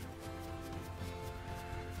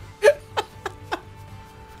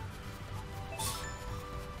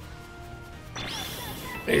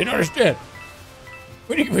 Hey, you don't understand.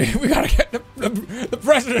 We gotta get the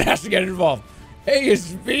president has to get involved. A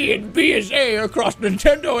is B and B is A across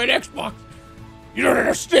Nintendo and Xbox. You don't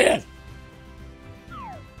understand.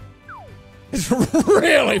 It's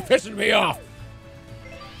really pissing me off.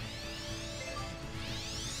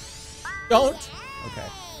 Don't. Okay.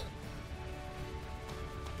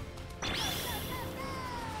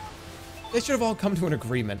 They should have all come to an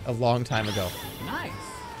agreement a long time ago. Nice.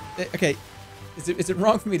 Okay, is it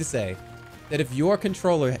wrong for me to say that if your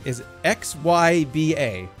controller is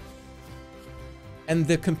XYBA and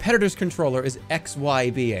the competitor's controller is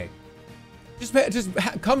XYBA, just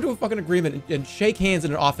come to a fucking agreement and shake hands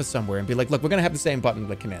in an office somewhere and be like, look, we're gonna have the same button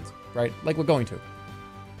like commands, right? Like we're going to.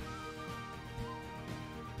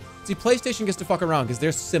 See, PlayStation gets to fuck around because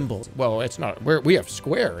they're symbols. Well, it's not. We have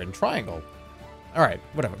square and triangle. All right,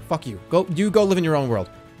 whatever. Fuck you. You go live in your own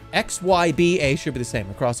world. XYBA should be the same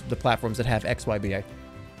across the platforms that have XYBA.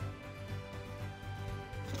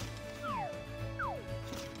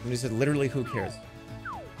 And he said, literally, who cares?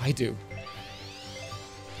 I do.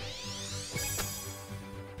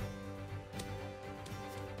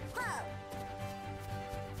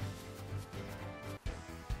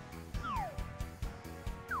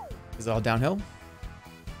 Is it all downhill?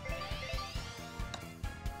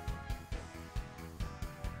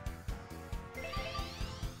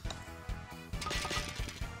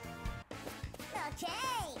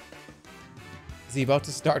 Is he about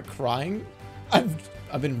to start crying?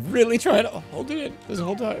 I've been really trying to hold it in this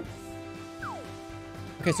whole time.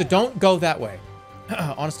 Okay, so don't go that way.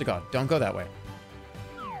 Honest to God, don't go that way.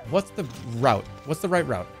 What's the route? What's the right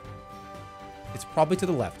route? It's probably to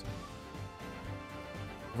the left.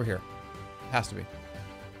 Over here. Has to be.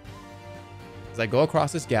 As I go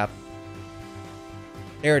across this gap.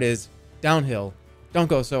 There it is. Downhill. Don't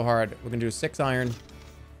go so hard. We're going to do a 6 iron.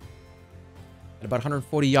 At about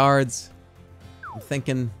 140 yards. I'm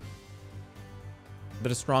thinking a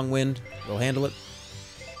bit of strong wind. We'll handle it.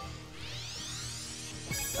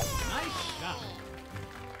 Nice shot.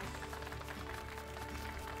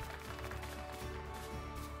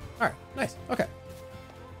 All right. Nice. Okay.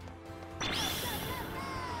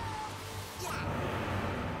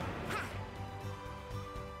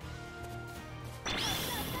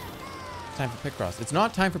 Time for Picross. It's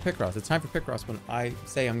not time for Picross. It's time for Picross when I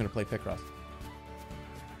say I'm going to play Picross.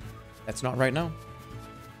 That's not right now.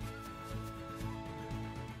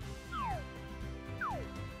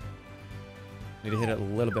 Need to hit it a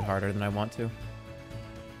little bit harder than I want to.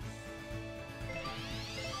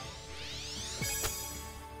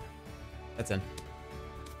 That's in.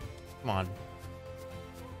 Come on.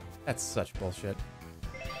 That's such bullshit.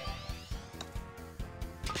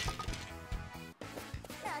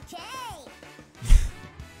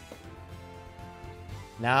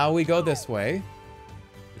 Now we go this way,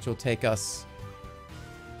 which will take us...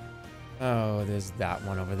 Oh, there's that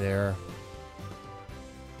one over there.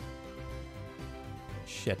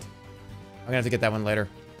 Shit. I'm gonna have to get that one later.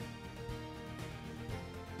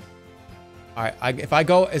 Alright, if I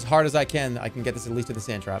go as hard as I can get this at least to the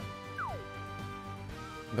sand trap.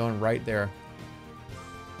 I'm going right there.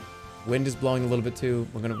 Wind is blowing a little bit too.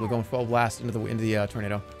 We're going full blast into the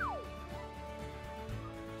tornado.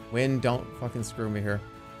 Wind, don't fucking screw me here.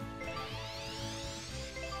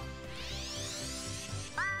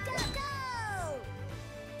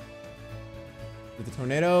 With the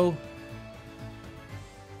tornado.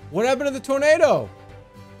 What happened to the tornado?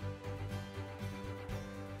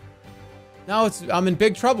 Now I'm in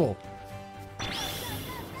big trouble.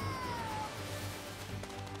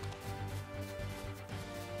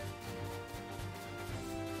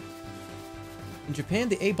 In Japan,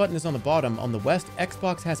 the A button is on the bottom. On the West,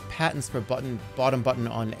 Xbox has patents for bottom button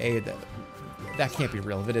on A. That can't be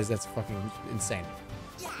real. If it is, that's fucking insane.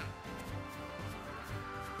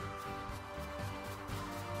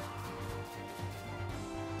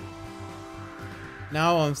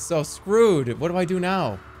 Now I'm so screwed. What do I do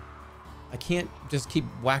now? I can't just keep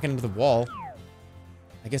whacking into the wall.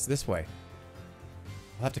 I guess this way.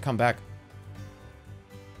 I'll have to come back.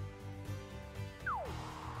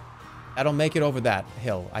 That'll make it over that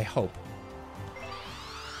hill, I hope.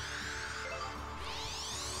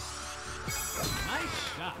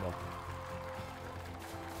 Nice shot. Well.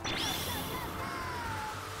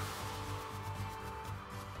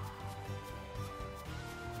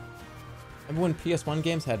 Remember when PS1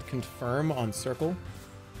 games had confirm on circle?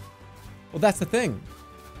 Well, that's the thing.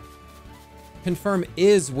 Confirm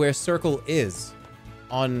is where circle is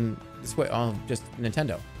on this way, on just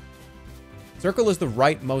Nintendo. Circle is the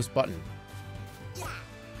rightmost button.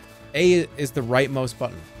 A is the rightmost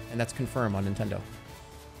button, and that's confirm on Nintendo.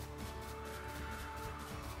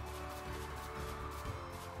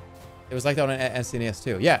 It was like that on SNES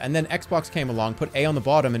too. Yeah, and then Xbox came along, put A on the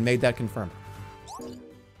bottom, and made that confirm.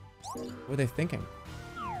 What were they thinking?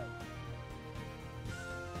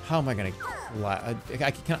 How am I gonna...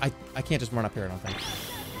 I can't just run up here, I don't think.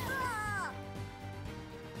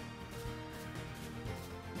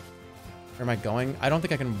 Where am I going? I don't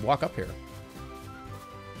think I can walk up here.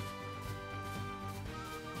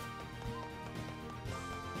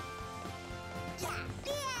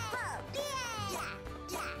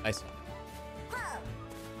 Nice.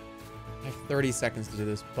 I have 30 seconds to do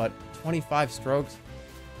this, but 25 strokes?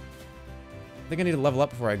 I think I need to level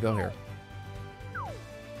up before I go here.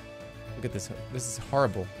 Look at this. This is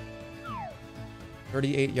horrible.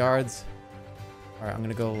 38 yards. Alright, I'm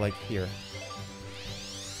gonna go like here.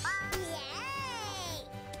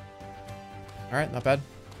 Alright, not bad.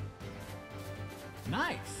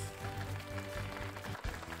 Nice.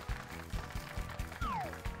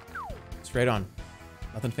 Straight on.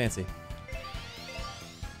 Nothing fancy.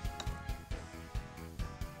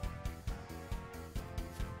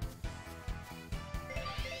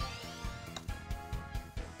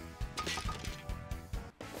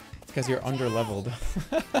 It's because you're under-leveled.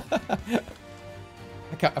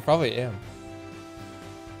 I probably am.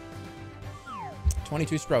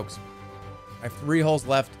 22 strokes. I have 3 holes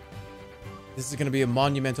left. This is going to be a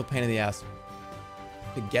monumental pain in the ass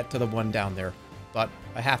to get to the one down there. But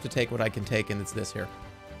I have to take what I can take, and it's this here.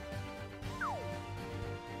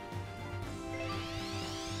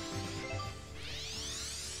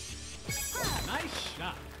 Nice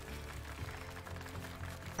shot.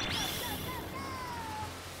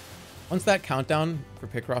 Once that countdown for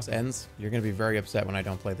Picross ends, you're going to be very upset when I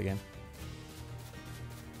don't play the game.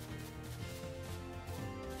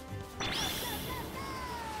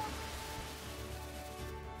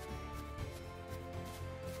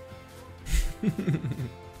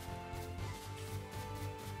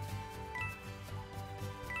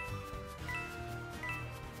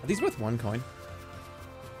 Are these worth 1 coin?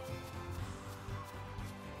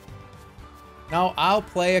 No, I'll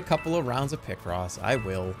play a couple of rounds of Picross. I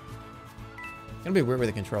will. It's gonna be weird with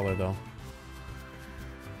the controller, though.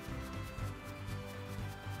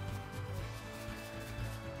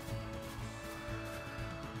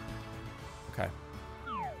 Okay.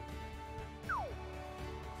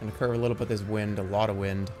 Gonna curve a little bit this wind, a lot of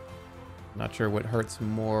wind. Not sure what hurts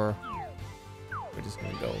more. We're just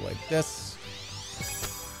gonna go like this.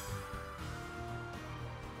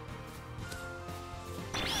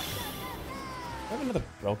 Do I have another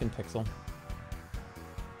broken pixel?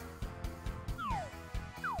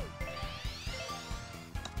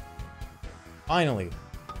 Finally.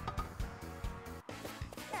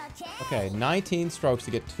 Okay, 19 strokes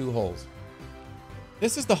to get 2 holes.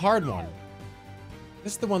 This is the hard one.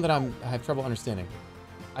 This is the one that I have trouble understanding.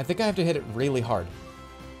 I think I have to hit it really hard.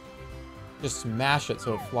 Just smash it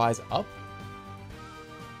so it flies up.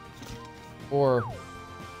 Or,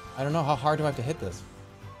 I don't know, how hard do I have to hit this?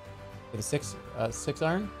 With a 6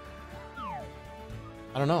 iron?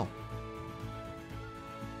 I don't know.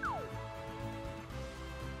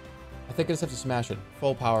 I think I just have to smash it.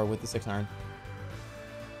 Full power with the 6 iron.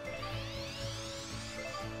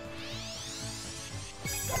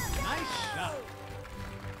 Nice shot.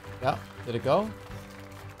 Yeah, did it go?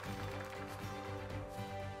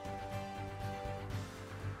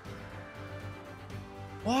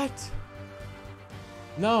 What?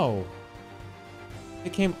 No.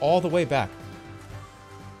 It came all the way back.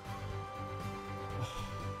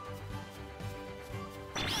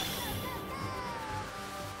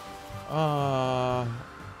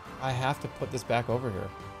 I have to put this back over here.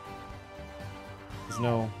 There's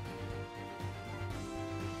no...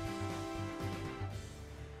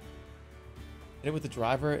 Hit it with the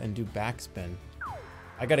driver and do backspin.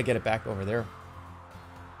 I gotta get it back over there.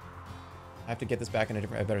 I have to get this back in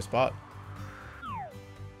a better spot.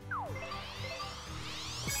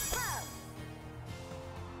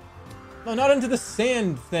 No, not into the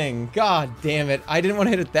sand thing. God damn it. I didn't want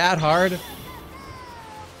to hit it that hard.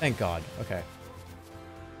 Thank God. Okay.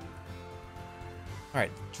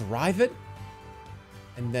 Alright, drive it.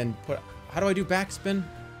 And then put... How do I do backspin?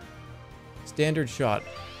 Standard shot.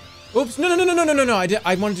 Oops, no.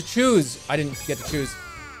 I wanted to choose. I didn't get to choose.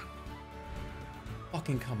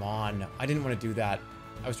 Fucking come on. I didn't want to do that.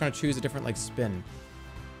 I was trying to choose a different, like, spin.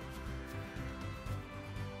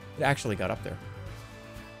 It actually got up there.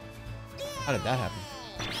 How did that happen?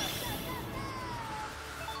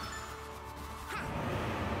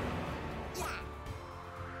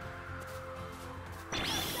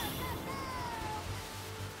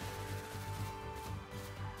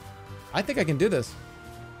 I think I can do this.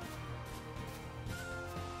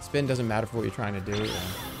 Spin doesn't matter for what you're trying to do.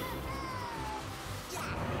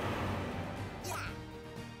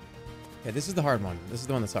 Okay, this is the hard one. This is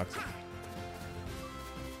the one that sucks.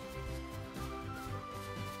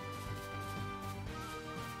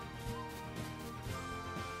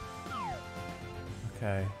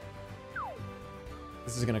 Okay.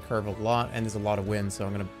 This is going to curve a lot, and there's a lot of wind, so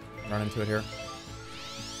I'm going to run into it here.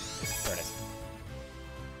 There it is.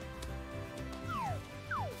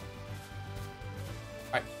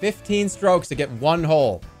 Alright, 15 strokes to get one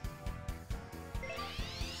hole.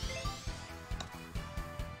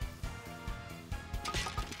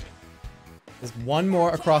 There's one more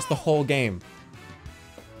across the whole game.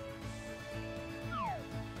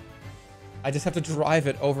 I just have to drive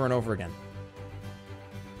it over and over again.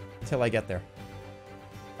 Until I get there.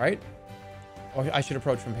 Right? Or I should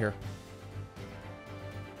approach from here.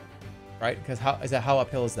 Right? Because how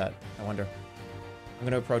uphill is that? I wonder. I'm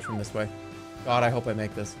going to approach from this way. God, I hope I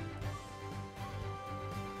make this.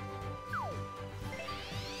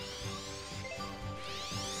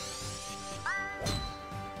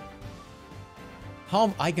 How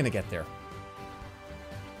am I going to get there?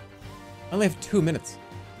 I only have 2 minutes.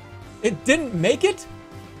 It didn't make it?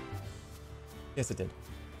 Yes, it did.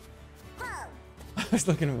 I was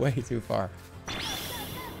looking way too far.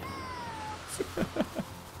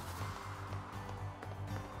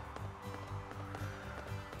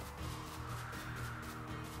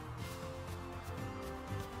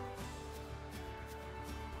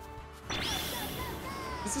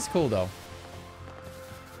 This is cool, though.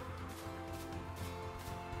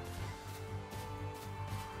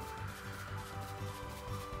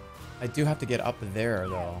 I do have to get up there,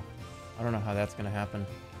 though. I don't know how that's going to happen.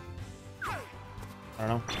 I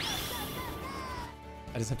don't know.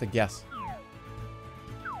 I just have to guess.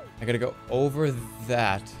 I gotta go over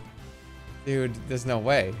that. Dude, there's no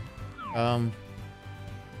way. I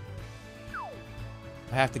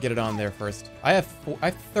have to get it on there first. I have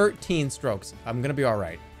 13 strokes. I'm gonna be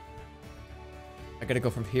alright. I gotta go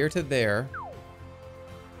from here to there.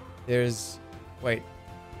 There's... Wait.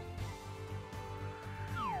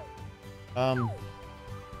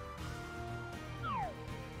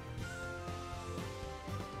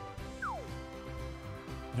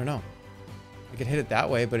 I don't know. I could hit it that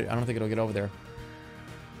way, but I don't think it'll get over there.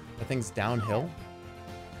 That thing's downhill.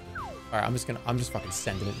 Alright, I'm just fucking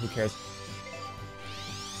sending it. Who cares?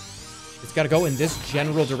 It's gotta go in this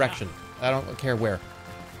general direction. I don't care where.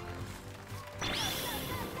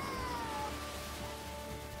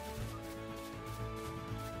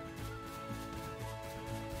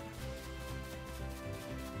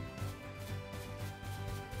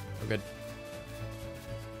 We're good.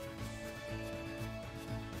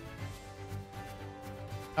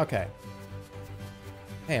 Okay.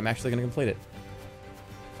 Hey, I'm actually gonna complete it.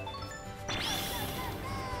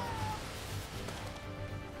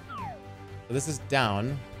 So this is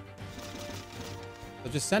down. So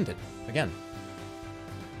just send it again.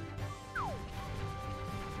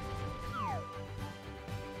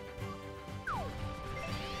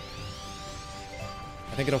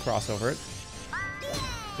 I think it'll cross over it.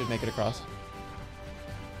 Should make it across.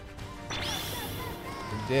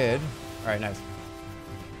 It did. Alright, nice.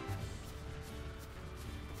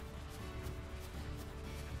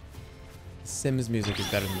 Sims music is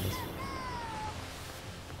better than this.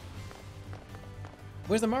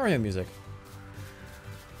 Where's the Mario music?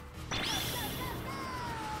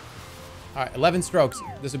 Alright, 11 strokes.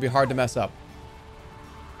 This would be hard to mess up.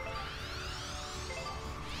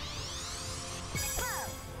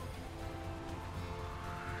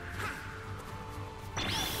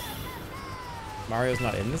 Mario's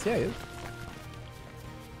not in this? Yeah, he is.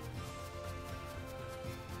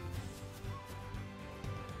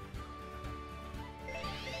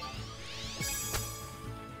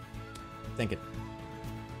 Think it.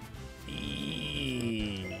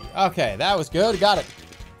 Okay, that was good. Got it.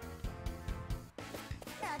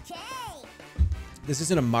 Okay. This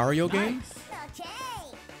isn't a Mario game? Okay.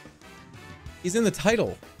 He's in the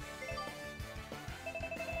title.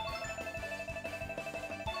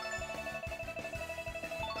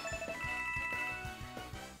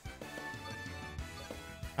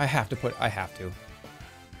 I have to.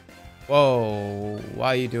 Whoa, why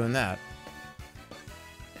are you doing that?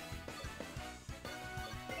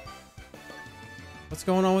 What's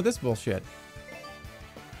going on with this bullshit?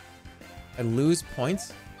 I lose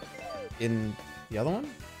points? in the other one?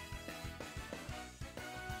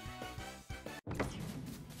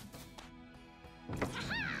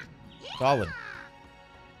 Solid.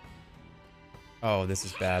 Oh, this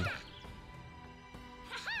is bad.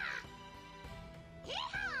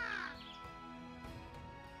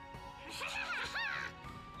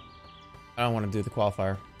 I don't want to do the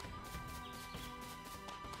qualifier.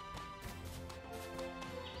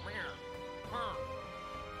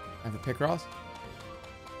 I have a Picross.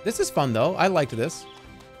 This is fun, though. I liked this.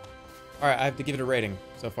 All right, I have to give it a rating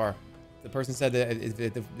so far. The person said that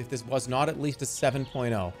if this was not at least a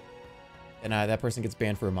 7.0, then that person gets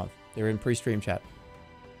banned for a month. They were in pre-stream chat.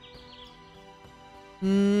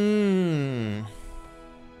 Hmm.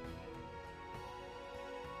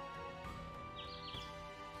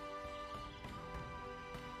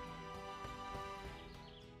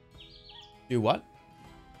 Do what?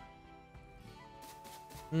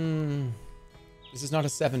 Hmm. This is not a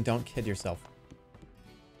 7. Don't kid yourself.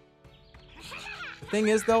 The thing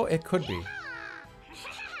is, though, it could be.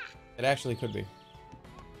 It actually could be.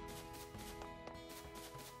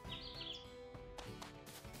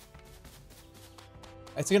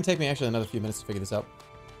 It's gonna take me actually another few minutes to figure this out.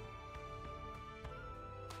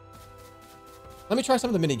 Let me try some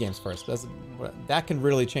of the mini games first. That can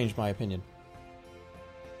really change my opinion.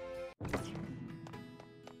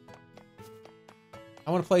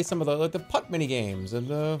 I want to play some of the putt mini games and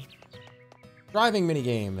the driving mini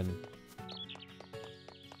game, and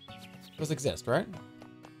those exist, right?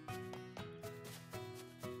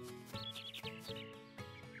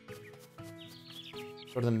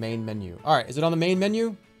 Go to the main menu. All right, is it on the main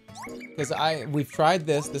menu? Because we've tried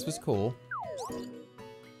this. This was cool.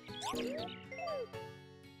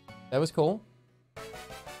 That was cool.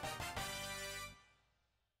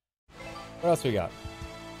 What else we got?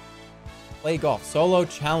 Play golf. Solo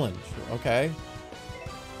challenge. Okay.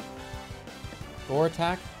 Score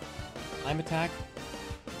attack. Climb attack.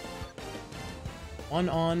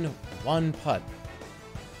 1-on-1 putt.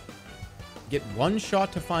 Get 1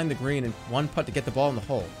 shot to find the green and 1 putt to get the ball in the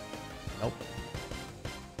hole. Nope.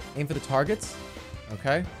 Aim for the targets.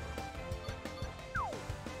 Okay.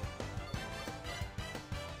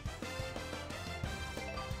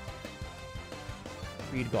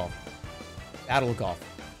 Speed golf. Battle golf.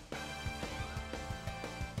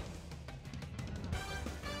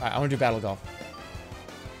 Alright, I want to do battle golf.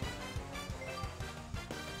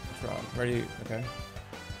 Ready? Okay.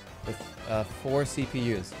 With 4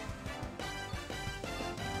 CPUs.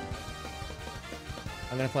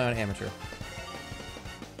 I'm gonna play on amateur.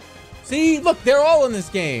 See, look, they're all in this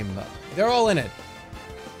game. They're all in it.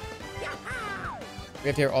 We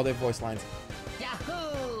have to hear all their voice lines.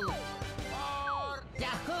 Yahoo! Or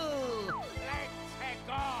Yahoo! Let's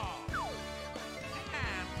go!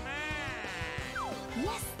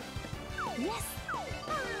 Yes! Yes!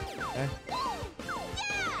 Okay. Yeah!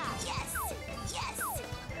 Yes! Yes!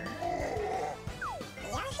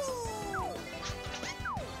 Yahoo!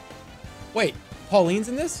 Wait, Pauline's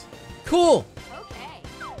in this? Cool! Okay.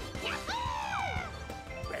 Baby.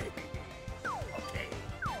 Okay.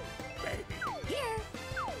 Baby. Here!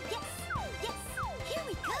 Yes! Yes! Here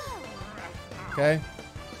we go! Okay.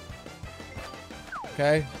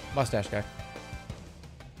 Okay. Mustache guy.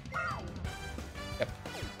 Yep.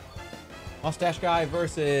 Mustache guy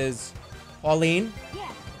versus Pauline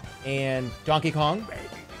Yeah! and Donkey Kong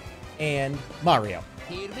and Mario.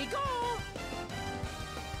 Here we go!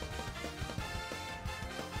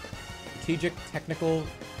 Strategic, technical,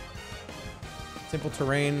 simple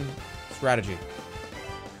terrain, strategy.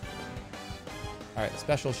 Alright,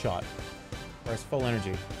 special shot. Where's full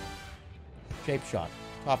energy? Shape shot.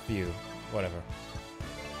 Top view. Whatever.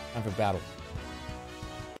 Time for battle.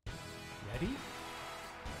 Ready?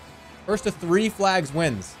 First to 3 flags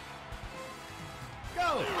wins.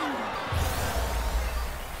 Go!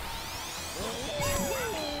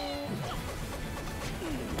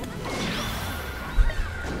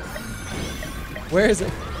 Where is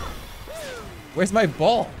it? Where's my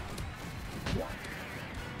ball?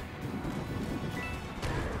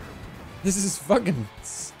 This is fucking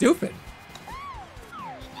stupid.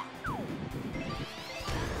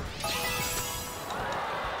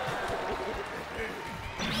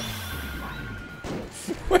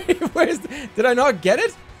 Wait, where's did I not get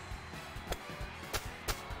it?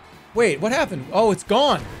 Wait, what happened? Oh, it's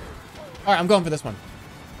gone. All right, I'm going for this one.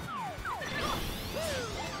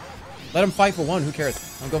 Let him fight for one. Who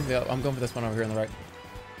cares? I'm going for this one over here on the right.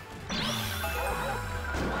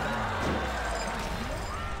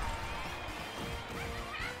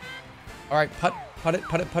 All right, putt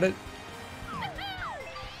it.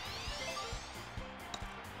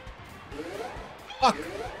 Fuck.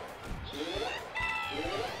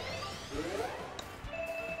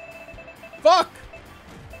 Fuck!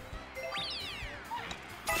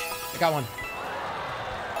 I got one.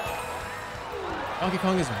 Donkey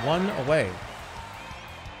Kong is one away.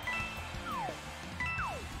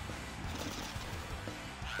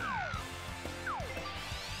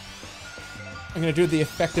 I'm gonna do the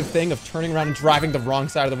effective thing of turning around and driving the wrong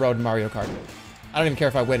side of the road in Mario Kart. I don't even care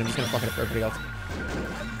if I win, I'm just gonna fuck it up for everybody else.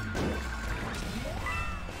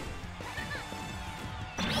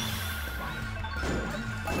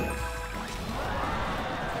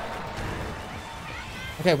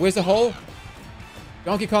 Okay, where's the hole?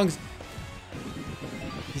 Donkey Kong's...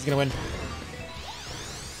 He's gonna win.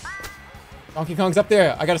 Donkey Kong's up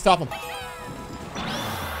there. I gotta stop him.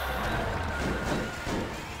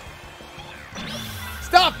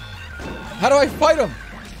 Stop! How do I fight him?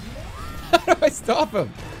 How do I stop him?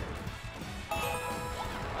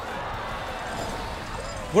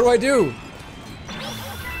 What do I do?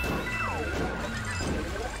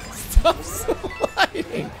 Stop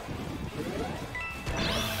sliding!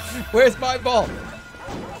 Where's my ball?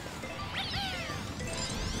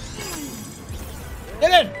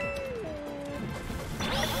 Get in!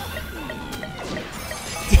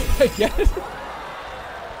 Did I get it?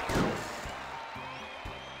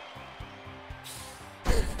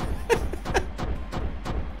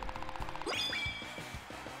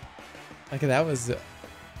 Okay, that was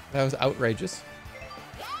outrageous.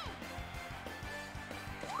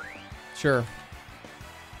 Sure.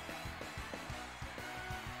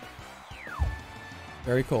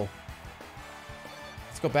 Very cool.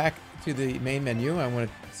 Let's go back to the main menu. I want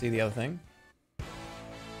to see the other thing.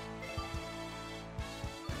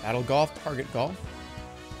 Battle golf, target golf.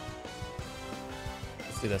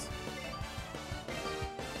 Let's do this.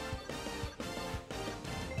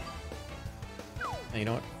 Oh, you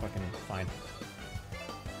know what? Fucking fine.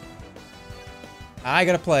 I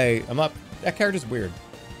gotta play. I'm up. That character's weird.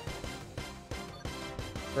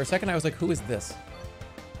 For a second, I was like, who is this?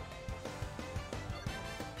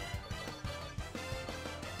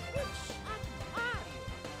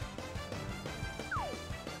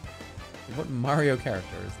 What Mario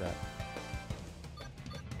character is that?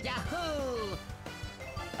 Yahoo!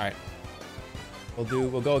 Alright.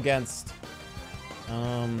 We'll go against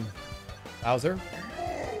Bowser.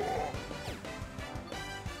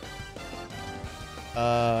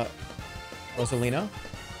 Rosalina.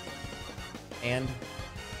 And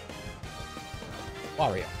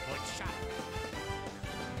Wario.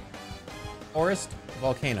 Forest,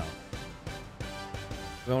 Volcano.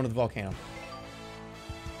 We're going to the volcano.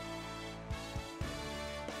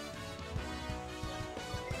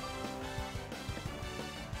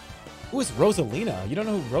 Who is Rosalina? You don't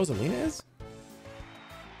know who Rosalina is?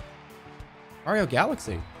 Mario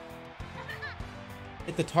Galaxy.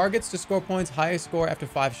 Hit the targets to score points. Highest score after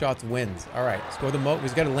 5 shots wins. All right, score the most.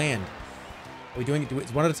 We've got to land. Are we doing it?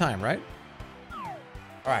 It's one at a time, right? All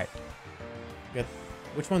right.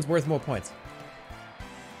 Which one's worth more points?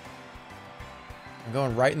 I'm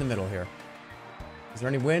going right in the middle here. Is there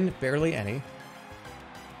any wind? Barely any.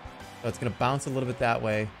 So it's going to bounce a little bit that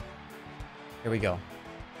way. Here we go.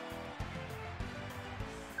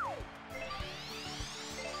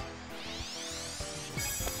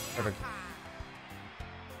 Perfect.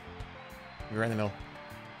 You're right in the middle.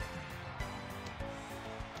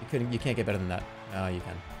 You can't get better than that. No, you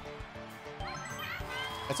can.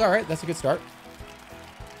 That's alright, that's a good start.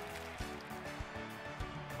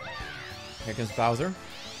 Here comes Bowser.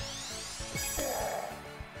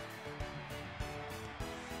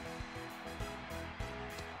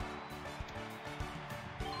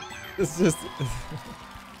 This is just...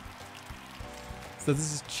 So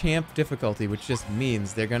this is champ difficulty, which just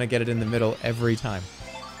means they're gonna get it in the middle every time.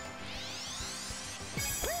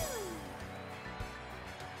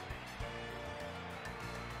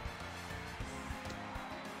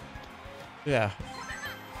 Yeah.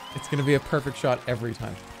 It's gonna be a perfect shot every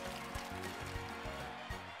time.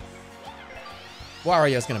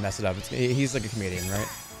 Wario's gonna mess it up. He's like a comedian, right?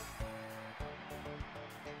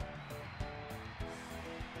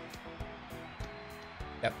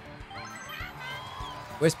 Yep.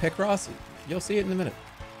 Where's Picross? You'll see it in a minute.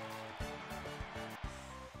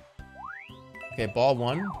 Okay, ball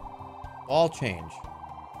 1. Ball change.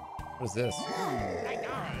 What is this?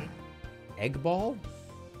 Egg ball?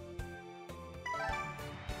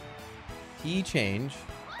 Key change.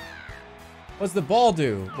 What's the ball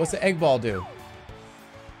do? What's the egg ball do?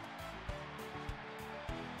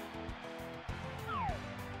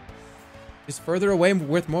 Is further away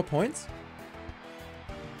worth more points?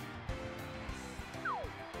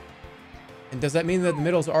 And does that mean that the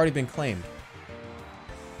middle's already been claimed?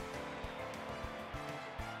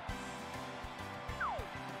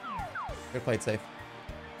 Good play it safe.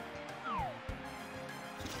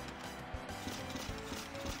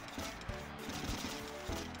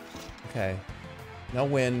 Okay. No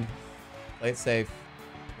wind. Play it safe.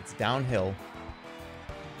 It's downhill.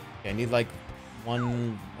 Okay, I need like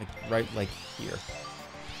one, like right like here.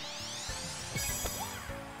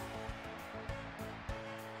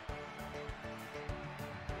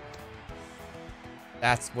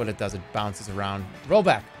 That's what it does. It bounces around. Roll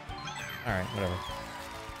back. All right, whatever.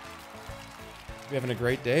 You having a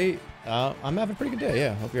great day? I'm having a pretty good day.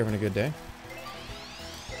 Yeah, hope you're having a good day.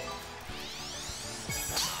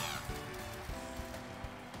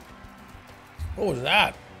 What was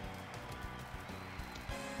that?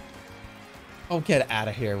 Oh, get out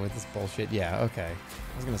of here with this bullshit. Yeah, okay.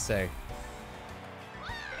 I was gonna say.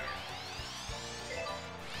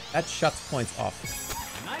 That shuts points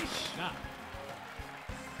off. Nice shot.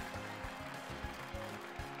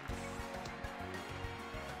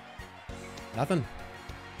 Nothing.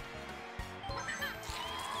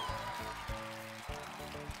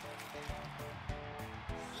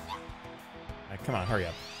 Alright, come on, hurry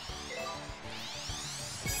up.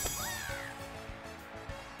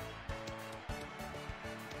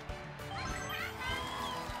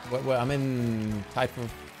 What, I'm in tied for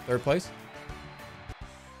 3rd place?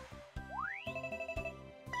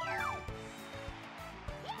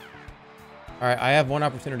 Alright, I have one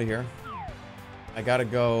opportunity here. I gotta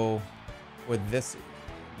go with this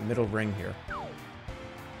middle ring here.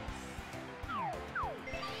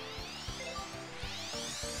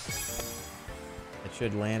 It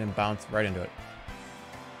should land and bounce right into it.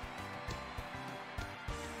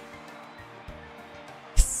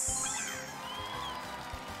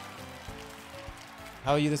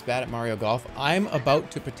 How are you this bad at Mario Golf? I'm about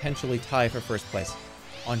to potentially tie for 1st place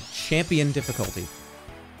on champion difficulty.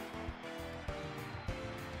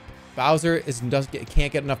 Bowser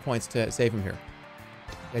can't get enough points to save him here.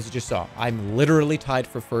 As you just saw, I'm literally tied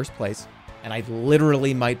for 1st place, and I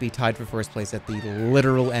literally might be tied for 1st place at the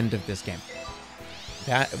literal end of this game.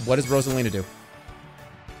 What does Rosalina do?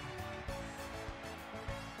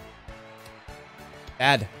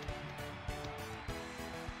 Bad.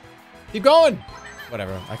 Keep going!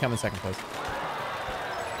 Whatever, I come in 2nd place.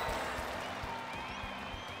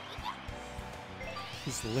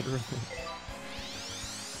 He's literally...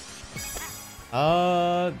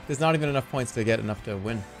 there's not even enough points to get enough to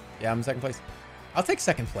win. Yeah, I'm in 2nd place. I'll take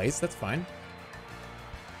 2nd place, that's fine.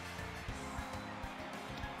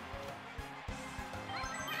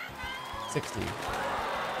 $60.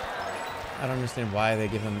 I don't understand why they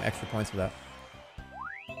give him extra points for that.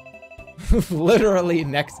 Literally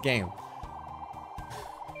next game.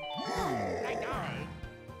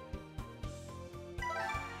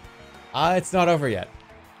 It's not over yet.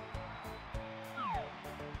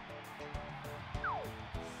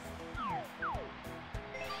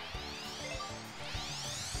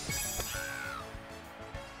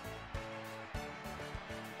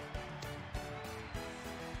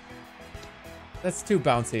 That's too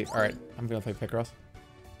bouncy. All right, I'm gonna play Picross.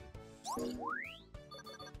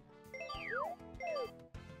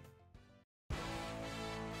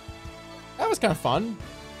 That was kind of fun.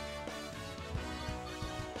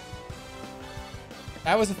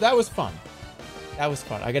 That was fun. That was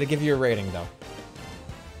fun. I gotta give you a rating though.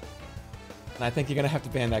 And I think you're gonna have to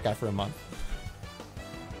ban that guy for a month.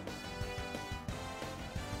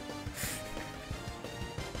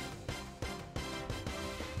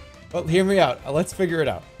 Well, hear me out. Let's figure it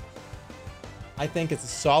out. I think it's a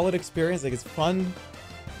solid experience. I think it's fun.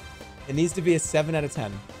 It needs to be a 7 out of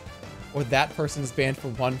 10. Or that person is banned for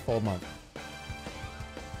 1 full month.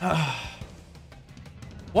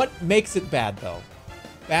 What makes it bad, though?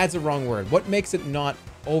 Bad's a wrong word. What makes it not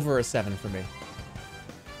over a 7 for me?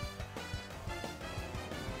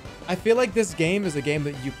 I feel like this game is a game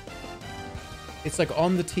that you... It's like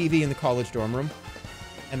on the TV in the college dorm room.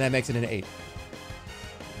 And that makes it an 8.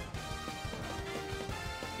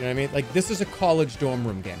 You know what I mean? Like, this is a college dorm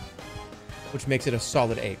room game, which makes it a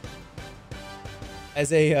solid 8.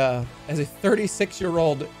 As a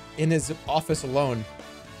 36-year-old in his office alone,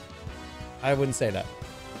 I wouldn't say that.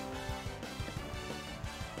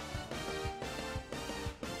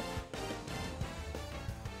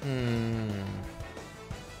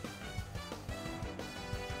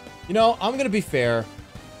 You know, I'm gonna be fair.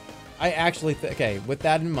 I actually okay, with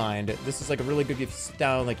that in mind, this is like a really good, if you sit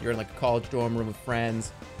down, like you're in like a college dorm room with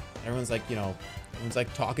friends, and everyone's like, you know, everyone's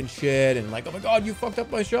like talking shit and like, oh my god, you fucked up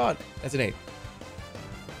my shot. That's an 8.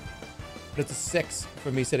 But it's a 6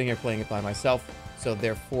 for me sitting here playing it by myself. So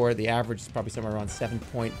therefore, the average is probably somewhere around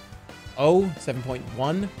 7.0,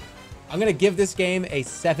 7.1. I'm gonna give this game a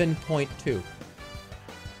 7.2.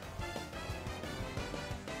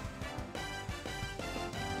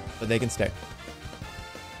 but they can stay.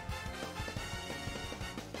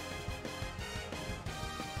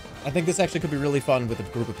 I think this actually could be really fun with a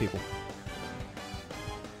group of people.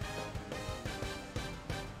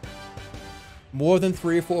 More than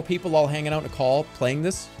 3 or 4 people all hanging out in a call playing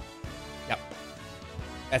this. Yep.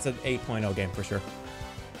 That's an 8.0 game for sure.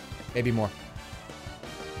 Maybe more.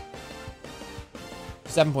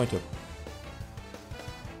 7.2.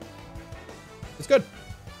 It's good.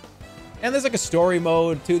 And there's like a story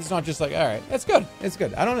mode too. It's not just like, all right, it's good. It's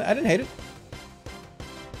good. I didn't hate it.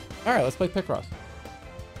 All right, let's play Picross.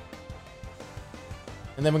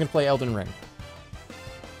 And then we're gonna play Elden Ring.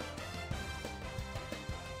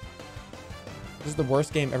 This is the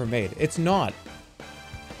worst game ever made. It's not.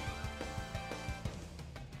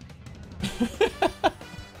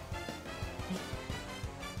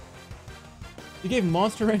 You gave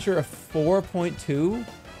Monster Rancher a 4.2?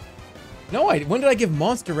 No, when did I give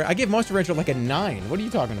Monster Rancher? I gave Monster Rancher like a 9. What are you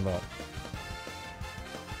talking about?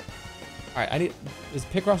 Alright, is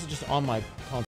Picross just on my console?